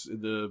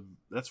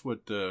that's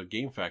what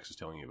GameFAQs is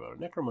telling you about.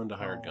 Necromunda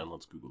Hired Gun.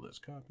 Let's Google this.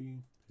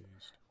 Copy,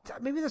 paste.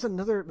 Maybe there's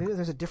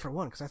a different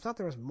one, because I thought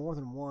there was more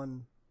than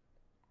one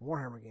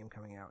Warhammer game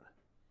coming out.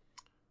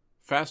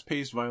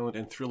 Fast-paced, violent,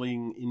 and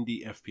thrilling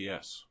indie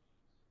FPS.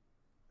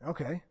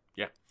 Okay.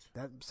 Yeah.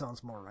 That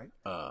sounds more right.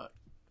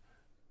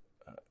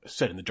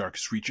 Set in the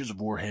darkest reaches of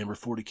Warhammer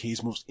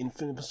 40K's most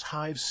infamous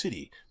hive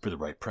city. For the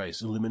right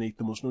price, eliminate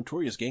the most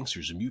notorious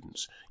gangsters and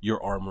mutants.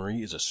 Your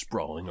armory is a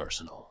sprawling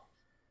arsenal.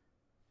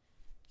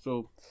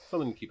 So,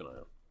 something to keep an eye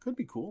on. Could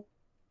be cool.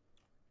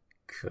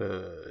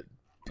 Could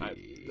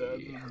be.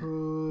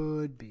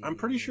 Could be. I'm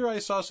pretty sure I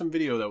saw some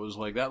video that was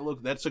like,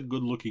 that's a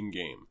good looking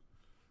game.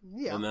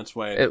 Yeah. And that's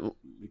why it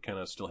kind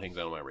of still hangs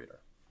out on my radar.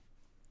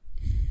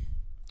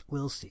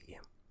 We'll see.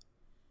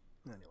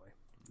 Anyway.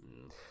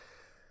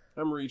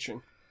 I'm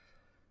reaching.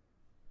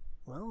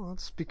 Well,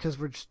 that's because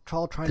we're just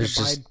all trying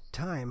to bide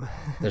time.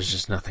 There's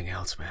just nothing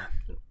else, man.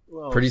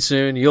 Well, Pretty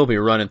soon you'll be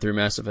running through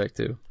Mass Effect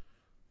 2.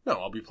 No,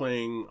 I'll be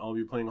playing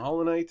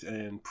Hollow Knight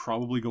and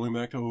probably going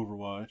back to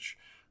Overwatch.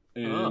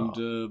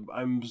 And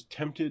I'm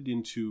tempted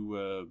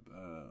into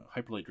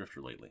Hyper Light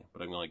Drifter lately.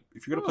 But I'm like,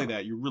 if you're going to play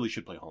that, you really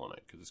should play Hollow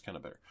Knight because it's kind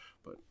of better.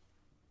 But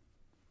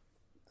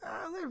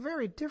they're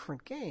very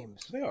different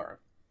games. They are.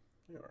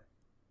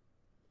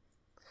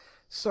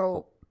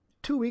 So,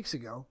 2 weeks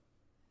ago,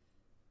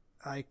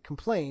 I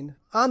complained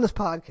on this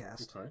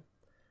podcast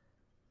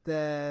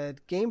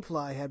that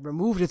GameFly had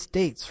removed its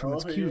dates from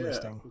its queue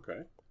listing.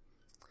 Okay.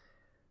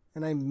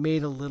 And I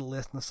made a little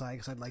list on the side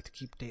because I'd like to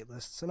keep date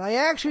lists. And I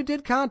actually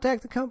did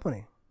contact the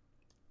company.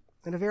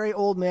 In a very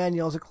old man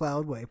yells at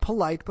cloud way.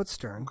 Polite but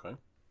stern. Okay.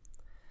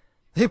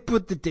 They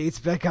put the dates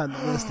back on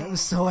the list. I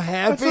was so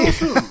happy.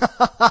 So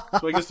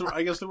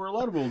I guess there were a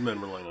lot of old men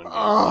relying on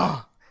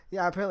GameFly.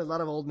 Yeah, apparently a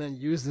lot of old men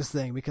use this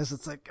thing because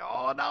it's like,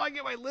 oh, now I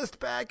get my list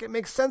back. It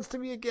makes sense to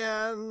me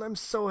again. I'm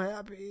so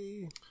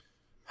happy.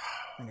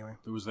 Anyway.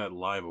 There was that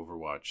live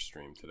Overwatch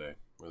stream today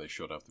where they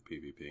showed off the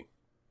PvP.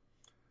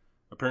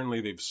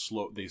 Apparently they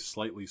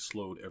slightly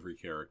slowed every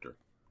character.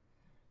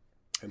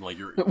 And like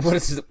your what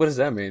does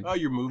that mean?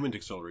 your movement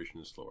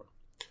acceleration is slower.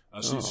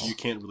 So you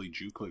can't really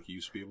juke like you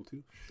used to be able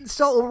to. It's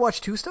still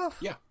Overwatch 2 stuff?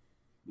 Yeah.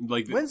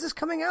 Like when's this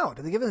coming out?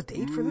 Did they give us a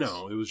date for this?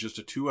 No, it was just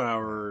a 2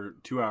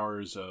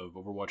 hours of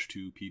Overwatch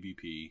 2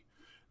 PvP,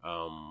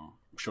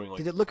 showing like.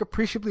 Did it look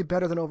appreciably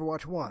better than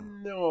Overwatch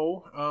 1?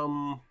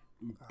 No,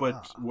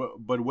 but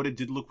what it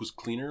did look was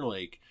cleaner.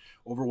 Like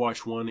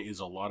Overwatch 1 is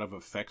a lot of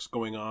effects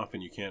going off,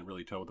 and you can't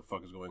really tell what the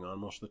fuck is going on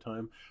most of the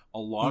time. A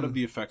lot of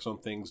the effects on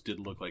things did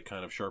look like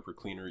kind of sharper,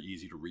 cleaner,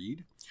 easy to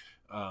read.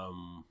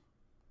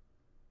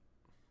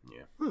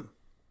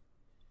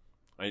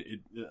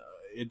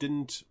 It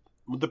didn't.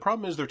 The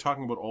problem is they're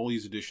talking about all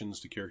these additions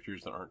to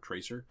characters that aren't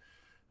Tracer,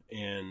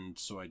 and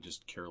so I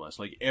just care less.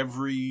 Like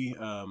every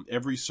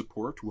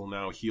support will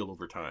now heal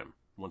over time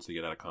once they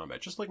get out of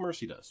combat, just like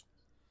Mercy does.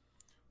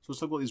 So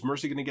it's like, well, is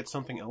Mercy going to get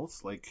something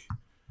else? Like,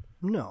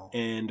 no.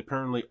 And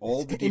apparently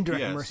all the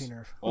indirect Mercy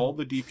nerf. All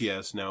the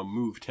DPS now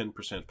move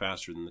 10%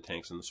 faster than the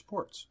tanks and the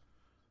supports,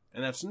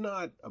 and that's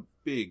not a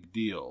big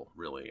deal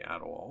really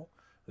at all.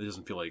 It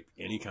doesn't feel like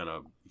any kind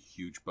of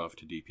huge buff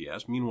to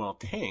DPS. Meanwhile,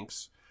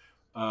 tanks.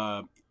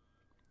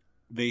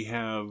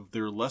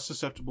 They're less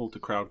susceptible to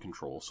crowd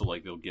control, so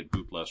like they'll get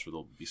booped less or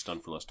they'll be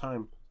stunned for less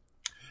time.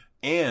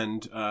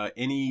 And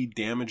any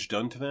damage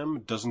done to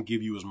them doesn't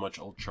give you as much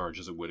ult charge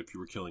as it would if you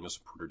were killing a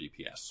support or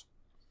DPS,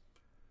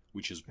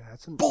 which is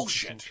that's an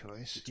bullshit.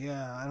 Choice.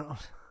 Yeah, I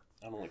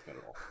don't like that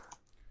at all.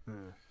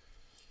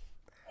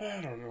 I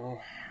don't know.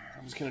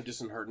 I was kind of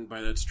disheartened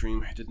by that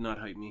stream. It did not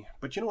hype me.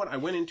 But you know what? I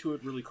went into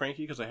it really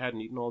cranky because I hadn't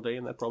eaten all day,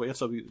 and that probably had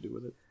something to do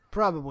with it.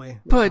 Probably.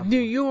 But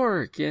New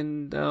York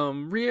and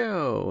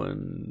Rio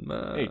and...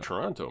 Hey,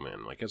 Toronto,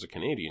 man. Like, as a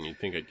Canadian, you'd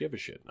think I'd give a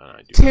shit.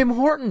 I do. Tim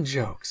Horton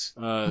jokes.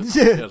 Yeah,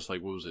 it's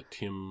like, what was it?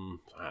 I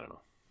don't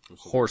know.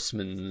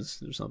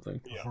 Horseman's or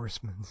something. Yeah.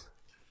 Horseman's.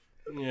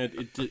 Yeah,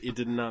 it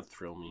did not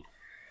thrill me.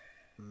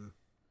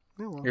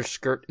 Well. Your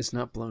skirt is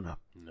not blown up.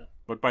 No.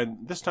 But by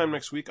this time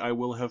next week, I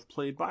will have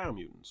played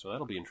Biomutant, so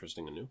that'll be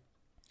interesting and new.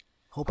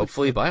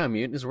 Hopefully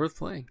Biomutant is worth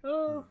playing.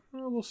 Well,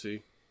 we'll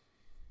see.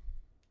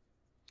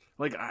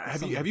 Like,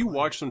 have you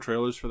watched some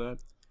trailers for that?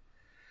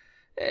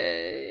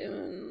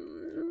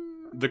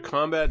 The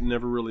combat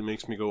never really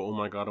makes me go, oh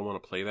my god, I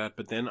want to play that.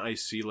 But then I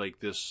see like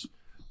this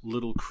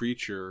little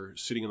creature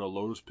sitting in the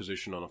lotus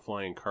position on a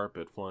flying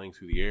carpet, flying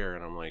through the air,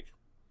 and I'm like,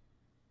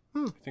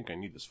 I think I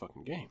need this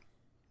fucking game.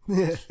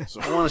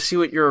 So, I want to see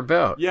what you're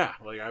about. Yeah,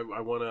 like I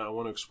want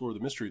to explore the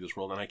mystery of this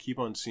world, and I keep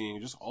on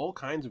seeing just all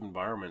kinds of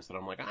environments that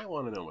I'm like, I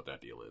want to know what that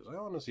deal is. I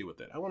want to see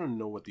I want to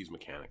know what these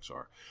mechanics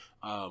are.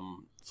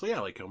 So yeah,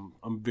 like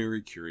I'm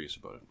very curious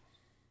about it,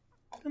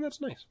 and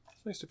that's nice.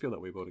 It's nice to feel that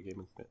way about a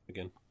game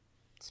again,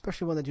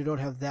 especially one that you don't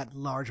have that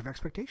large of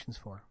expectations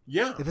for.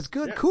 Yeah, if it's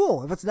good,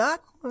 cool. If it's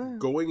not,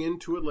 going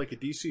into it like a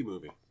DC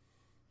movie,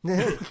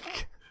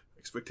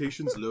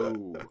 expectations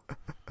low.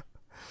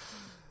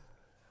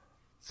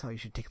 That's how you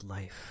should take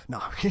life. No.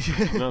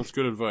 No, it's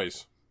good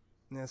advice.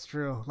 That's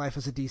true. Life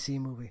is a DC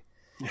movie.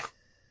 Yeah.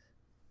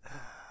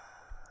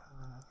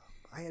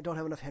 I don't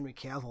have enough Henry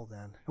Cavill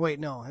then. Wait,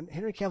 no.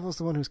 Henry Cavill's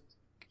the one who's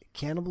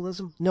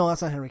cannibalism? No,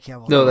 that's not Henry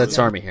Cavill. No, that's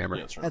Armie Hammer.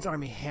 Yeah, that's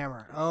Armie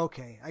Hammer.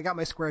 Okay. I got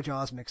my square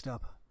jaws mixed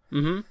up.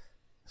 Mm-hmm.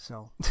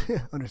 So,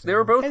 understand. They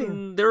were both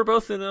in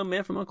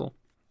Man from U.N.C.L.E.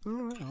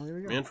 Well, there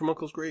we go. Man from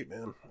U.N.C.L.'s great,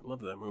 man. I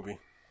love that movie.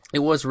 It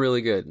was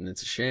really good, and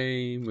it's a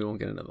shame we won't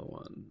get another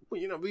one.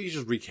 Well, we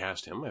just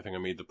recast him. I think I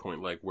made the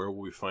point, like, where will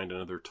we find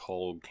another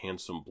tall,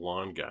 handsome,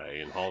 blonde guy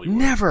in Hollywood?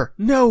 Never!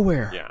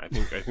 Nowhere! Yeah, I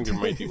think there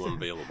might be one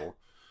available.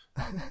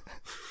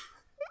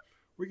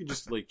 We could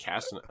just, like,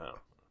 cast an...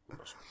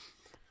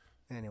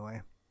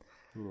 Anyway.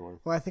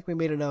 Well, I think we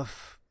made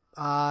enough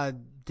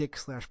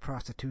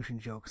dick/prostitution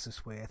jokes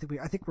this way. I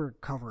think we're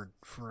covered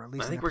for at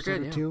least an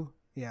episode or two.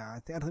 Yeah,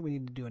 I don't think we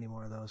need to do any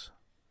more of those.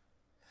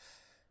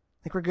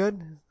 Think we're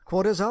good?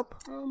 Quota's up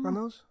on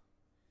those?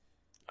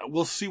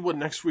 We'll see what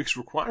next week's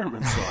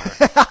requirements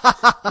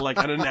are. Like,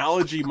 an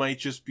analogy might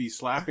just be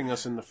slapping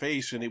us in the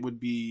face, and it would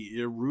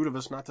be rude of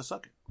us not to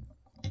suck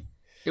it.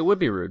 It would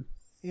be rude.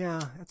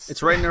 Yeah.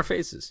 It's right in our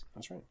faces.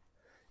 That's right.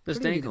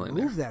 Just dangling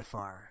there. Move that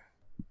far.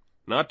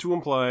 Not to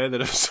imply that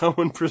if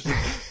someone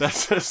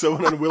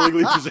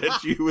unwillingly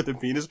presents you with a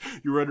penis,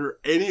 you're under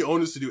any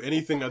onus to do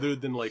anything other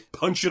than, like,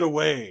 punch it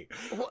away.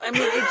 Well, I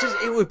mean,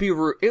 it would be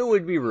rude. It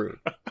would be rude.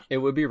 It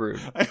would be rude.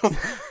 I don't.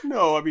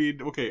 No, I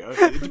mean, okay.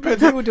 It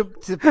depends.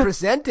 to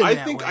present it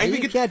that way.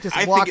 You can't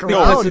just walk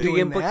around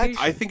doing that.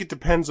 I think it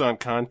depends on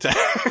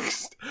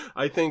context.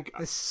 I think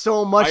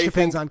so much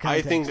depends on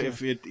context. I think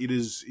if it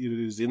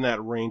is in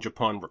that range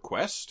upon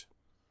request,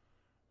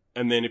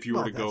 and then if you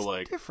were to go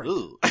like,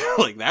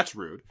 like that's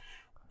rude.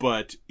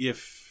 But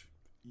if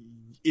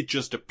it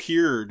just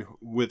appeared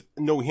with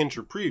no hint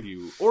or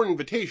preview or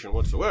invitation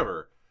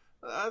whatsoever,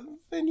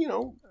 then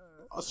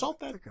assault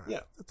that.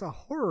 It's a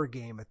horror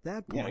game at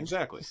that point. Yeah,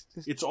 exactly.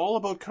 It's all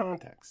about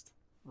context.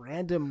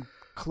 Random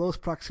close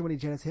proximity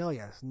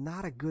genitalia is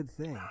not a good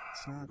thing.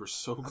 It's not. We're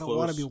so close. I don't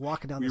want to be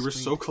walking down the street. We were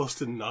so close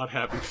to not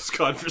having this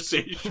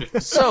conversation.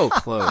 So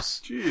close.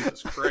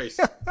 Jesus Christ.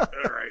 All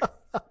right.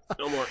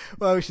 No more.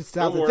 Well, we should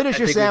stop. No Finish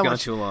your sandwich. I think we've gone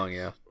too long,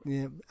 yeah.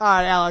 All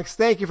right, Alex.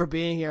 Thank you for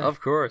being here.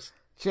 Of course.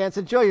 Chance,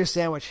 enjoy your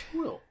sandwich.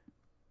 Will.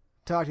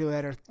 Talk to you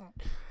later.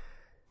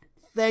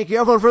 Thank you,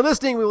 everyone, for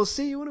listening. We will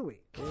see you in a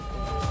week.